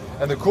yourself.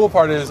 And the cool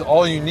part is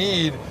all you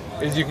need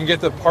is you can get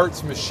the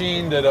parts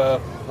machined at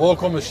a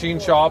local machine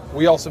shop.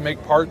 We also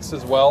make parts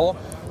as well.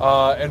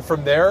 And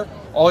from there,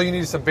 all you need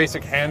is some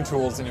basic hand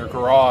tools in your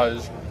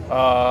garage.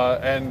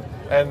 And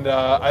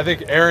I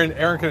think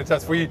Aaron can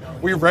attest, we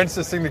wrenched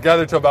this thing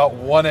together to about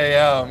 1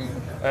 a.m.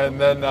 and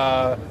then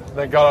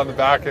got on the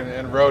back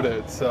and rode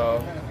it.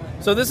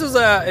 So this is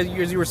as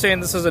you were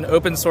saying, this is an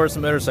open source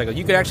motorcycle.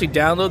 You could actually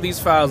download these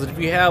files, and if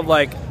you have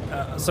like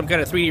some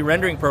kind of 3D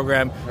rendering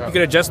program, you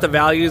could adjust the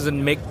values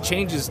and make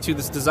changes to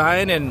this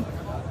design and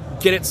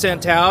get it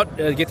sent out,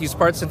 get these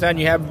parts sent out, and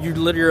you have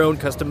your own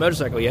custom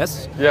motorcycle,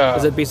 yes? Yeah.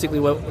 Is that basically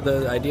what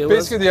the idea was?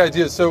 Basically the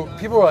idea is, so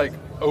people are like,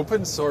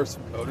 open source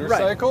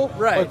motorcycle?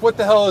 Right. Like, what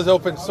the hell is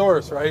open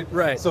source, right?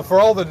 Right. So for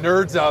all the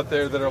nerds out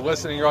there that are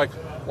listening, you're like,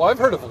 well, I've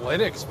heard of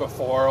Linux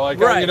before. Like,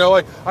 Right.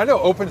 like, I know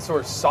open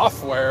source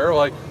software.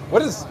 Like,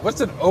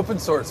 what's an open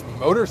source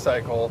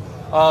motorcycle?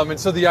 And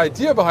so the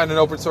idea behind an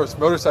open source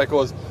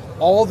motorcycle is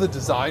all the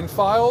design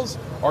files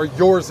are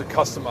yours to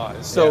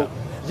customize. So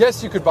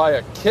yes, you could buy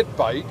a kit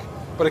bike,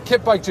 but a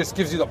kit bike just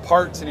gives you the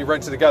parts and you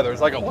wrench it together.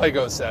 It's like a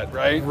Lego set,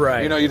 right?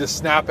 Right. You just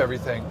snap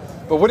everything.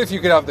 But what if you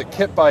could have the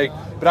kit bike,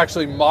 but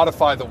actually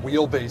modify the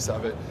wheelbase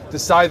of it?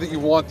 Decide that you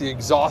want the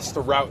exhaust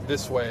to route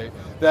this way.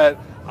 That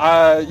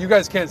you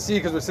guys can't see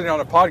because we're sitting on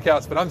a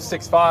podcast, but I'm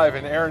 6'5"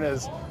 and Aaron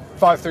is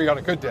 5'3" on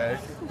a good day.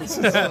 Oh,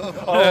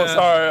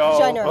 sorry.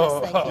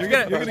 Ginormous, thank you.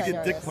 You're gonna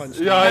get dick punched.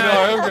 Yeah, I know.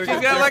 I'm gonna She's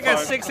get got dick like a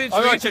punched. 6-inch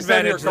I'm reach actually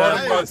standing advantage. here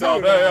recording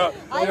myself. Yeah.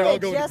 I am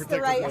just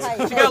the right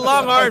height. She got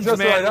long arms, Just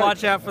the man. right height.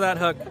 Watch out for that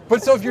hook.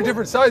 But so if you're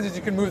different sizes,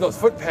 you can move those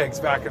foot pegs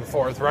back and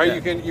forth,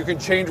 right? Yeah. You can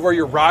change where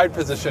your ride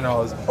position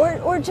is.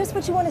 Or just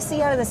what you want to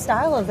see out of the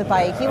style of the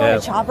bike. You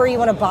want a chopper, you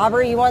want a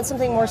bobber, you want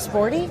something more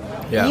sporty.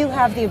 Yeah. You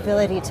have the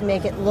ability to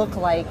make it look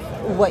like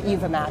what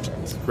you've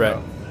imagined. Right.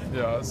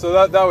 Yeah.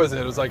 So that was it.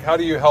 It was like, how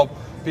do you help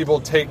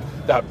people take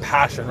that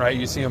passion, right?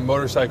 You see a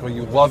motorcycle,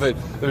 you love it.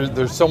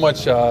 There's so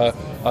much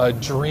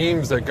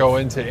dreams that go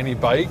into any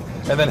bike,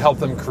 and then help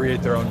them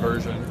create their own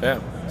version. Yeah.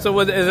 So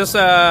is this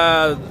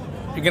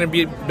you're going to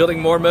be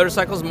building more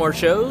motorcycles, more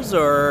shows,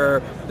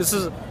 or is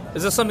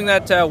this something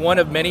that one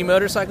of many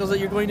motorcycles that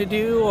you're going to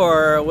do,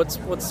 or what's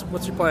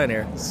your plan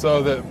here?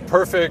 So the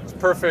perfect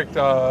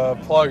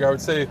plug, I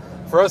would say.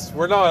 For us,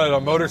 we're not a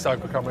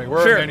motorcycle company.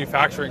 We're a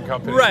manufacturing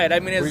company. Right. I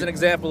mean, as an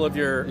example of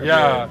your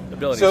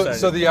ability.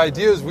 So the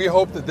idea is we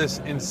hope that this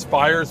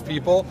inspires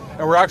people,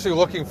 and we're actually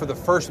looking for the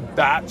first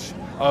batch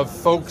of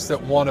folks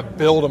that want to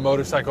build a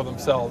motorcycle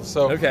themselves.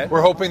 So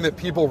we're hoping that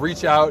people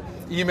reach out,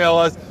 email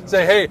us,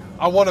 say, hey,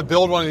 I want to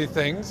build one of these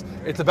things.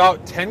 It's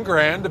about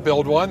 $10,000 to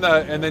build one,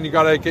 and then you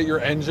got to get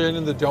your engine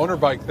and the donor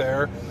bike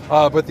there.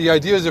 But the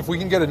idea is if we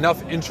can get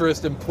enough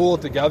interest and pool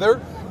it together,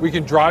 we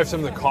can drive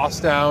some of the costs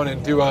down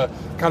and do a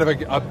kind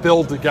of a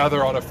build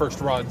together on a first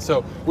run.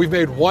 So we've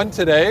made one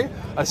today.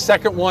 A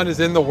second one is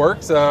in the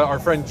works. Our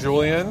friend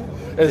Julian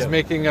is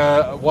making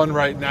one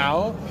right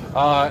now.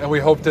 And we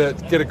hope to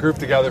get a group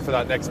together for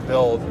that next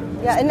build.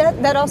 Yeah, and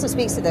that also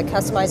speaks to the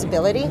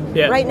customizability.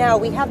 Yeah. Right now,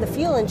 we have the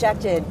fuel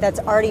injected that's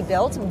already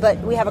built, but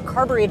we have a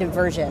carbureted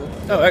version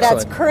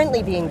that's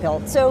currently being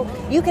built. So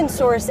you can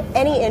source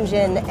any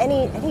engine,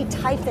 any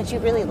type that you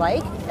really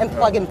like, and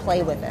plug and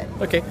play with it.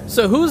 Okay,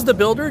 so who's the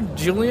builder?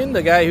 Julian,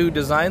 the guy who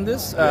designed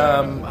this.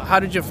 How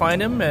did you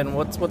find him, and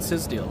what's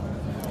his deal?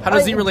 How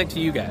does he relate to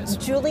you guys?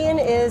 Julian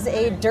is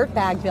a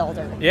dirtbag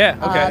builder. Yeah,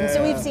 okay.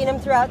 So we've seen him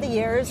throughout the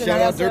years. Shout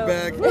out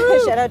Dirtbag.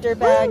 Shout out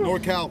Dirtbag.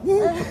 NorCal.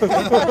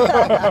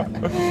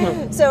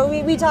 So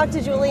we talked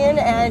to Julian,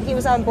 and he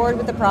was on board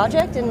with the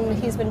project,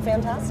 and he's been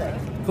fantastic.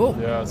 Cool.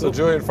 Yeah, so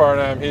Julian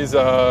Farnham, he's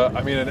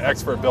an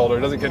expert builder.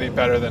 It doesn't get any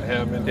better than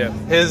him. And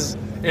his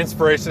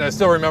inspiration, I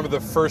still remember the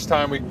first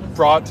time we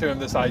brought to him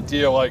this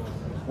idea, like,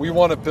 we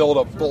want to build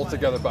a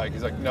bolt-together bike.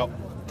 He's like, no.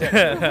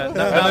 And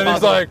then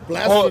he's like,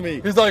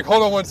 blasphemy.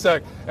 Hold on one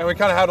sec. And we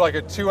kind of had like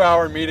a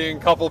 2-hour meeting,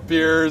 couple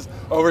beers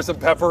over some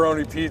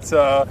pepperoni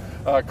pizza,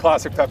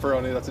 classic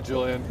pepperoni. That's a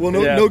Julian. Well,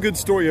 no good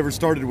story ever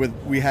started with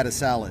we had a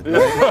salad.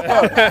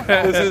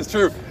 This is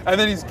true. And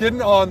then he's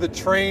getting on the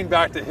train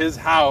back to his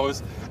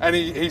house, and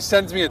he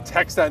sends me a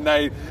text that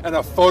night and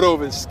a photo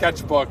of his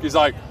sketchbook. He's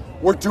like,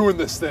 we're doing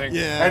this thing.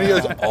 Yeah. And he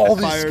has all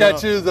these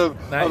sketches of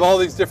Nice. all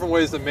these different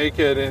ways to make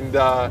it.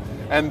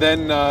 And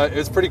then it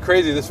was pretty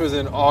crazy. This was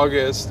in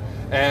August,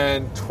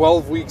 and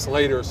 12 weeks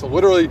later, so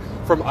literally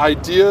from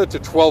idea to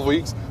 12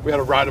 weeks, we had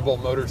a rideable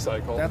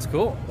motorcycle. That's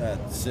cool.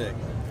 That's sick.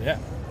 Yeah.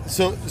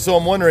 So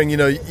I'm wondering,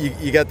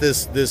 you got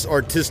this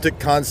artistic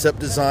concept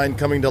design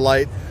coming to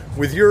light.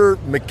 With your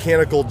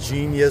mechanical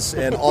genius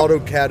and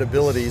AutoCAD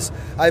abilities,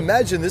 I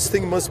imagine this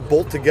thing must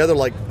bolt together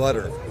like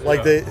butter.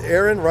 Like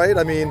Aaron, right?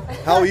 I mean,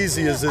 how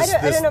easy is this?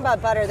 I don't know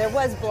about butter. There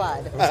was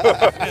blood.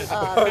 I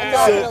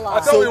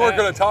thought we weren't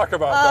going to talk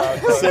about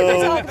that.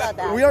 Talk about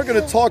that. We aren't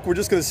going to talk. We're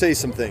just going to say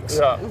some things.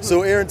 Yeah.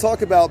 So, Aaron,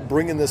 talk about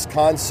bringing this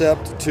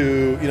concept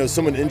to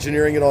someone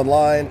engineering it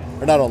online,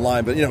 or not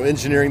online, but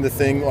engineering the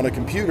thing on a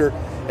computer,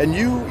 and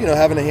you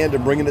having a hand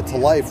in bringing it to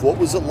life. What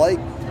was it like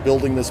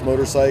building this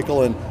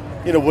motorcycle, and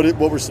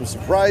what were some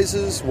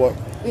surprises? What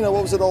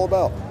was it all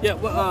about? Yeah.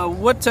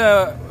 What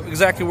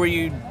exactly were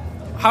you?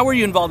 How were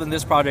you involved in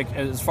this project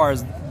as far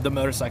as the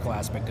motorcycle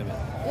aspect of it?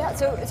 Yeah,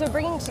 so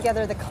bringing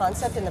together the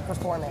concept and the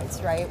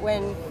performance, right?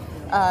 When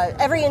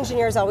every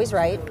engineer is always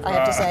right, I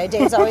have to say.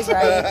 Dave's always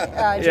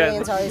right.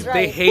 Julian's always right.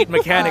 They hate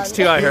mechanics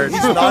too, I heard.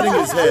 He's nodding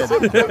his head.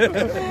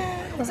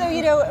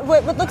 So,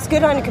 what looks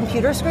good on a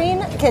computer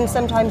screen can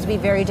sometimes be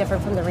very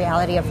different from the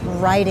reality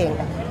of writing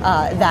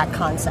that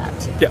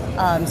concept.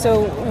 Yeah.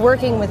 So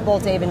working with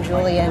both Dave and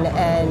Julian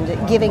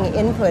and giving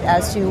input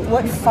as to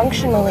what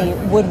functionally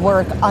would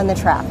work on the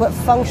track, what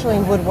functionally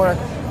would work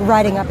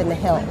riding up in the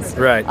hills.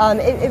 Right.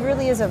 It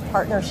really is a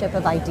partnership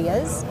of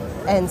ideas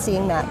and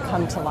seeing that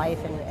come to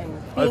life and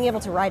being able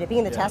to ride it,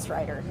 being the test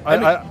rider.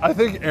 I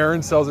think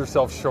Erin sells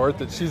herself short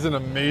that she's an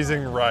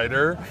amazing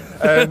rider,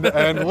 and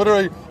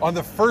literally on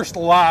the first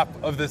lap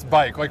of this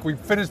bike, like we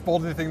finished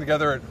bolting the thing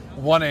together at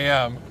 1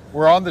 a.m.,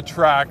 we're on the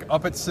track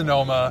up at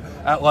Sonoma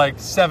at like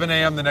 7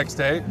 a.m. the next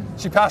day.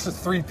 She passes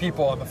 3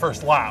 people on the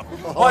first lap.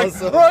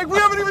 Awesome. Like we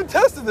haven't even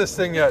tested this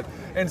thing yet.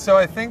 And so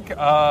I think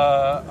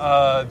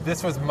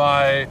this was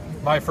my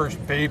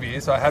first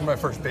baby. So I had my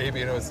first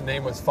baby, and his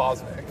name was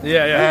Fosmic.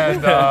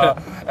 Yeah.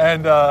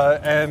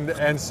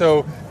 And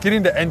so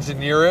getting to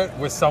engineer it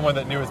with someone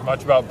that knew as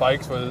much about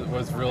bikes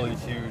was really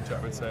huge,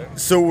 I would say.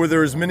 So were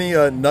there as many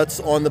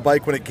nuts on the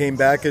bike when it came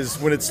back as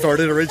when it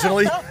started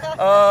originally?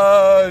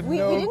 We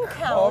didn't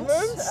count.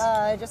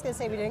 Just gonna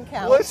say we didn't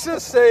count. Let's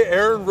just say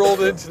Erin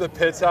rolled into the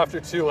pits after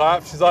 2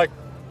 laps. She's like,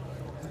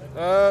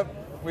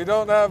 we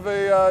don't have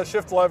a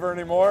shift lever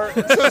anymore.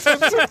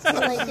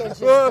 The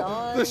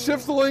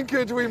shift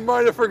linkage, we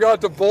might have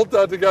forgot to bolt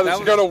that together.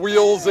 She got her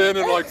wheels in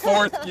like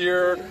 4th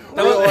gear.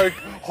 Like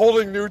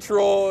holding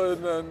neutral.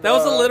 And then, that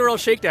was a literal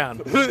shakedown.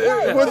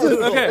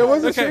 It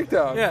was a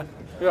shakedown. Yeah.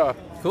 Yeah.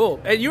 Cool.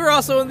 And you were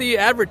also in the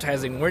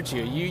advertising, weren't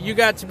you? You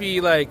got to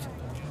be like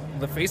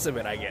the face of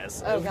it, I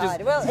guess. Oh,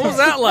 God. What was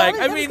that like?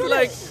 I mean,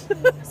 like...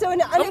 So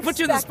an I'm put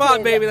you in the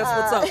spot, baby.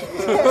 That's what's up.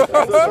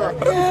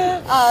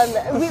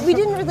 We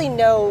didn't really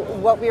know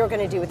what we were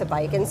going to do with the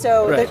bike. And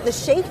so Right. the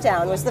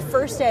shakedown was the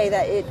first day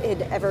that it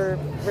had ever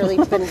really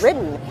been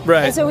ridden.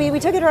 Right. And so we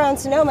took it around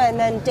Sonoma, and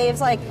then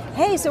Dave's like,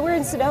 hey, so we're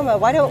in Sonoma.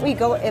 Why don't we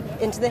go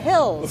into the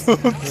hills?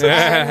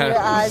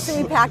 And,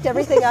 so we packed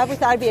everything up. We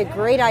thought it'd be a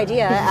great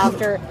idea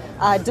after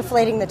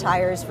deflating the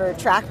tires for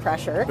track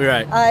pressure.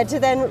 Right. To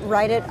then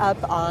ride it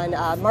up on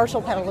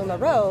Marshall Petaluma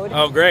Road.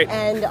 Oh, great.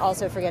 And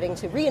also forgetting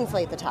to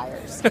reinflate the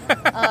tires.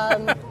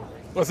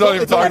 Let's not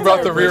even talk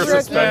about the rear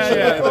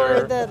suspension or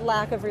either. the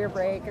lack of rear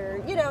brake,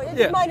 or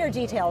minor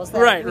details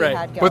that Right, we right.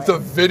 had going. But the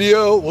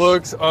video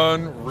looks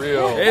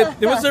unreal.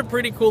 It was a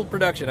pretty cool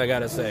production, I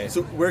gotta say.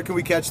 So where can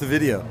we catch the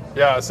video?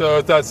 Yeah, so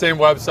at that same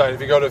website,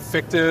 if you go to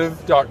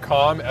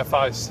fictiv.com,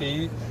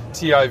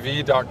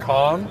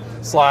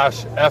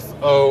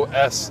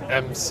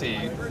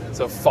 fictiv.com/FOSMC,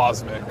 so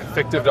Fosmic,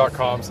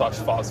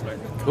 fictiv.com/Fosmic.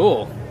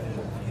 Cool.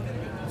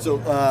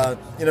 So,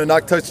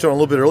 Knock touched on a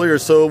little bit earlier,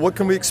 so what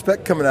can we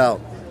expect coming out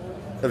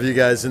of you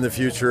guys in the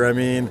future? I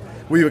mean,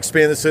 will you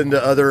expand this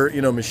into other,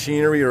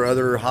 machinery or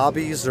other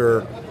hobbies,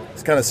 or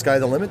it's kind of sky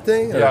the limit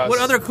thing? Or? Yes. What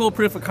other cool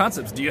proof of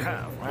concepts do you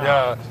have? Wow.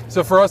 Yeah,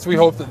 so for us, we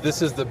hope that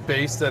this is the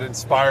base that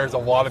inspires a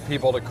lot of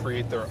people to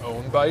create their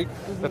own bike.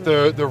 That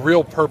the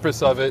real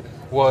purpose of it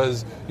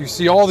was, you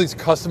see all these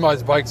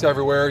customized bikes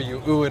everywhere,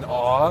 you ooh and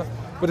ah,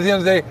 but at the end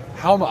of the day,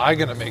 how am I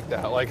going to make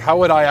that? Like, how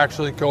would I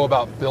actually go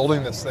about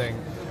building this thing?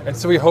 And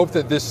so we hope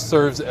that this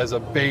serves as a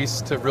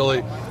base to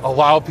really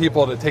allow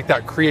people to take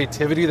that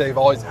creativity they've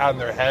always had in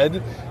their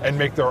head and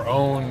make their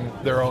own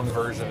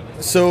version.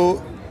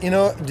 So,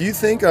 do you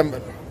think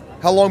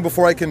how long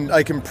before I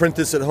can print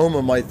this at home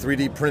on my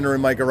 3D printer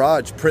in my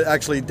garage?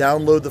 Actually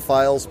download the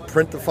files,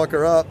 print the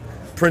fucker up,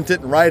 print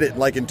it, and write it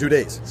like in 2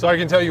 days. So I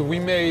can tell you, we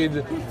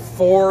made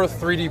 4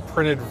 3D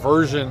printed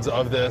versions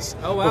of this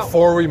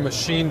before we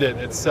machined it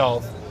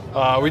itself.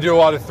 We do a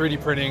lot of 3D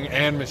printing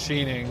and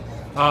machining.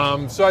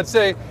 So I'd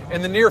say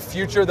in the near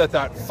future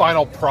that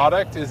final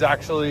product is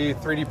actually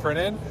 3D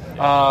printed,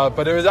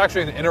 but it was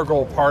actually an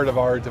integral part of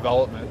our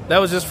development. That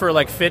was just for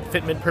like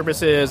fitment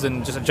purposes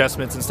and just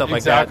adjustments and stuff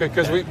Exactly, like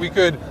that. because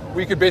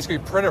we could basically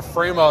print a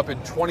frame up in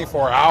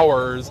 24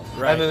 hours,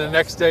 Right. and then the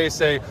next day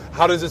say,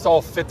 how does this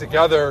all fit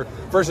together?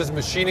 Versus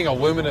machining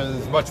aluminum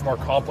is much more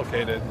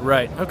complicated.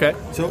 Right. Okay.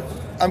 So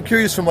I'm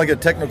curious from like a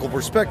technical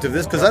perspective,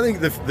 because I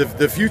think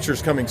the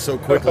future's coming so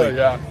quickly.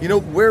 Yeah.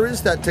 Where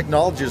is that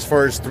technology as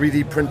far as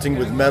 3D printing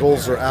with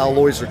metals or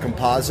alloys or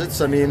composites?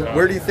 I mean,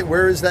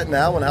 where is that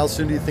now, and how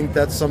soon do you think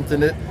that's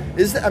something that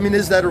is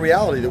that a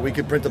reality that we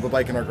could print up a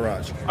bike in our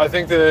garage? I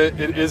think that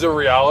it is a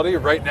reality.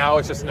 Right now,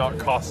 it's just not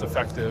cost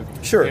effective.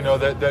 Sure.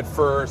 That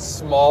for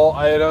small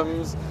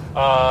items,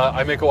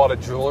 I make a lot of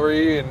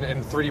jewelry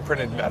and 3D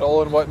printed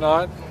metal and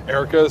whatnot.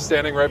 Erica is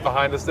standing right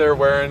behind us there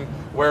wearing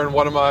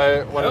one of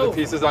the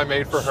pieces I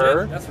made for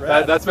her. That's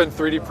rad. That's been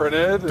 3D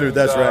printed. Dude,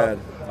 that's rad.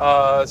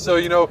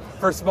 So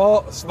for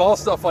small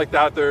stuff like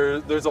that,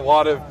 there's a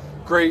lot of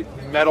great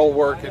metal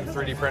work in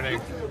 3D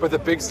printing. But the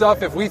big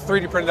stuff, if we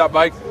 3D printed that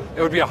bike,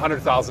 it would be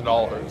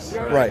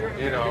 $100,000. Right.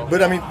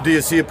 But I mean, do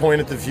you see a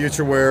point at the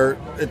future where,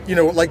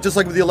 just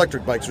like with the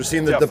electric bikes, we're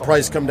seeing the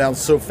price come down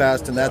so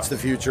fast, and that's the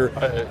future.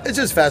 It's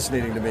just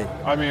fascinating to me.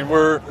 I mean,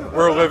 we're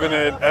living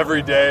it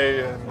every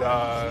day, and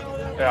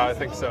Yeah, I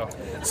think so.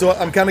 So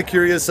I'm kind of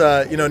curious,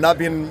 not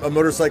being a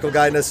motorcycle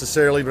guy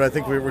necessarily, but I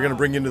think we're going to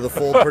bring you into the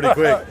fold pretty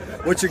quick.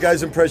 What's your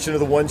guys' impression of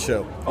the One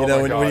Show?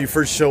 When you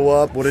first show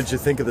up, what did you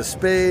think of the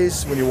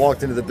space when you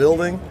walked into the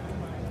building?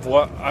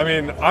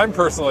 I'm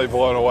personally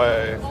blown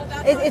away.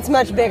 It's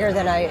much bigger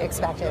than I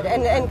expected.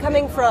 And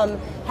coming from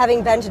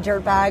having been to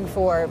Dirtbag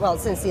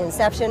since the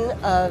inception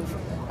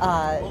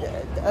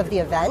of the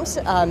event,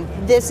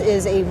 this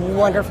is a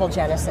wonderful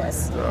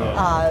genesis.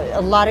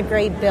 A lot of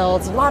great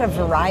builds, a lot of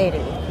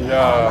variety,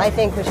 I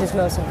think, which is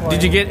most important.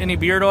 Did you get any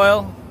beard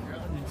oil?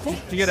 Did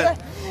you get a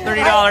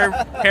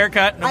 $30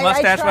 haircut and a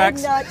mustache I tried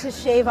wax? not to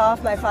shave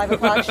off my 5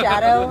 o'clock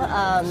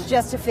shadow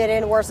just to fit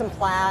in, wore some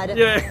plaid.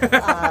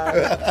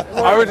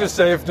 I would just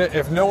say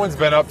if no one's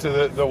been up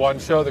to the One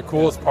Show, the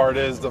coolest part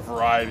is the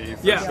variety,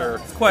 for sure.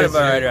 It's quite a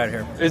variety out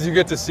here. Is you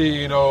get to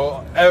see,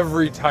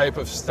 every type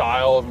of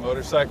style of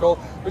motorcycle,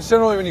 which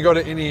generally when you go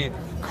to any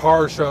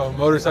car show,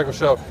 motorcycle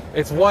show,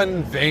 it's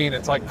one vein.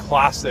 It's like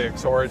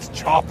classics or it's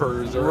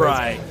choppers or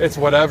it's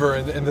whatever.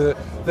 And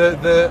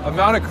the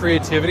amount of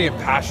creativity and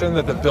passion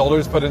that the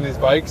builders put in these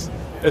bikes,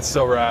 it's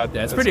so rad.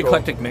 Yeah, it's pretty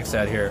eclectic mix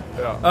out here.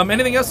 Yeah.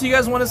 Anything else you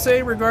guys want to say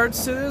in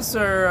regards to this,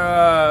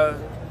 or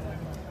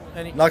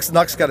Knox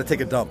got to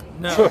take a dump.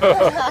 No.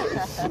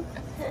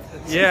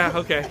 Yeah,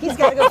 okay. He's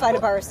got to go find a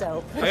bar of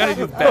soap. I got to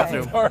do the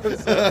bathroom.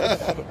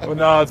 Well,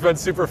 no, it's been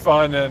super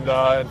fun, and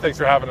thanks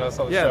for having us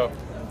on the show.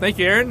 Thank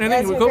you, Aaron. You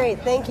guys are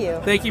great. Thank you.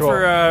 Thank you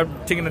for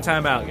taking the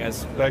time out,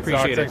 guys. Thanks,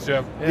 Appreciate it. Thanks,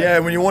 Jim. Yeah,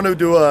 when you want to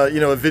do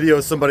a video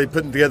of somebody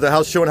putting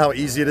together, showing how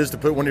easy it is to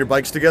put one of your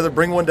bikes together,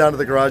 bring one down to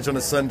the garage on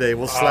a Sunday.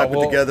 We'll slap it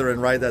together and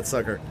ride that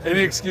sucker. Any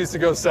excuse to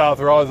go south,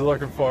 we're always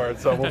looking for it,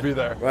 so we'll be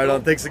there. Right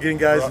on. Thanks again,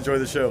 guys. Enjoy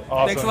the show.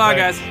 Awesome. Thanks a lot,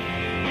 guys.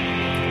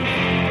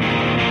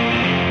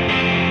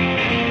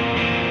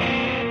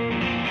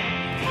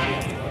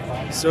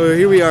 So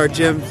here we are,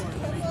 Jim.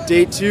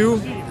 Day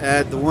 2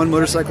 at the One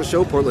Motorcycle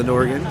Show, Portland,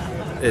 Oregon.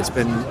 It's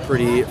been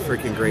pretty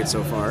freaking great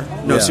so far.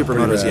 No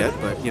supermotos yet,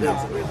 but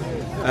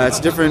it's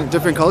a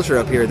different culture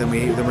up here than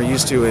we're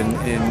used to in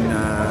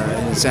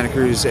the Santa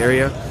Cruz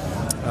area,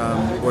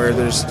 where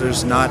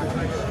there's not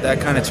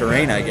that kind of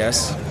terrain, I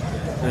guess.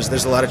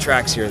 There's a lot of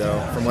tracks here, though,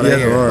 from what I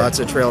hear. Lots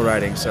of trail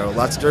riding, so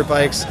lots of dirt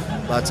bikes,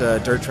 lots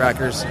of dirt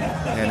trackers,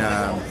 and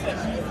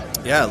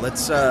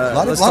let's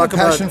talk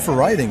about passion for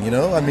riding.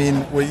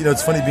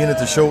 It's funny being at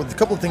the show. A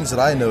couple of things that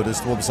I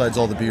noticed, besides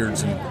all the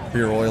beards and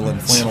beer oil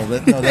and flannel,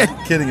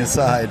 that kidding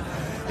aside,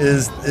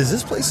 is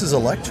this place is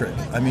electric.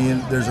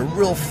 There's a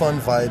real fun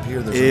vibe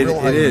here. There's a real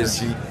high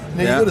energy.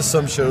 You go to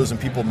some shows and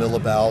people mill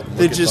about.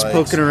 They're just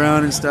poking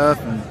around and stuff,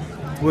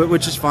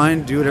 which is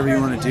fine. Do whatever you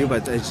want to do,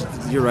 but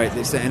you're right.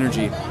 It's the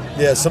energy.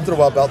 Yeah, something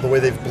about the way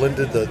they've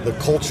blended the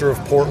culture of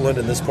Portland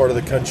and this part of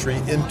the country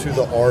into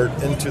the art,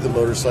 into the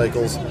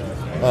motorcycles.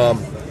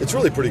 It's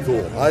really pretty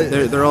cool.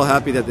 They're all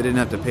happy that they didn't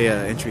have to pay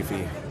an entry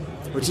fee,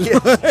 which is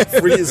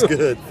free is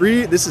good.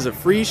 Free. This is a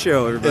free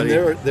show, everybody.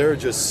 And there are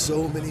just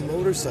so many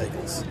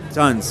motorcycles.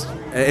 Tons,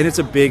 and it's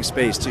a big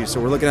space too.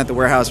 So we're looking at the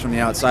warehouse from the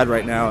outside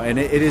right now, and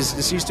it is.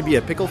 This used to be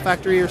a pickle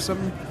factory or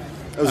something.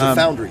 It was a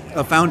foundry.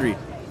 A foundry,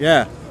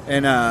 yeah.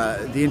 And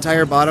the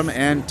entire bottom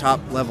and top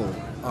level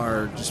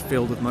are just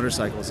filled with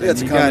motorcycles. Yeah,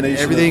 it's a combination.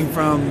 Got everything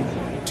from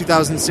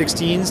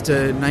 2016s to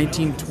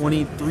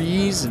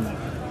 1923s and.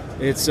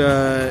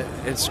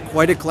 It's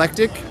quite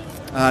eclectic.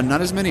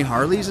 Not as many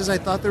Harleys as I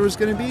thought there was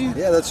going to be.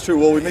 Yeah, that's true.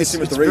 Well, we may see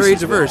them at the races. It's very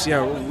diverse.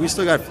 Yeah, we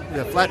still got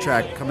the flat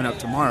track coming up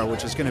tomorrow,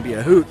 which is going to be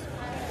a hoot.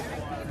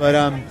 But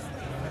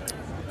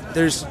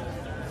there's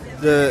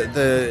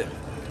the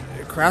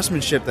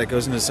craftsmanship that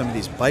goes into some of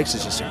these bikes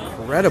is just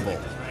incredible,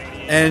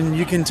 and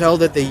you can tell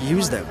that they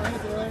use them.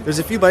 There's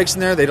a few bikes in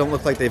there, they don't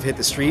look like they've hit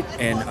the street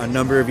in a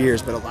number of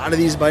years, but a lot of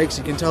these bikes,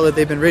 you can tell that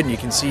they've been ridden. You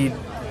can see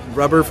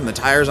rubber from the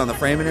tires on the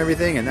frame and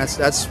everything, and that's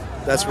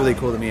really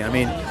cool to me.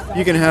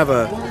 You can have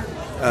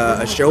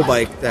a show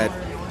bike that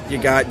you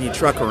got and you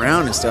truck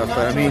around and stuff,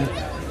 but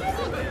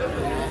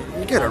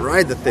you gotta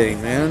ride the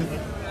thing, man.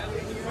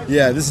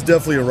 Yeah, this is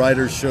definitely a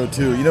rider's show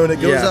too. And it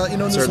goes out, in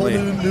this whole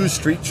new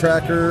street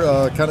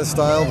tracker kind of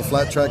style, the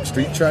flat track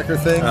street tracker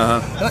thing.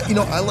 And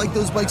I like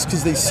those bikes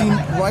because they seem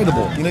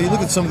rideable. You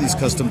look at some of these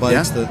custom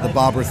bikes, the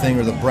Bobber thing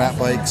or the Brat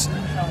bikes,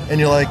 and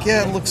you're like,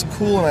 yeah, it looks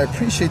cool, and I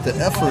appreciate the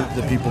effort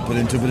that people put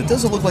into it, but it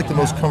doesn't look like the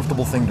most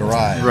comfortable thing to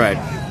ride. Right.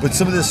 But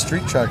some of this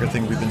street tracker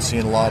thing we've been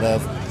seeing a lot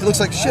of, it looks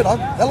like shit.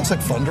 That looks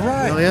like fun to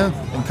ride. Hell yeah.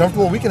 And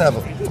comfortable. We can have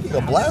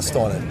a blast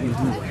on it.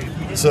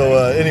 Mm-hmm. So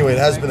anyway, it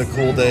has been a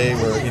cool day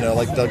where,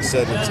 like Doug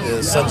said,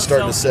 the sun's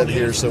starting to set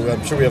here, so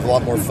I'm sure we have a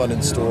lot more fun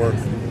in store.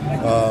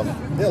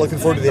 Looking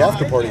forward to the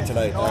after party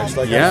tonight.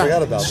 Actually, I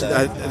forgot about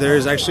that.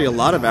 There's actually a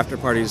lot of after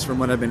parties from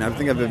what I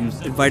think I've been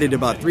invited to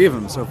about 3 of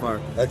them so far.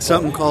 Excellent.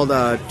 Something called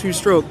Two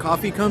Stroke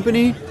Coffee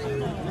Company,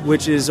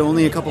 which is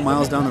only a couple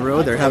miles down the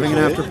road. They're having an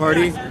after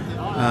party.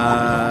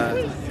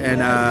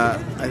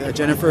 And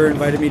Jennifer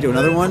invited me to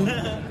another one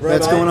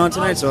that's going on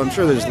tonight, so I'm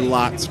sure there's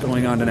lots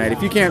going on tonight.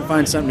 If you can't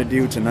find something to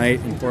do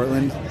tonight in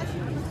Portland,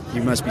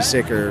 you must be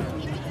sick or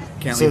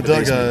can't so leave the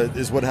Doug, basement.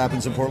 is what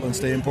happens in Portland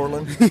stay in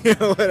Portland? You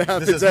know what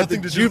happens This has at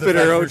nothing the to do with the Jupiter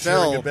fact we're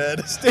sharing Hotel. a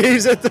bed.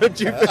 Stays at the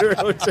Jupiter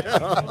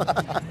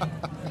Hotel.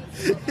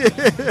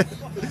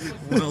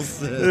 Well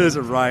said. It is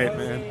a riot,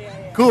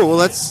 man. Cool. Well,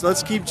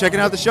 let's keep checking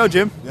out the show,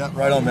 Jim. Yeah,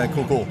 right on, man.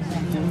 Cool.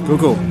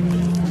 Cool.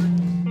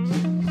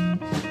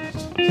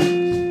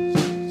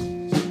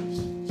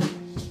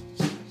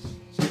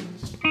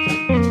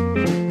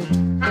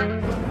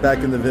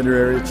 Back in the vendor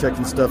area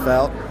checking stuff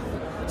out.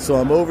 So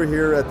I'm over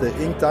here at the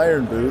Inked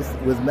Iron booth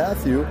with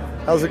Matthew.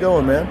 How's it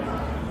going, man?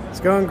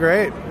 It's going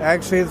great.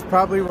 Actually, it's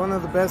probably one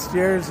of the best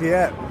years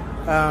yet.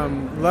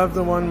 Love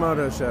the One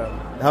Moto Show.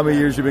 How many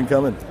years you been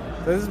coming?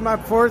 This is my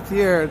 4th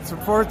year. It's the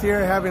 4th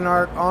year having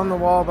art on the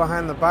wall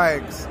behind the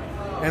bikes,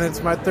 and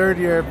it's my 3rd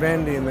year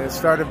vending. They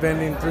started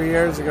vending 3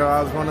 years ago.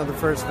 I was one of the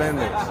first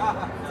vendors.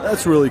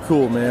 That's really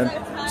cool, man.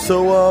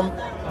 So,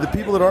 the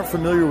people that aren't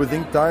familiar with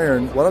Inked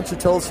Iron, why don't you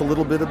tell us a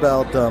little bit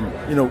about,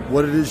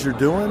 what it is you're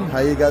doing, how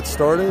you got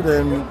started,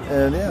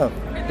 and yeah,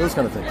 those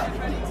kind of things.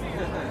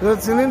 Well,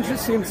 it's an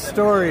interesting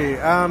story.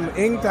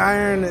 Inked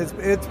Iron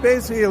it's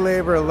basically a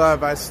labor of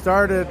love. I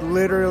started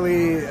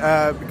literally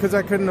because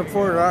I couldn't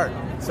afford art.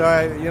 So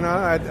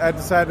I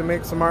decided to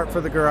make some art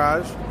for the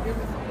garage.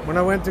 When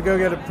I went to go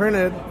get it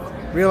printed,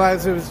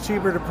 realized it was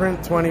cheaper to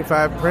print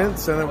 25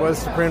 prints than it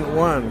was to print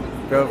one.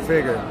 Go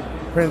figure.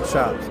 Print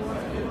shops.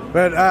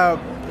 But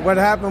what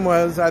happened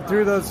was I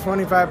threw those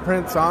 25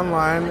 prints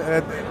online.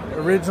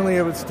 Originally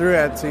it was through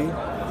Etsy,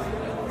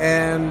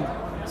 and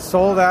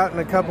sold out in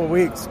a couple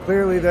weeks.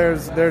 Clearly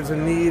there's a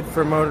need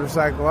for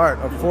motorcycle art,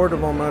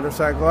 affordable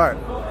motorcycle art.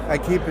 I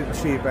keep it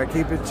cheap. I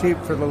keep it cheap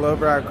for the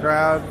lowbrow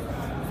crowd.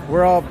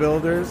 We're all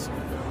builders.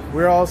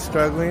 We're all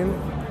struggling.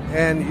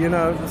 And,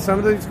 some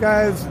of these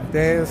guys,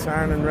 Deus,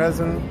 Iron and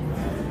Resin,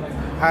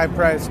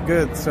 high-priced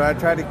goods. So I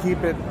try to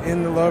keep it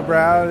in the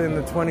lowbrow, in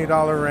the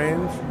 $20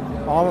 range.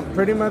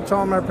 Pretty much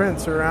all my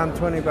prints are around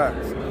 $20.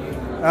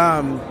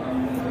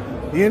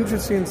 The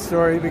interesting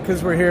story,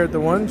 because we're here at the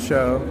One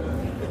Show,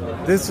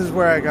 this is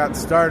where I got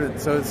started.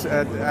 So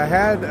I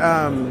had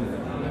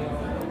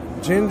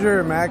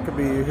Ginger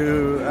Maccabee,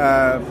 who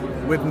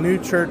with New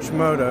Church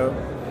Moto,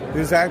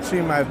 who's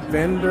actually my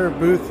vendor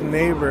booth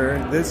neighbor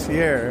this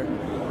year.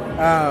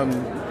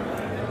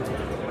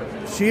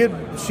 She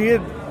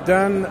had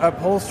done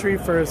upholstery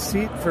for a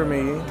seat for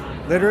me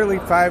literally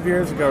 5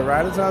 years ago,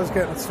 right as I was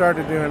getting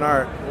started doing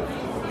art.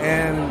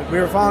 And we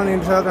were following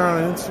each other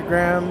on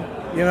Instagram,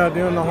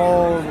 doing the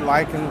whole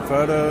liking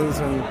photos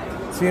and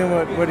seeing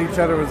what each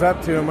other was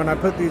up to. And when I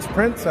put these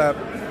prints up,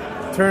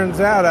 turns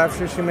out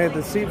after she made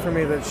the seat for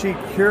me that she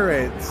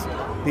curates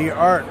the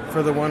art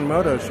for the One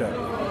Moto Show.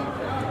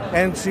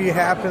 And she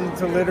happened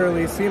to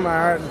literally see my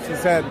art, and she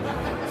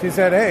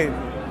said, "Hey,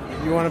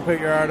 you want to put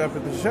your art up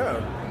at the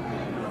show?"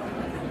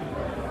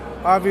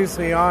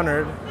 Obviously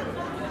honored.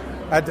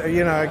 I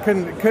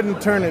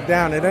couldn't turn it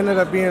down. It ended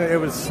up it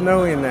was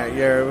snowing that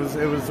year.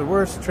 It was the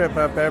worst trip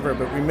up ever,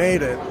 but we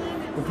made it.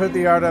 We put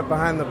the art up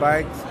behind the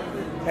bikes,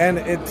 and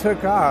it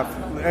took off.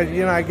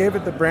 I gave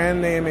it the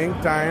brand name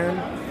Inked Iron.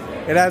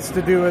 It has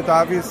to do with,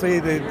 obviously,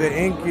 the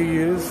ink you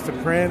use to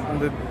print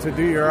and to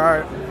do your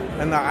art,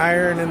 and the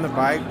iron in the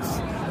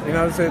bikes.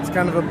 So it's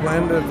kind of a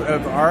blend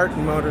of art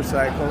and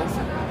motorcycles.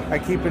 I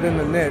keep it in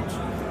the niche.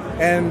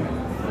 And,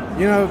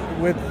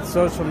 with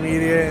social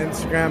media,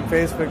 Instagram,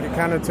 Facebook, it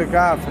kind of took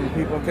off. And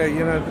people,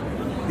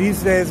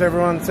 these days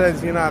everyone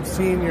says, I've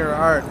seen your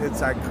art.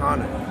 It's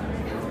iconic.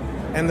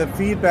 And the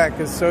feedback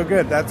is so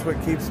good. That's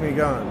what keeps me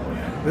going.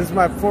 This is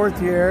my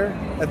 4th year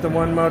at the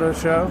One Moto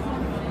Show.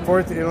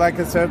 Like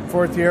I said,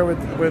 4th year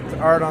with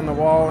art on the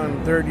wall,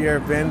 and 3rd year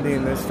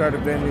vending. They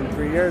started vending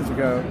 3 years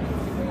ago.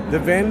 The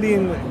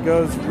vending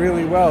goes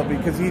really well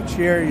because each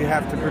year you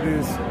have to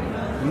produce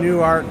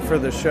new art for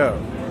the show.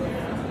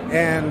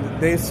 And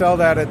they sell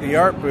that at the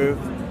art booth.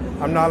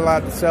 I'm not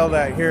allowed to sell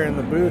that here in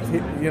the booth, the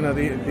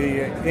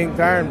Inked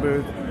Iron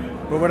booth.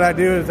 But what I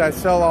do is I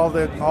sell all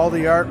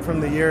the art from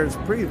the years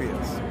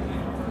previous.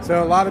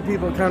 So a lot of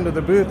people come to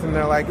the booth and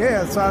they're like, "Hey,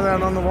 I saw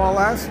that on the wall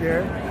last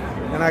year,"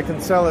 and I can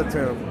sell it to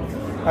them.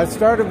 I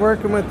started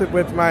working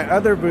with my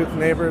other booth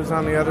neighbors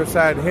on the other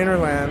side,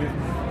 Hinterland.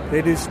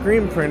 They do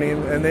screen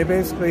printing, and they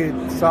basically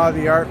saw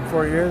the art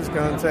 4 years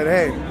ago and said,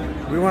 "Hey,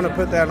 we want to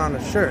put that on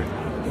a shirt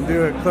and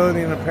do a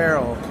clothing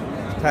apparel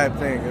type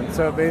thing." And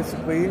so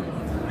basically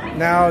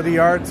now the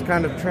art's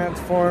kind of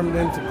transformed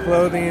into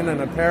clothing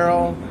and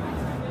apparel.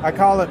 I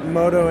call it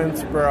Moto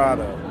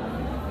Inspirato.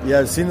 Yeah,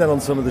 I've seen that on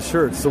some of the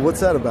shirts. So what's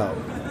that about?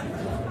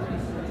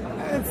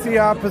 It's the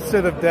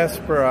opposite of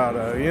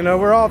desperado.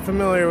 We're all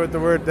familiar with the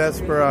word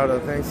desperado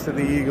thanks to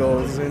the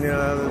Eagles and,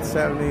 the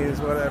 70s,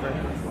 whatever.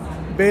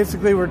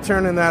 Basically, we're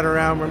turning that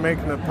around. We're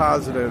making it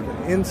positive.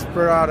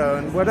 Inspirato.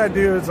 And what I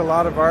do is a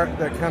lot of art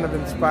that kind of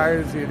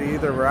inspires you to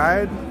either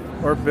ride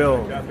or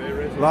build.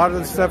 A lot of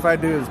the stuff I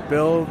do is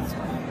build.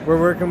 We're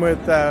working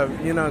with,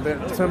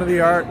 some of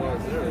the art,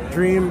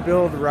 Dream,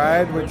 Build,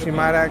 Ride, which you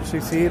might actually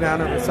see down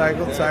at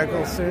Recycled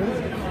Cycle soon.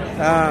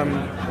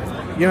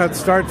 It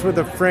starts with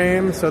a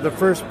frame. So the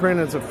first print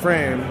is a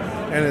frame,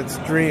 and it's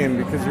Dream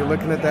because you're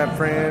looking at that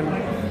frame.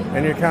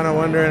 and you're kind of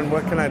wondering,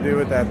 what can I do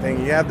with that thing?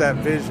 You have that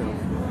vision.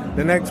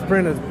 The next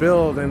print is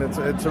build, and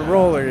it's a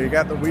roller. You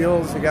got the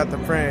wheels, you got the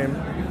frame,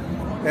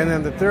 and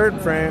then the third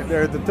print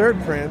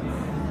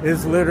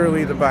is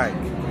literally the bike,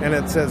 and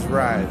it says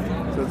ride.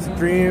 So it's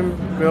dream,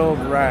 build,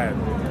 ride.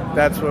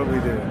 That's what we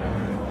do.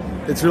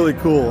 It's really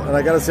cool, and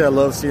I got to say, I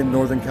love seeing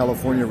Northern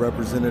California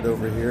represented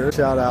over here.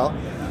 Shout out.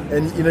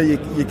 And, you know,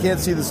 you can't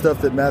see the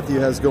stuff that Matthew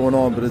has going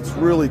on, but it's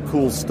really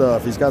cool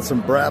stuff. He's got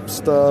some Brap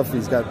stuff,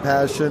 he's got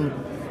passion,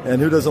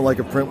 and who doesn't like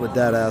a print with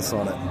dad ass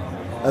on it?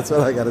 That's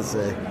what I got to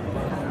say.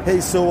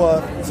 Hey,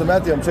 so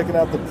Matthew, I'm checking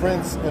out the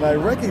prints, and I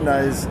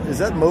recognize, is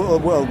that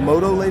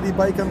Moto Lady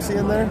bike I'm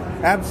seeing there?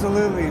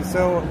 Absolutely.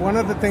 So one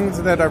of the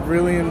things that I've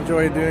really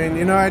enjoyed doing,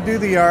 you know, I do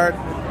the art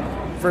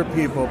for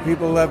people.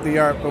 People love the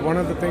art, but one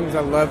of the things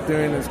I love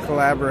doing is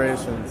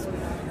collaborations.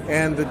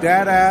 And the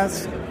dad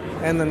ass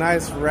and the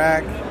nice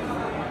rack,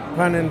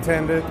 pun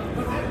intended,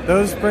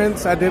 those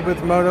prints I did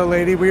with Moto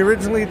Lady. We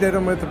originally did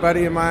them with a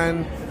buddy of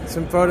mine,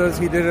 some photos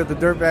he did at the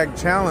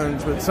Dirtbag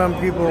Challenge, which some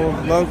people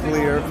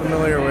locally are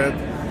familiar with.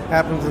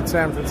 Happens in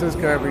San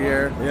Francisco every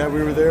year. Yeah,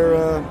 we were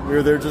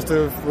there just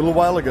a little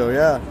while ago,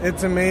 yeah.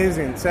 It's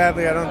amazing.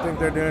 Sadly, I don't think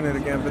they're doing it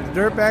again. But the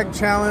Dirtbag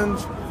Challenge,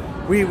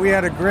 we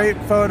had a great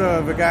photo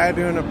of a guy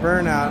doing a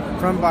burnout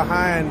from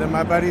behind, and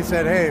my buddy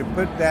said, hey,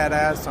 put that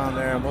ass on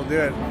there and we'll do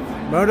it.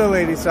 Moto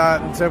Lady saw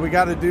it and said, we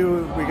got to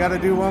do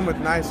one with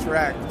nice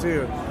rack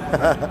too.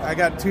 I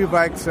got 2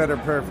 bikes that are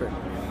perfect.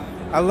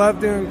 I love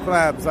doing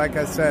collabs, like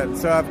I said.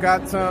 So I've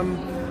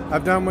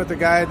done with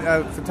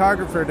a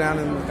photographer down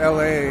in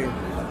LA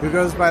who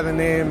goes by the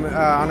name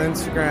on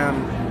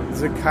Instagram,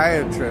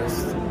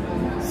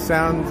 Zachiatrist.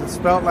 Sounds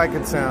spelt like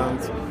it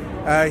sounds.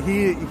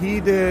 He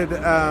did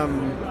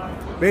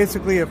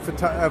basically a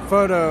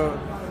photo.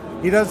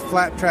 He does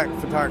flat track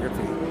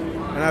photography,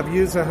 and I've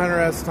used a Hunter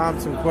S.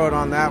 Thompson quote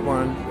on that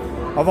one.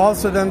 I've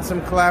also done some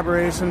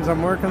collaborations.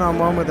 I'm working on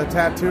one with a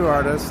tattoo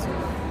artist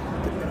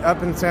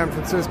up in San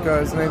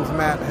Francisco. His name's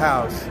Matt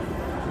House,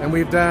 and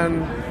we've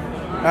done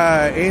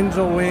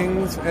angel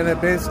wings, and it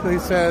basically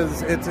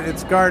says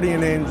it's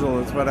guardian angel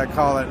is what I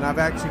call it, and I've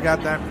actually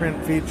got that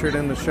print featured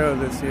in the show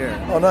this year.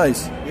 Oh,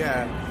 nice.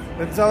 Yeah.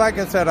 And so, like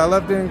I said, I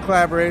love doing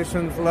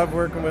collaborations, love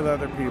working with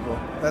other people.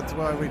 That's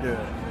why we do it.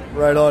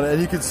 Right on.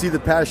 And you can see the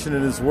passion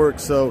in his work.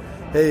 So,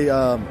 hey,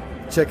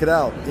 check it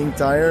out.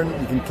 Inked Iron.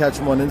 You can catch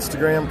him on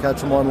Instagram,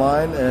 catch him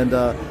online. And,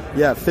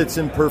 it fits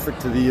in perfect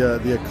to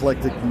the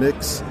eclectic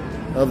mix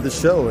of the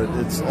show.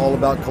 It's all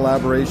about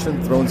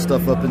collaboration, throwing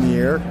stuff up in the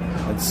air,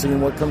 and seeing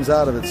what comes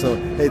out of it. So,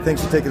 hey,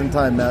 thanks for taking the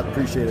time, Matt.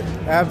 Appreciate it.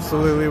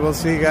 Absolutely. We'll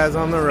see you guys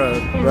on the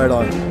road. Right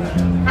on.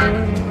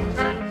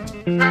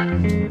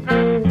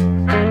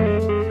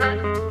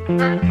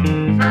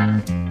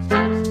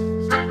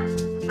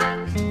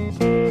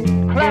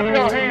 Clap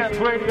your hands,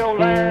 Radio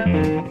Land.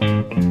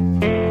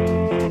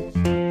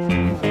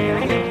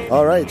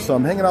 All right, so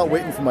I'm hanging out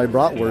waiting for my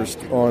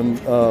bratwurst on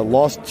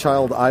Lost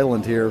Child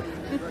Island here,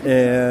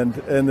 and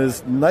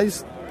this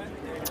nice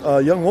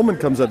young woman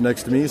comes up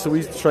next to me, so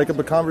we strike up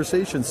a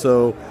conversation.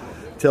 So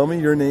tell me,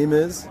 your name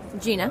is?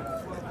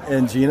 Gina.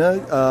 And Gina,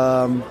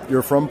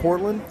 you're from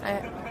Portland?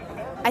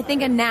 I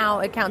think now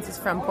it counts as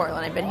from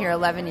Portland. I've been here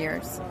 11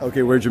 years.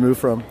 Okay, where'd you move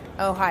from?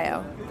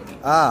 Ohio.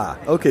 Ah,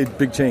 okay,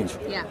 big change.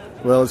 Yeah.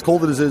 Well, as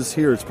cold as it is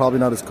here, it's probably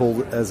not as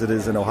cold as it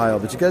is in Ohio.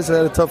 But you guys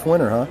had a tough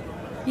winter, huh?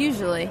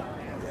 Usually.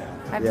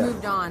 I've Yeah.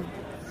 moved on.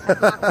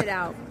 I've knocked it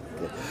out.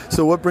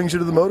 So what brings you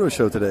to the moto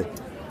show today?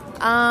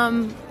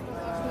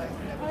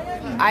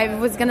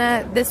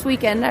 This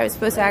weekend, I was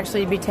supposed to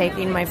actually be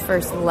taking my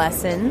first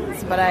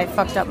lessons, but I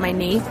fucked up my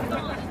knee.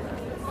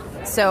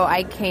 So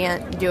I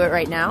can't do it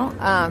right now.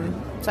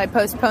 So I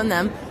postponed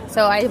them.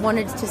 So I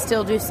wanted to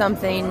still do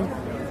something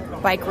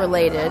bike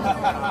related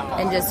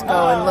and just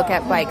go and look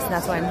at bikes, and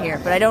that's why I'm here.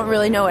 But I don't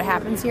really know what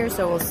happens here,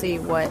 so we'll see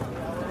what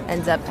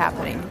ends up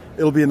happening.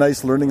 It'll be a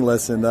nice learning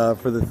lesson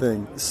for the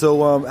thing. So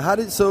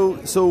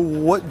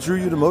what drew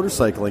you to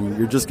motorcycling?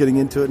 You're just getting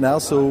into it now.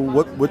 So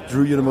what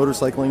drew you to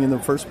motorcycling in the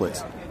first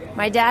place?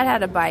 My dad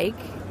had a bike,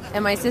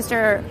 and my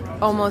sister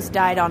almost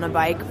died on a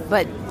bike,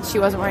 but she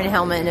wasn't wearing a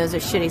helmet, and it was a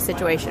shitty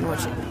situation,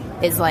 which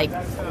is like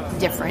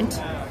different.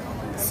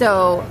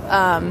 So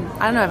I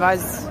don't know if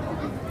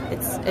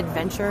it's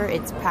adventure,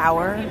 it's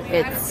power,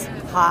 it's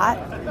hot,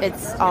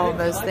 it's all of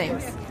those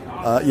things.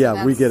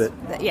 We get it.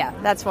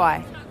 That's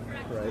why.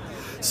 Right.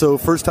 So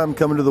first time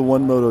coming to the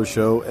One Moto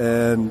show,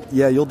 and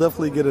you'll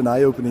definitely get an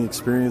eye-opening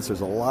experience.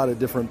 There's a lot of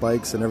different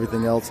bikes and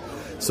everything else.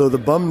 So the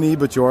bum knee,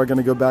 but you are going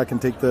to go back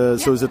and take so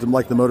is it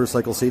like the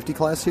motorcycle safety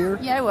class here?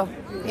 Yeah, I will.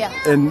 Yeah.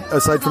 And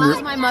aside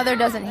from my mother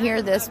doesn't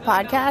hear this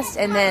podcast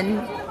and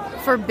then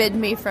forbid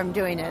me from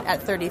doing it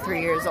at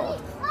 33 years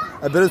old.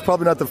 I bet it's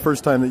probably not the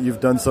first time that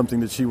you've done something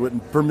that she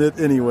wouldn't permit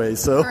anyway,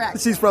 so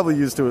Correct. She's probably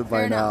used to it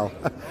by now.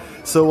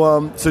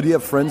 So do you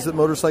have friends that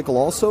motorcycle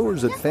also, or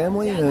is it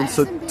family? And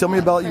so tell me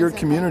about your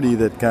community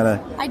that kind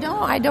of... I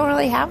don't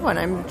really have one.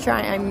 I'm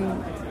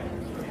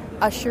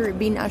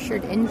being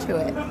ushered into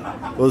it.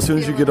 Well, as soon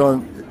as you get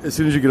on as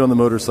soon as you get on the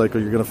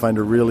motorcycle, you're going to find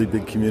a really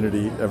big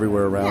community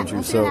everywhere around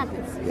you. So,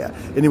 yeah.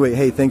 Anyway,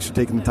 hey, thanks for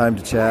taking the time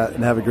to chat,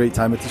 and have a great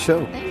time at the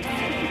show.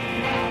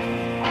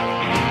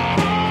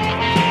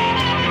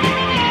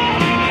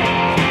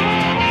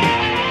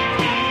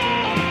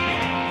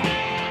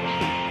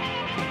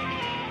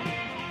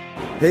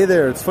 Hey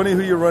there, it's funny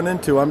who you run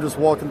into. I'm just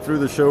walking through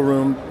the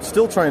showroom,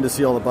 still trying to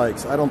see all the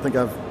bikes. I don't think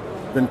I've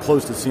been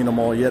close to seeing them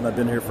all yet, and I've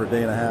been here for a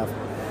day and a half.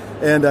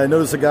 And I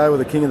noticed a guy with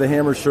a King of the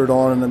Hammer shirt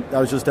on, and I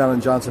was just down in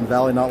Johnson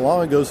Valley not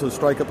long ago, so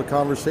strike up a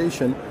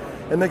conversation.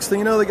 And next thing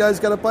you know, the guy's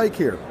got a bike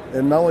here.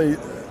 And not only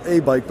a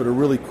bike, but a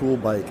really cool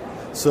bike.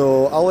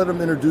 So I'll let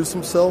him introduce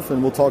himself,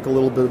 and we'll talk a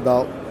little bit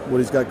about what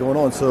he's got going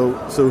on. So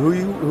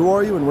who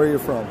are you, and where are you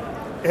from?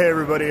 Hey,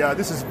 everybody.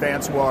 This is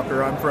Vance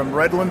Walker. I'm from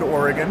Redland,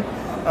 Oregon.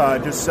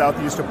 Just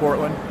southeast of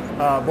Portland,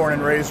 born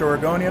and raised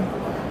Oregonian.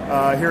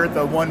 Here at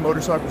the One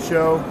Motorcycle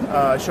Show,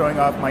 showing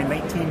off my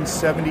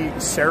 1970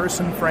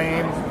 Saracen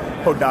frame,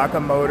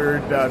 Hodaka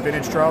motored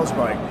vintage trials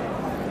bike.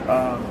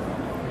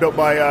 Built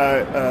by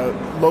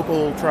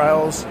local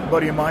trials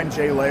buddy of mine,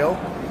 Jay Lale.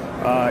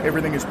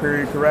 Everything is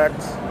period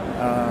correct.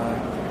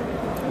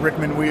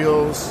 Rickman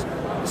wheels,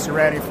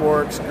 Cerati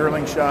forks,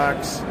 Girling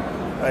shocks.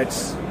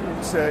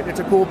 It's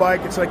a cool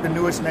bike. It's like the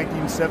newest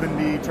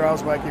 1970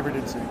 trials bike you ever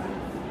did see.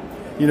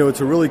 You know,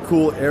 it's a really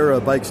cool era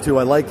of bikes, too.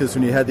 I like this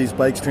when you had these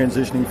bikes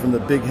transitioning from the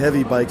big,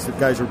 heavy bikes that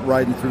guys are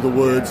riding through the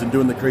woods and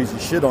doing the crazy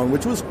shit on,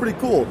 which was pretty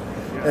cool.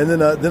 And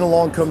then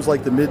along comes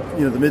like the mid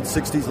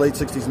 60s, late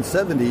 60s and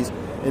 70s,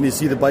 and you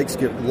see the bikes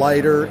get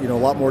lighter, a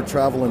lot more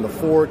travel in the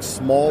forks,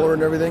 smaller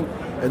and everything.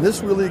 And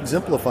this really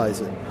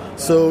exemplifies it.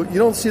 So you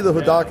don't see the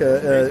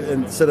Hodaka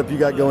and setup you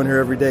got going here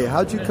every day.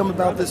 How'd you come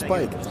about this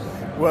bike?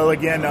 Well,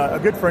 again, a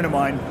good friend of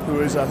mine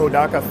who is a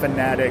Hodaka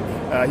fanatic.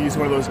 He's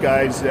one of those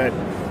guys that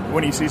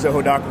when he sees a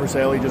Hodaka for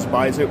sale, he just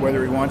buys it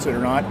whether he wants it or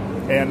not.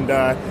 And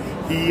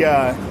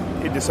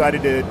he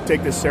decided to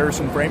take this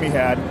Saracen frame he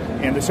had.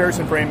 And the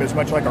Saracen frame is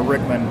much like a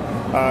Rickman,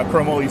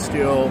 chromoly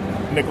steel,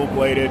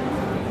 nickel-plated.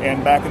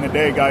 And back in the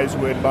day, guys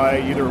would buy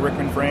either a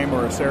Rickman frame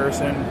or a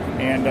Saracen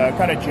and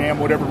kind of jam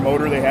whatever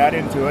motor they had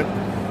into it.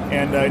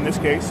 And in this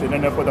case, it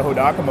ended up with a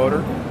Hodaka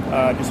motor,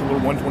 just a little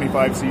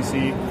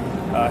 125cc,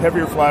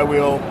 heavier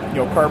flywheel,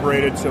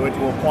 carbureted, so it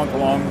will plunk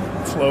along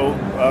slow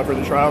for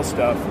the trial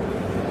stuff.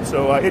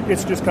 So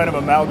it's just kind of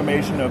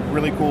amalgamation of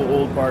really cool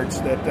old parts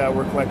that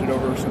were collected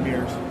over some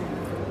years.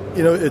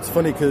 It's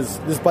funny because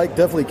this bike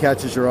definitely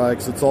catches your eye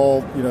because it's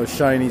all,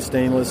 shiny,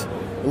 stainless.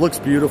 It looks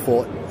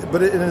beautiful.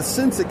 But in a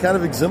sense, it kind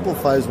of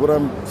exemplifies what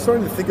I'm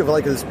starting to think of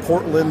like this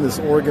Portland, this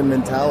Oregon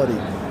mentality.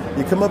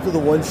 You come up to the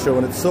One Show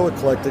and it's so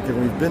eclectic,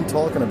 and we've been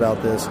talking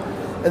about this.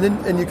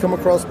 And you come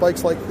across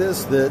bikes like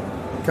this that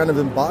kind of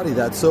embody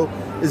that. So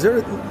is there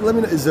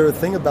a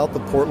thing about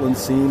the Portland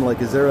scene? Like,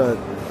 is there a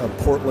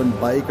Portland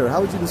bike, or how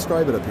would you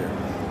describe it up here?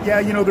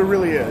 Yeah, there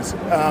really is.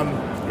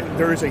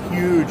 There is a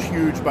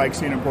huge bike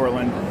scene in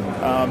Portland.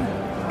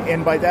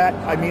 And by that,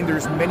 I mean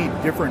there's many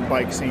different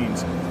bike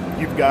scenes.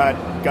 You've got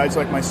guys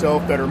like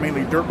myself that are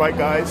mainly dirt bike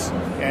guys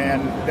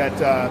and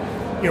that,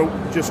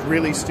 just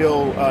really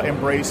still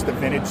embrace the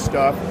vintage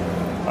stuff.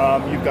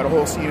 You've got a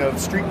whole scene of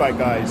street bike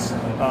guys.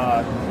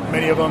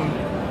 Many of them,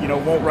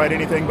 won't ride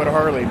anything but a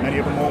Harley. Many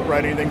of them won't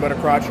ride anything but a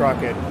crotch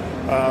rocket.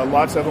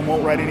 Lots of them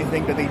won't ride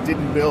anything that they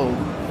didn't build.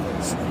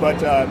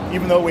 But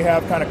even though we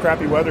have kind of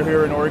crappy weather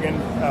here in Oregon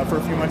for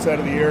a few months out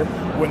of the year,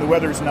 when the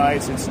weather's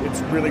nice,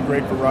 it's really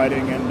great for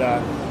riding. And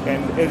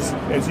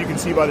as you can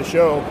see by the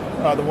show,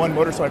 the One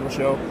Motorcycle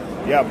Show,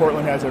 yeah,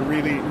 Portland has a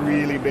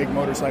really big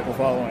motorcycle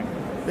following.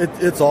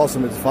 It's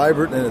awesome. It's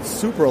vibrant and it's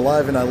super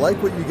alive. And I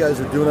like what you guys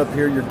are doing up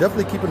here. You're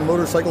definitely keeping the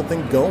motorcycle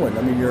thing going.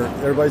 I mean,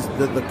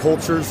 the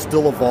culture's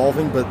still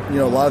evolving, but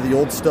a lot of the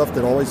old stuff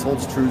that always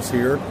holds true is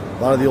here. A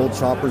lot of the old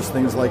choppers,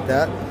 things like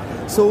that.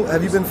 So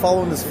have you been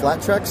following this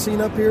flat track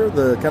scene up here,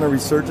 the kind of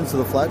resurgence of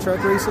the flat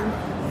track racing?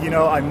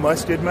 I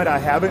must admit I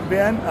haven't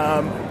been,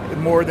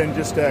 more than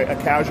just a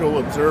casual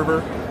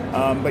observer.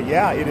 But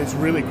yeah, it is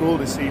really cool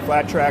to see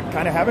flat track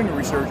kind of having a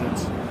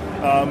resurgence.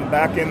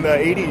 Back in the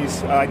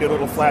 80s, I did a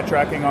little flat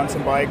tracking on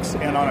some bikes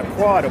and on a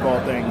quad of all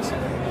things.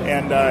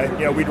 And,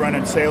 we'd run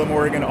in Salem,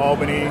 Oregon,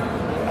 Albany,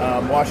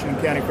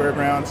 Washington County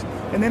Fairgrounds.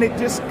 And then it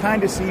just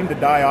kind of seemed to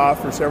die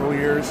off for several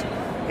years.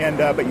 And,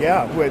 but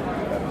yeah, with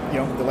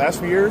the last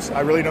few years,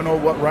 I really don't know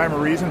what rhyme or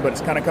reason, but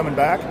it's kind of coming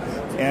back.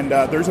 And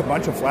there's a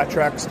bunch of flat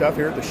track stuff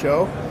here at the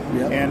show.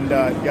 Yep. And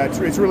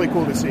it's really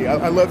cool to see.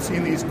 I love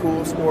seeing these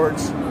cool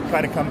sports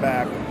kind of come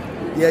back.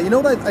 Yeah, you know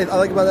what I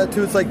like about that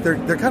too? It's like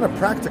they're kind of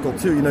practical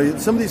too.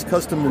 Some of these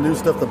custom, the new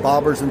stuff, the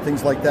bobbers and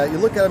things like that, you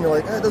look at them, you're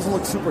like, it doesn't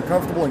look super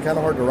comfortable and kind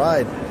of hard to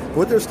ride. But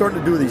what they're starting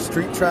to do with these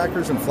street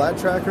trackers and flat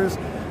trackers,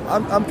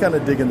 I'm kind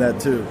of digging that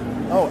too.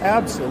 Oh,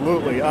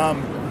 absolutely.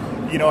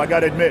 I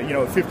got to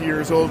admit, 50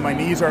 years old, my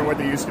knees aren't what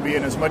they used to be,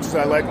 and as much as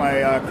I like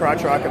my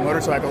crotch rocket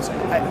motorcycles,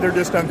 they're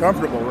just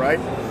uncomfortable, right?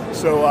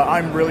 So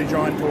I'm really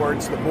drawn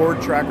towards the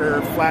board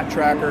tracker, flat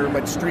tracker,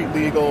 but street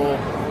legal,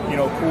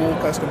 cool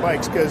custom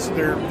bikes because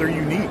they're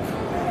unique.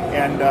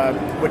 And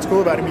what's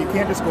cool about them, you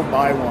can't just go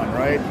buy one,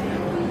 right?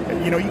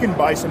 You know, you can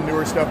buy some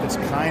newer stuff that's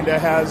kind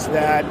of has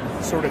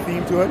that sort of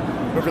theme to it,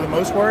 but for the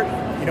most part,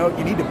 you know,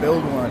 you need to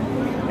build one.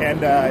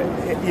 And,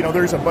 you know,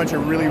 there's a bunch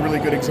of really, really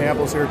good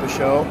examples here at the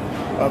show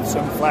of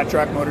some flat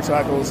track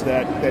motorcycles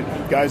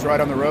that guys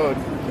ride on the road.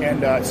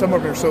 And some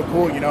of them are so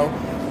cool, you know.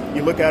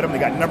 You look at them, they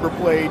got number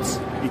plates,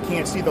 you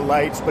can't see the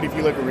lights, but if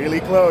you look really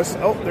close,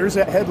 oh, there's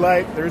that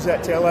headlight, there's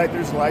that taillight,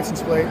 there's the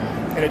license plate.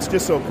 And it's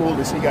just so cool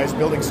to see guys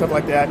building stuff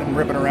like that and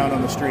ripping around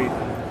on the street.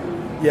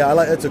 Yeah,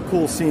 that's a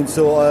cool scene.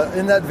 So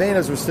in that vein,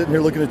 as we're sitting here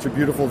looking at your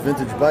beautiful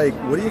vintage bike,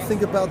 what do you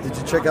think about, did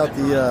you check out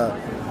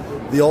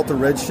the Alta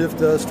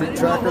Redshift street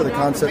tracker, the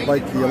concept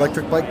bike, the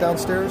electric bike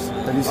downstairs?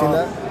 Have you seen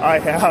that? I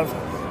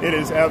have. It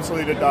is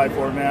absolutely to die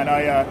for, man.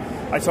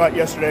 I saw it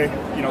yesterday,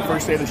 you know,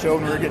 first day of the show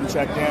when we were getting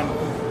checked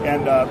in.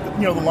 And,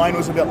 you know, the line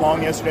was a bit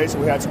long yesterday, so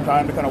we had some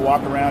time to kind of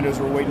walk around as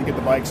we were waiting to get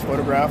the bikes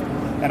photographed.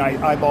 And I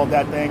eyeballed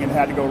that thing and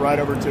had to go right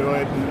over to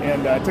it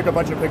and took a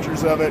bunch of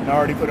pictures of it and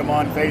already put them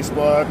on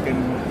Facebook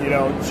and, you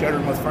know, shared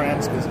them with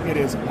friends because it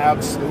is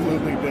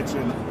absolutely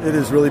bitchin'. It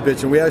is really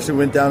bitchin'. We actually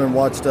went down and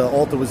watched,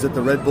 Alta was at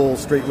the Red Bull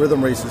Straight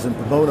Rhythm races in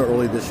Pomona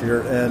early this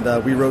year,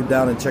 and we rode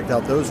down and checked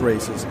out those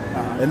races.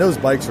 And those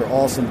bikes are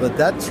awesome, but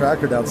that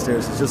tracker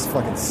downstairs is just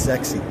fucking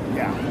sexy.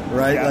 Yeah.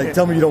 Right? Yeah, like,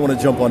 tell me you don't want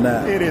to jump on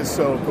that. It is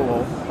so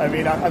cool. I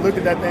mean, I looked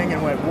at that thing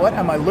and went, what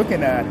am I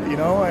looking at? You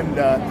know, and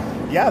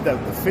yeah, the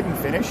fit and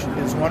finish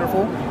is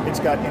wonderful. It's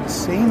got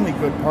insanely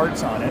good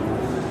parts on it.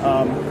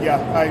 Yeah,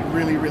 I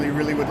really, really,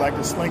 really would like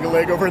to sling a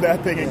leg over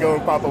that thing and go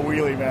pop a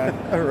wheelie, man.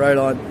 Right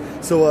on.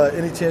 So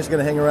any chance you're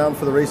going to hang around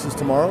for the races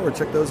tomorrow or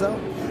check those out?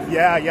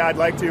 Yeah, I'd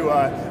like to.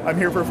 I'm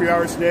here for a few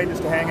hours today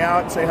just to hang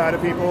out, say hi to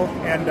people,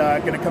 and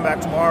going to come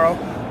back tomorrow.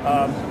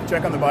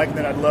 Check on the bike, and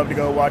then I'd love to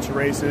go watch the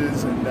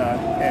races, and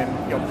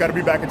you know, got to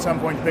be back at some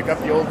point to pick up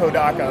the old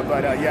Hodaka.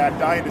 But yeah,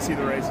 dying to see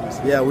the races.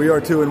 Yeah, we are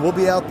too, and we'll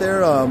be out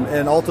there.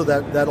 And Alta,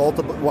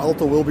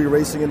 Alta will be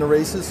racing in the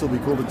races, so it'll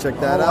be cool to check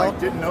that out. I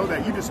didn't know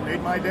that. You just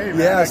made my day, man.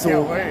 Yeah, I so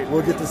can't wait.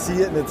 We'll get to see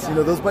it, and it's, you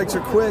know, those bikes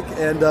are quick,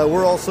 and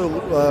we're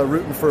also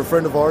rooting for a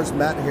friend of ours,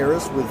 Matt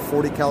Harris with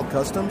 40 Cal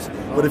Customs.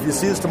 But if you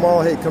see us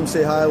tomorrow, hey, come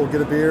say hi. We'll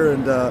get a beer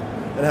and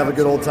have a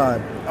good old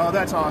time. Oh,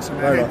 that's awesome,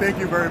 man. Right Hey, on. thank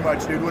you very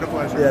much, dude. What a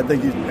pleasure. Yeah,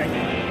 thank you. Thank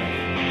you.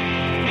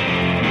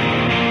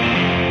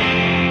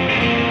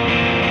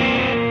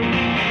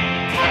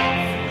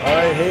 All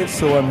right, hey,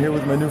 so I'm here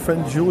with my new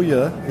friend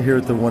Julia here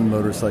at the One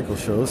Motorcycle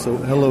Show. So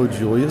hello,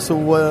 Julia. So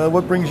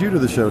what brings you to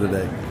the show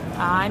today?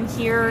 I'm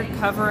here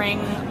covering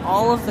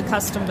all of the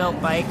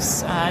custom-built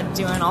bikes,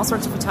 doing all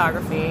sorts of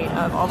photography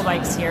of all the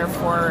bikes here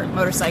for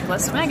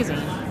Motorcyclist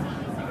magazine.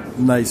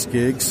 Nice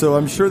gig. So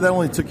I'm sure that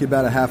only took you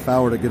about a half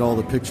hour to get all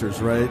the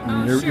pictures, right?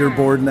 And you're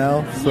bored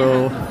now,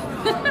 so...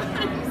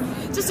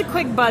 Just a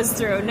quick buzz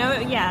through. No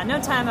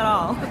time at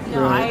all.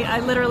 No, Right. I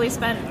literally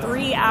spent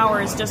 3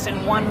 hours just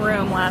in one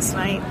room last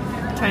night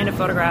trying to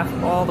photograph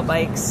all the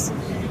bikes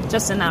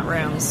just in that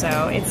room.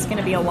 So it's going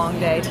to be a long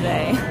day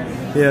today.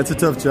 Yeah, it's a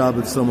tough job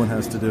if someone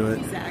has to do it.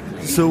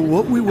 Exactly. So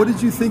what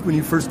did you think when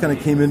you first kind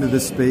of came into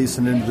this space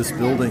and into this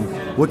building?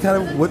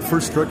 What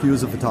first struck you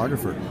as a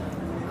photographer?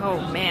 Oh,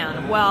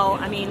 man. Well,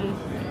 I mean,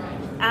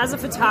 as a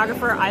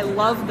photographer, I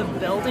love the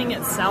building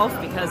itself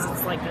because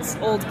it's like this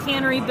old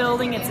cannery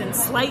building. It's in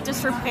slight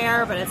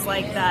disrepair, but it's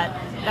like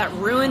that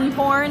ruin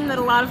porn that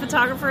a lot of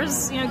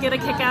photographers, you know, get a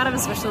kick out of,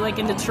 especially like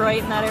in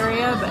Detroit and that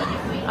area.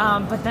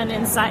 But then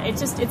inside,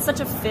 it's such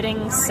a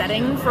fitting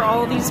setting for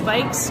all of these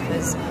bikes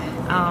because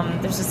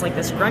there's just like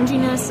this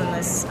grunginess and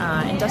this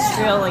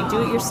industrial, like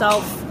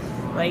do-it-yourself,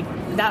 like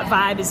that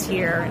vibe is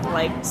here,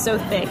 like so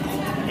thick,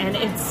 and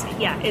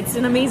it's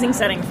an amazing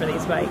setting for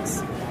these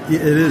bikes. Yeah,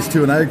 it is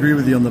too, and I agree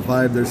with you on the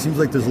vibe. There seems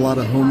like there's a lot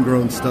of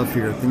homegrown stuff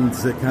here,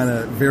 things that kind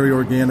of very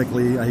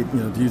organically. I hate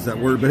to use that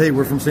word, but hey,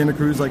 we're from Santa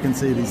Cruz. I can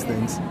say these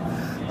things.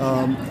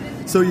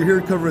 So you're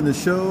here covering the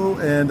show,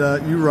 and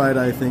you ride,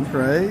 I think,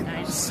 right?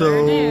 I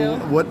so sure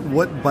do.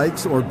 What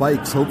bikes,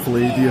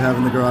 hopefully, do you have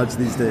in the garage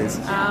these days?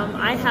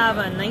 I have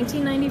a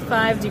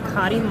 1995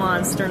 Ducati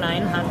Monster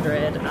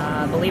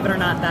 900. Believe it or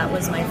not, that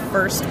was my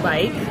first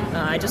bike.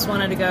 I just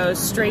wanted to go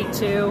straight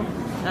to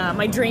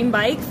my dream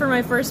bike for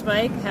my first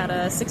bike. Had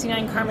a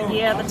 69 Karma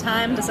Gia at the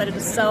time, decided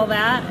to sell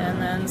that,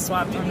 and then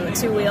swapped onto the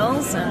two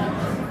wheels,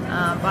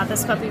 and bought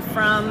this puppy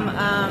from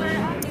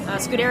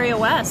Scuderia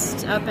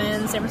West up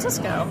in San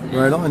Francisco.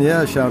 Right on,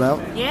 yeah, shout out.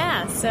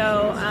 Yeah,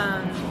 so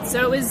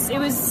it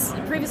was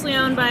previously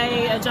owned by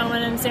a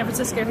gentleman in San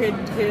Francisco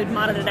who'd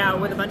modded it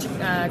out with a bunch of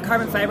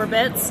carbon fiber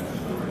bits,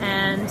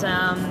 and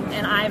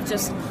I've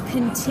just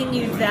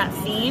continued that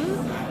theme.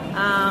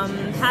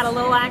 Had a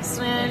little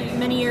accident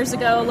many years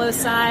ago, low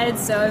side,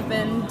 so I've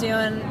been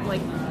doing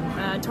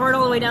tore it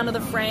all the way down to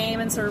the frame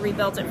and sort of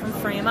rebuilt it from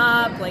frame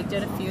up,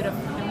 did a few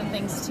different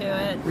things to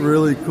it.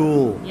 Really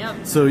cool.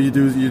 Yep. So you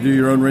do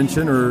your own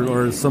wrenching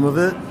or some of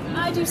it?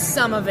 I do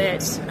some of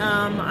it.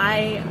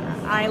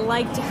 I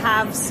like to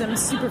have some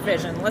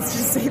supervision. Let's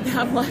just say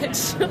that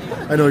much.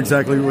 I know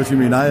exactly what you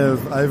mean.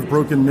 I've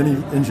broken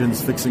many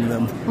engines fixing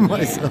them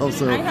myself.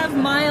 So I have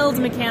mild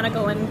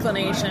mechanical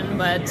inclination,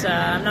 but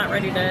I'm not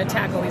ready to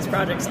tackle these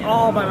projects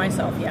all by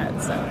myself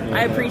yet. So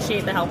I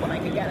appreciate the help when I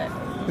can get it.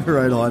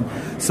 Right on.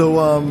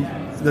 So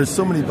there's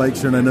so many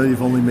bikes here, and I know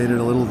you've only made it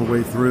a little of the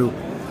way through.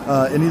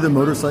 Any of the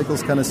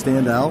motorcycles kind of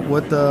stand out?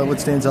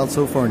 What stands out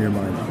so far in your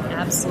mind?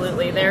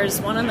 Absolutely. There's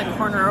one in the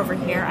corner over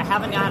here. I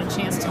haven't got a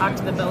chance to talk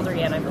to the builder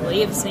yet. I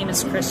believe his name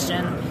is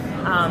Christian.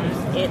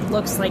 It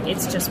looks like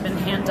it's just been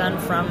hand done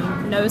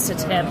from nose to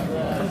tip.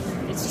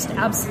 It's just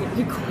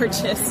absolutely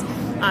gorgeous.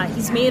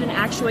 He's made an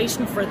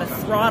actuation for the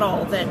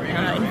throttle that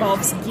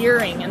involves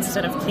gearing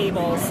instead of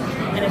cables,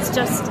 and it's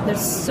just,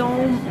 there's so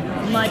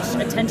much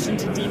attention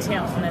to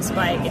detail on this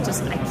bike. I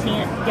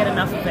can't get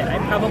enough of it. I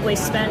probably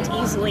spent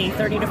easily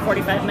 30 to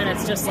 45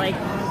 minutes just like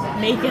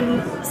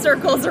making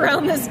circles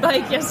around this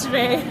bike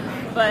yesterday.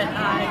 But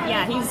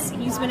yeah,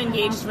 he's been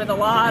engaged with a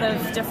lot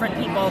of different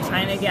people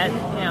trying to get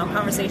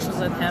conversations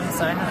with him.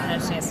 So I haven't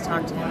had a chance to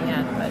talk to him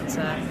yet. But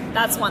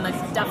that's one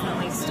that's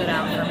definitely stood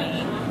out for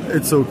me.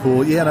 It's so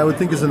cool. Yeah, and I would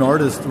think as an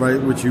artist,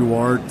 right, which you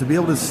are, to be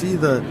able to see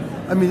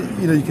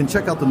you can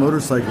check out the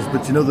motorcycles,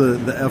 but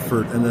the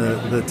effort and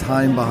the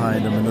time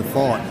behind them and the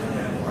thought.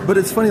 But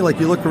it's funny, like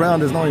you look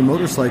around, there's not only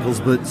motorcycles,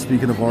 but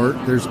speaking of art,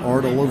 there's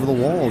art all over the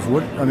walls.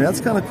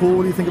 That's kind of cool.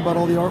 What do you think about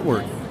all the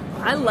artwork?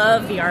 I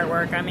love the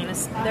artwork. I mean,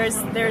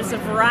 there's a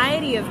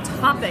variety of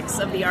topics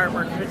of the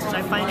artwork, which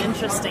I find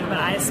interesting, but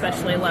I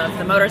especially love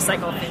the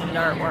motorcycle-themed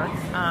artwork.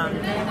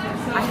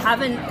 I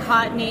haven't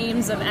caught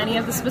names of any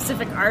of the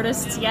specific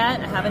artists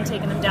yet. I haven't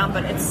taken them down,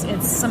 but it's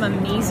some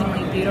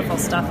amazingly beautiful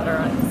stuff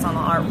that's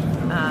on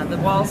the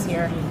walls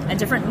here, and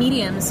different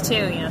mediums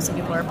too. Some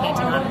people are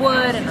painting on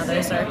wood, and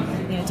others are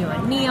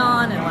doing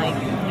neon and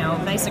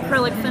nice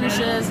acrylic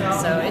finishes, and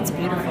so it's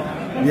beautiful.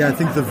 Yeah, I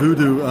think the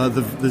Voodoo,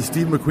 the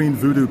Steve McQueen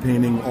Voodoo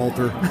painting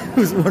altar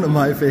was one of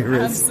my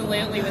favorites.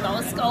 Absolutely, with all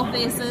the skull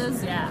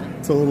faces, yeah.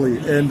 Totally.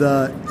 And,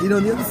 the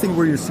other thing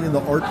where you're seeing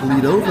the art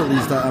bleed over, at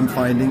least I'm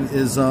finding,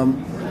 is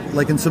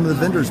like in some of the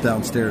vendors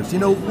downstairs.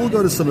 We'll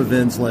go to some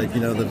events like,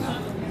 I'm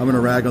going to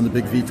rag on the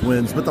Big V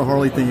Twins, but the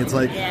Harley thing, it's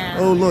like,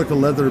 oh, look, a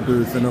leather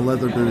booth and a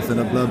leather booth and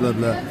a blah, blah,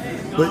 blah.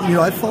 But,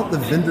 I thought the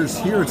vendors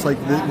here, it's like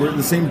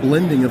the same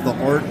blending of the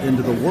art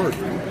into the work.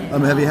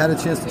 Have you had a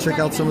chance to check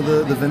out some of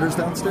the vendors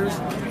downstairs?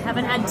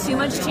 Haven't had too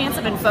much chance.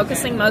 I've been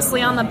focusing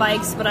mostly on the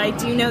bikes, but I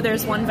do know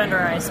there's one vendor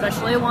I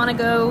especially want to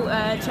go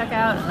check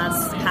out, and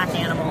that's Pack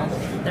Animal.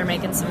 They're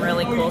making some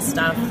really cool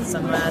stuff,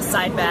 some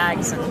side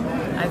bags, and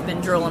I've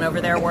been drooling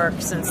over their work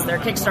since their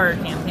Kickstarter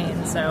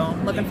campaign, so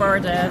looking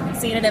forward to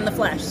seeing it in the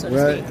flesh, so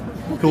to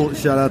speak. Cool.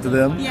 Shout out to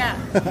them. Yeah.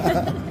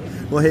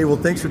 Well,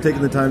 thanks for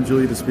taking the time,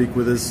 Julia, to speak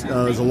with us. It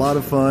was a lot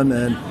of fun,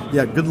 and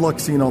yeah, good luck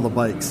seeing all the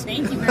bikes.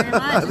 Thank you very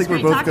much. I think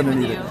we're both going to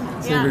need it.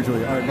 Yeah. Same here,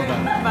 Julia. All right,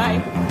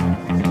 bye-bye.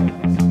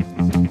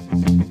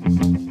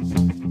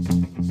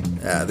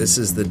 This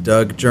is the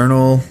Doug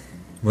Journal,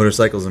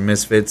 Motorcycles and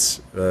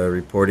Misfits,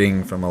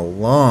 reporting from a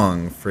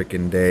long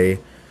frickin' day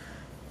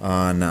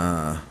on,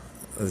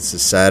 this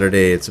is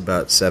Saturday, it's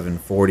about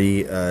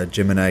 7:40.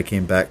 Jim and I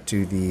came back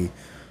to the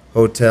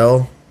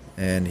hotel,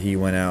 and he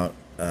went out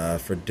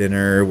for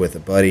dinner with a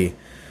buddy.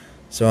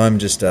 So I'm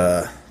just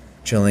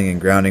chilling and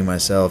grounding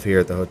myself here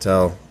at the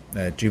hotel,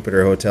 at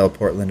Jupiter Hotel,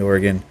 Portland,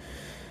 Oregon.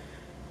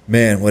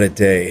 Man, what a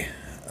day.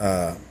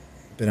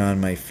 Been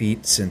on my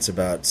feet since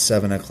about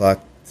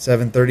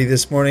 7:30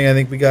 this morning. I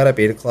think we got up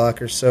 8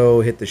 o'clock or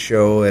so, hit the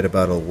show at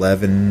about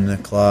 11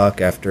 o'clock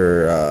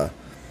after a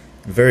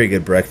very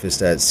good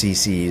breakfast at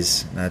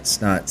CC's.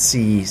 That's not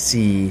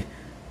CC,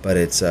 but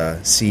it's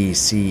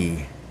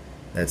CC.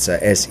 That's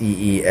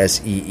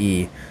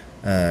SEESEE.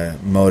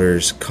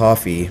 Motors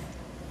Coffee,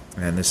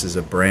 and this is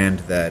a brand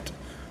that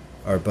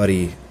our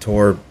buddy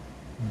Tor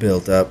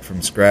built up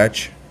from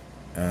scratch.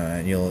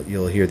 And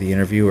you'll hear the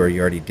interview, or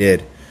you already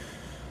did.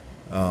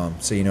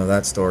 So you know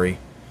that story.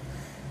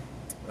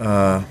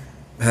 Had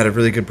a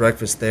really good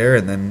breakfast there,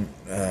 and then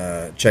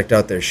checked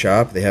out their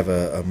shop. They have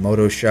a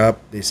moto shop.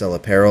 They sell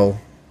apparel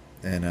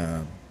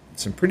and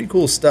some pretty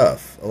cool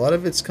stuff. A lot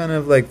of it's kind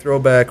of like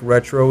throwback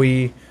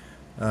retro-y.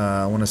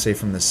 I want to say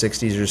from the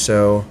 60s or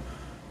so.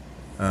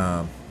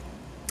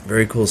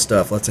 Very cool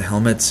stuff. Lots of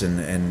helmets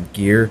and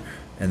gear,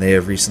 and they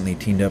have recently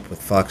teamed up with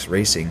Fox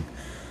Racing,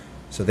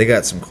 so they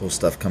got some cool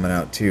stuff coming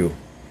out too.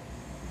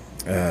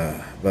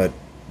 But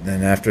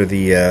then after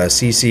the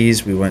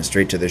CC's, we went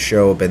straight to the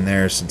show. Been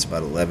there since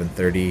about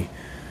 11:30.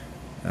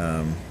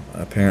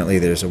 Apparently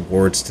there's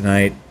awards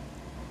tonight.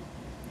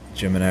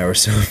 Jim and I were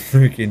so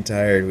freaking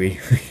tired we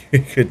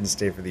couldn't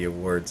stay for the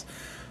awards.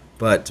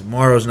 But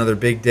tomorrow's another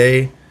big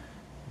day.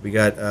 We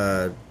got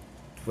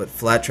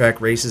flat track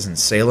races in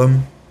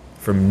Salem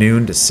from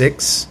noon to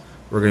 6.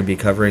 We're going to be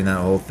covering that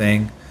whole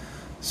thing.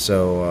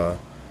 So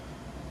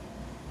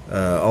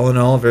all in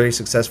all, a very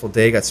successful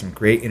day. Got some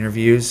great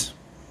interviews,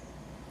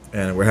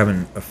 and we're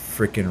having a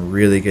freaking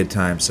really good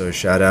time. So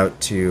shout out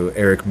to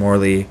Eric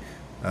Morley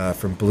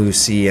from Blue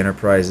Sea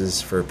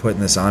Enterprises for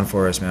putting this on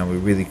for us, man. We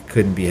really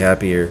couldn't be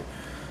happier.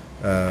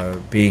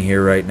 being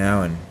here right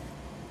now, and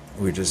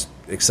we're just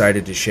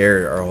excited to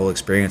share our whole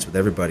experience with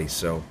everybody.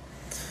 So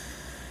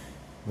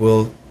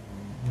we'll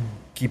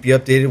keep you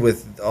updated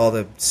with all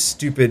the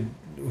stupid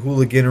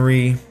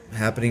hooliganery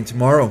happening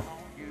tomorrow.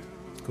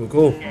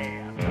 Cool.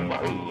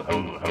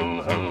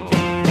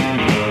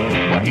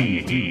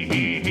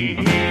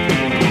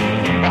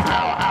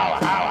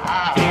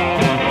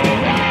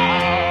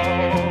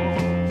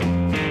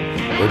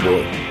 Oh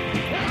boy.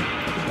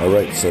 All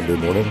right, Sunday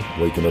morning,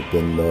 waking up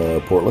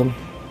in Portland,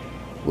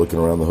 looking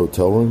around the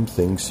hotel room,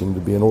 things seem to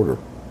be in order.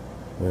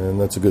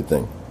 And that's a good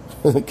thing,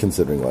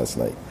 considering last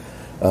night.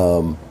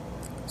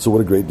 So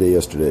what a great day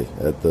yesterday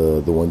at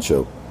the One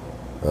Show.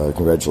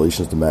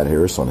 Congratulations to Matt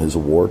Harris on his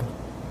award.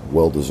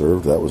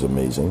 Well-deserved. That was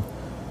amazing.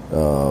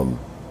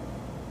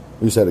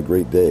 We just had a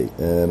great day.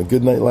 And a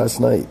good night last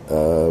night.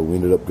 We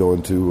ended up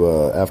going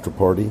to after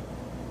party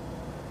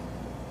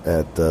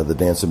at the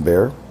Dancing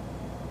Bear.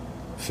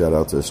 Shout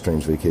out to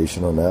Strange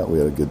Vacation on that. We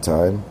had a good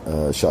time.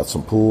 Shot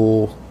some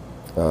pool.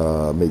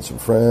 Made some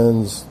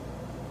friends.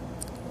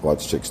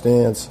 Watched chicks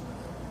dance.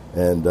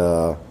 And,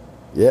 I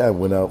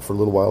went out for a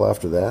little while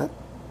after that.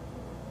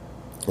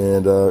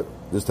 And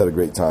just had a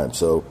great time.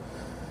 So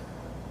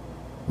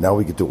now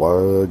we get to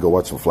go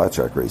watch some flat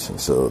track racing.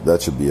 So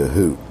that should be a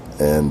hoot.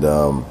 And,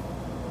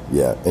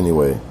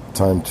 anyway,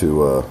 time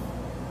to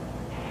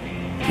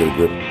get a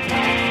grip.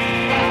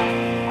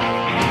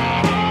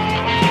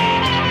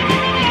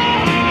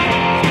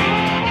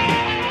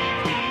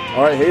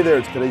 All right, hey there.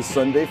 It's today's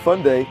Sunday,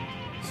 fun day.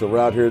 So we're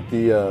out here at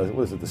the,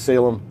 the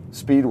Salem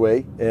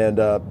Speedway, and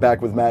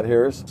back with Matt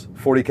Harris,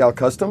 40 Cal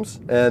Customs.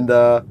 And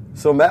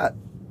so, Matt.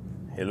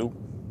 Hello.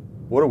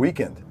 What a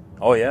weekend.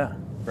 Oh, yeah.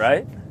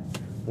 Right?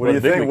 What do you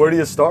think? Where do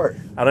you start?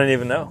 I don't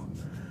even know,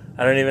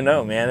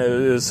 man.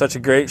 It was such a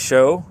great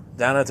show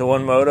down at the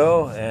One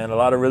Moto, and a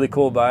lot of really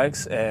cool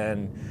bikes,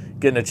 and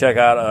getting to check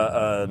out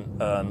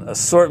an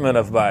assortment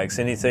of bikes,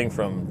 anything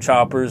from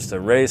choppers to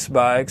race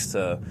bikes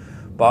to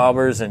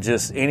bobbers and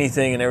just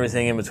anything and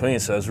everything in between.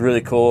 So it's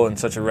really cool and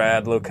such a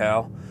rad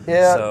locale.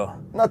 Yeah.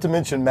 So, not to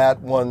mention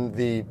Matt won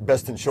the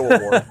Best in Show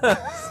award.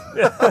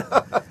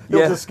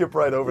 You'll just skip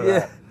right over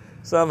that.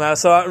 Somehow.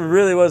 So I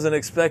really wasn't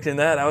expecting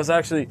that. I was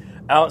actually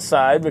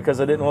outside because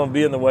I didn't want to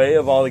be in the way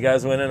of all the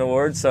guys winning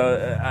awards.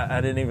 So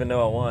I didn't even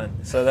know I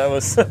won. So that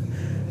was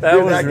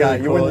You're that guy.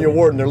 Cool. You win the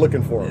award and they're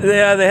looking for him.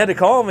 Yeah, they had to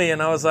call me,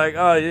 and I was like,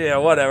 oh, yeah,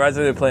 whatever. I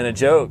thought they were playing a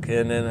joke.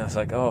 And then I was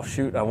like, oh,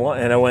 shoot, I won.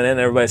 And I went in,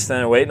 everybody's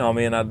standing waiting on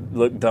me, and I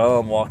looked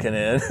dumb walking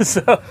in.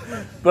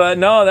 But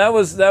no, that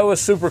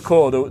was super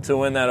cool to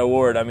win that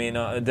award. I mean,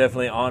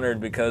 definitely honored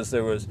because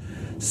there was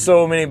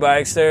so many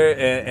bikes there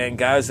and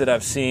guys that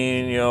I've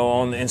seen,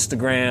 on the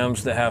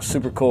Instagrams that have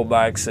super cool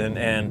bikes and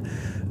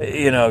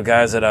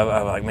guys that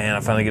I'm like, man, I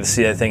finally get to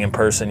see that thing in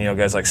person,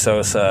 guys like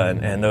Sosa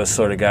and those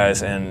sort of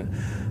guys. And,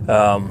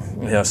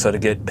 so to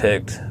get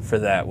picked for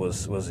that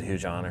was a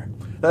huge honor.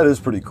 That is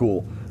pretty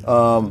cool.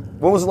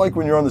 What was it like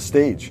when you're on the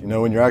stage?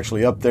 When you're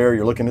actually up there,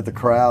 you're looking at the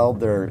crowd,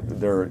 they're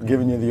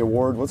giving you the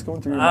award. What's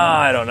going through your mind?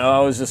 I don't know. I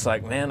was just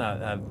like, man,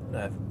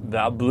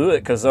 I blew it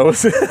because I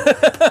was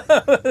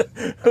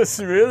was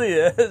really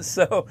it.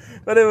 So,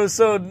 but it was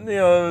so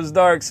it was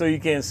dark, so you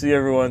can't see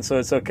everyone. So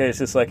it's okay. It's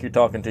just like you're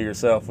talking to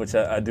yourself, which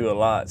I do a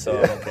lot. So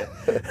I'm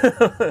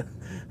okay.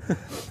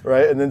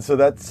 Right, and then so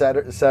that's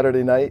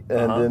Saturday night,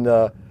 and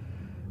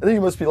then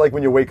you must be like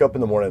when you wake up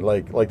in the morning,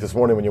 like this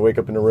morning when you wake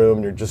up in the room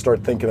and you just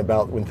start thinking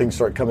about when things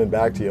start coming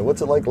back to you.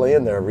 What's it like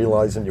laying there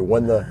realizing you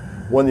won the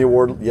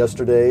award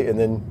yesterday and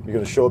then you're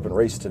going to show up and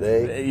race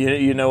today?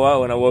 You know what?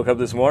 When I woke up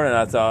this morning,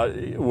 I thought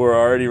we're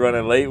already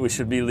running late. We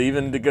should be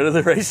leaving to go to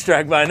the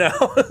racetrack by now.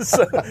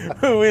 So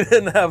we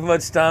didn't have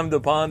much time to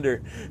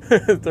ponder.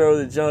 Throw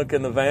the junk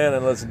in the van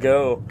and let's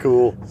go.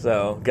 Cool.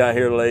 So got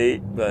here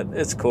late, but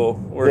it's cool.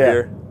 We're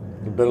here.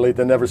 Better late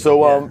than never.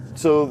 So,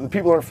 so the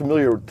people aren't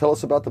familiar. Tell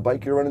us about the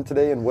bike you're running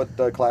today and what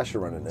class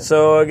you're running in.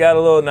 So I got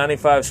a little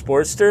 95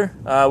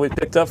 Sportster we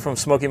picked up from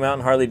Smoky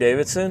Mountain Harley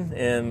Davidson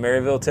in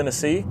Maryville,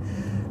 Tennessee.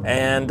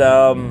 And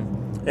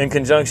in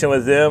conjunction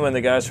with them and the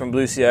guys from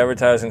Blue Sea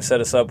Advertising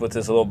set us up with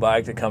this little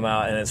bike to come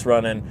out, and it's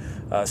running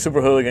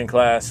Super Hooligan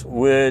class,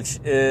 which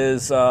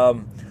is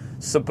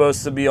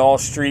supposed to be all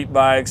street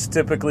bikes,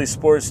 typically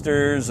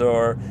Sportsters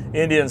or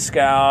Indian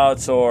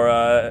Scouts or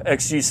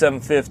XG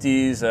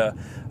 750s.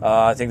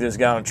 I think there's a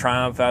guy on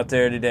Triumph out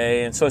there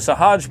today. And so it's a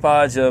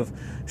hodgepodge of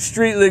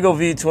street legal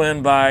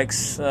V-twin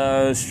bikes.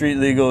 Street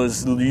legal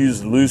is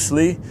used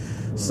loosely.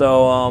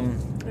 So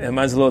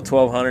mine's a little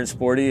 1200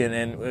 sporty.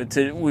 And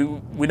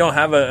we don't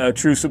have a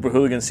true super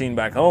hooligan scene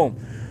back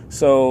home.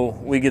 So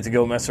we get to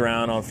go mess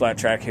around on flat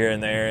track here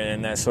and there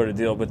and that sort of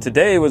deal. But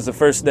today was the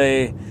first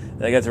day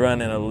that I got to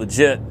run in a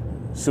legit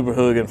super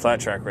hooligan flat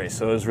track race.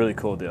 So it was a really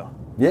cool deal.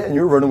 Yeah, and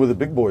you were running with the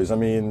big boys. I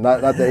mean,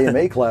 not the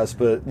AMA class,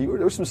 but there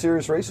was some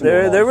serious racing.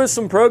 There was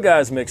some pro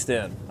guys mixed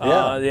in.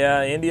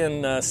 Yeah,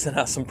 Indian sent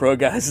out some pro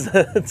guys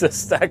to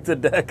stack the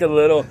deck a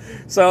little.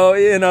 So,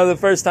 the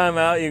first time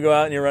out, you go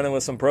out and you're running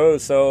with some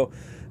pros. So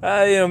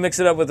mix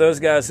it up with those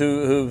guys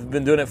who've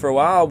been doing it for a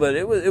while. But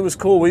it was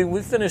cool.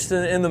 We finished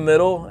in the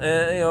middle,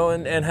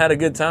 and had a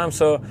good time.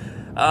 So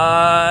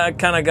I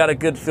kind of got a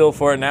good feel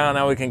for it now.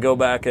 Now we can go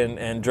back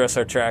and dress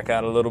our track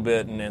out a little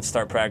bit and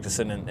start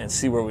practicing and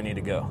see where we need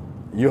to go.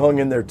 You hung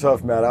in there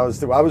tough, Matt. I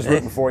was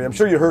rooting for you. I'm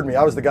sure you heard me.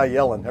 I was the guy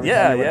yelling every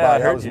time you went by.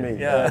 That was me.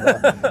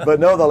 Yeah.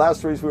 But no, the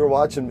last race we were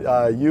watching,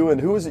 you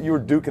and who was it? You were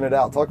duking it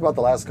out. Talk about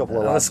the last couple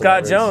of laps.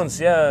 Scott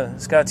Jones,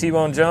 Scott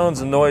T-Bone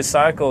Jones of Noise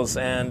Cycles,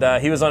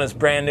 and he was on his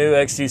brand new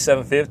XG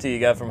 750 he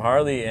got from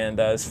Harley, and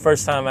it's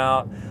first time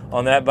out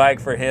on that bike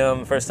for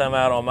him, first time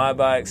out on my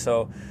bike.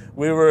 So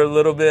we were a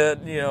little bit,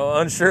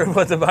 unsure of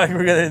what the bike we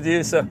were going to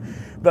do. So.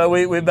 But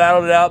we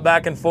battled it out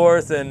back and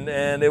forth, and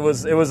it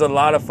was a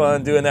lot of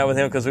fun doing that with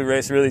him because we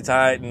raced really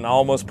tight and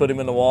almost put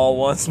him in the wall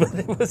once. But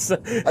it was.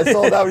 I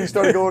saw that when you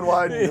started going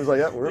wide. He was like,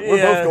 "Yeah, we're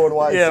both going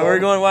wide." Yeah, we're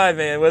going wide,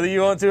 man. Whether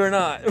you want to or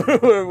not,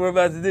 we're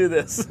about to do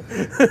this.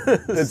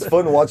 It's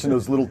fun watching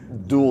those little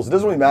duels. It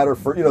doesn't really matter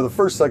for the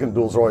first, second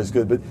duels are always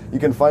good, but you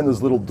can find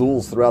those little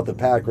duels throughout the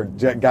pack where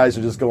guys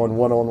are just going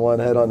one-on-one,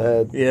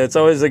 head-on-head. Yeah, it's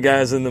always the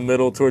guys in the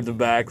middle toward the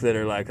back that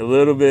are like a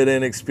little bit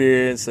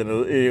inexperienced,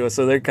 and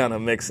so they're kind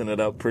of mixing it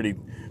up pretty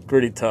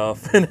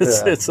tough, and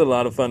it's a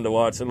lot of fun to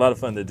watch, a lot of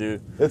fun to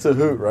do. It's a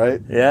hoot,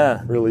 right?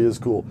 Yeah, it really is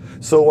cool.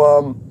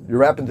 So you're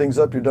wrapping things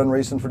up. You're done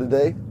racing for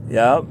today.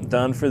 Yeah,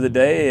 done for the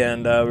day,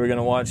 and we're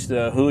gonna watch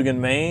the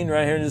Hooligan Main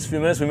right here in just a few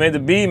minutes. We made the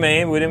B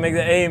Main, we didn't make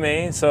the A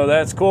Main, so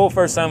that's cool.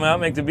 First time out,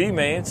 make the B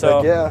Main.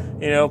 So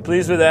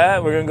pleased with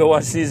that. We're gonna go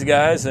watch these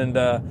guys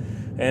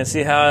and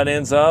see how it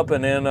ends up,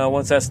 and then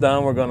once that's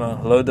done, we're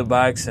gonna load the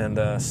bikes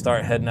and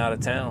start heading out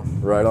of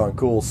town. Right on,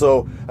 cool.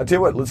 So I tell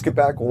you what, let's get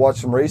back. We'll watch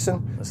some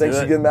racing. Thanks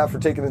again, Matt, for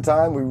taking the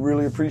time. We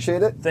really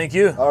appreciate it. Thank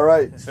you. All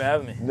right. Thanks for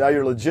having me. Now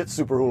you're legit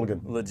super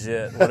hooligan.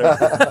 Legit.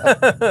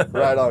 Whatever.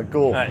 Right on,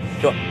 cool. All right,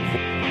 cool.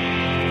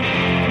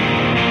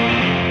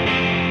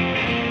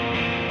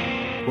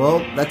 Well,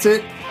 that's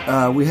it.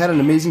 We had an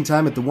amazing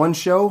time at the One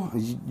Show.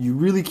 You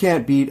really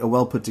can't beat a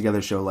well put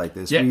together show like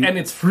this. Yeah, and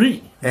it's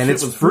free. And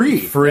it's free.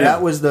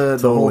 That was the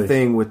whole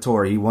thing with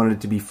Tor. He wanted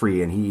it to be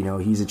free, and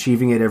he's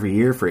achieving it every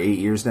year for 8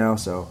 years now.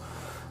 So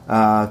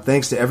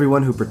thanks to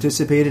everyone who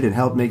participated and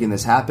helped making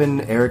this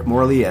happen. Eric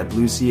Morley at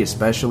Blue Sea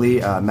especially.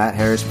 Matt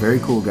Harris, very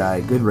cool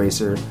guy, good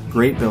racer,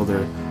 great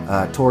builder.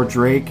 Tor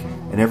Drake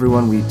and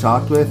everyone we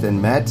talked with and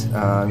met.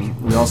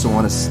 We also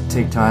want to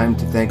take time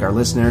to thank our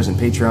listeners and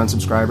Patreon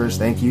subscribers.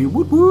 Thank you.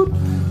 Woot woot.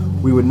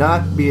 We would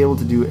not be able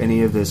to do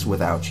any of this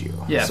without you.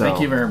 Yeah, so,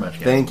 thank you very much,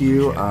 guys. Thank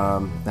you.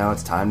 Now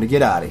it's time to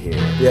get out of here.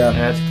 Yeah.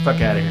 Let's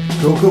fuck out of here.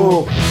 Cool,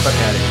 cool. Fuck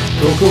out of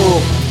here. Cool, cool.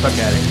 Fuck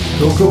out of here.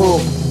 Cool, cool.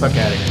 Fuck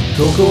out of here.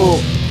 Cool, cool.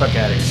 Fuck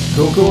out of here.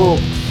 Cool,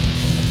 cool.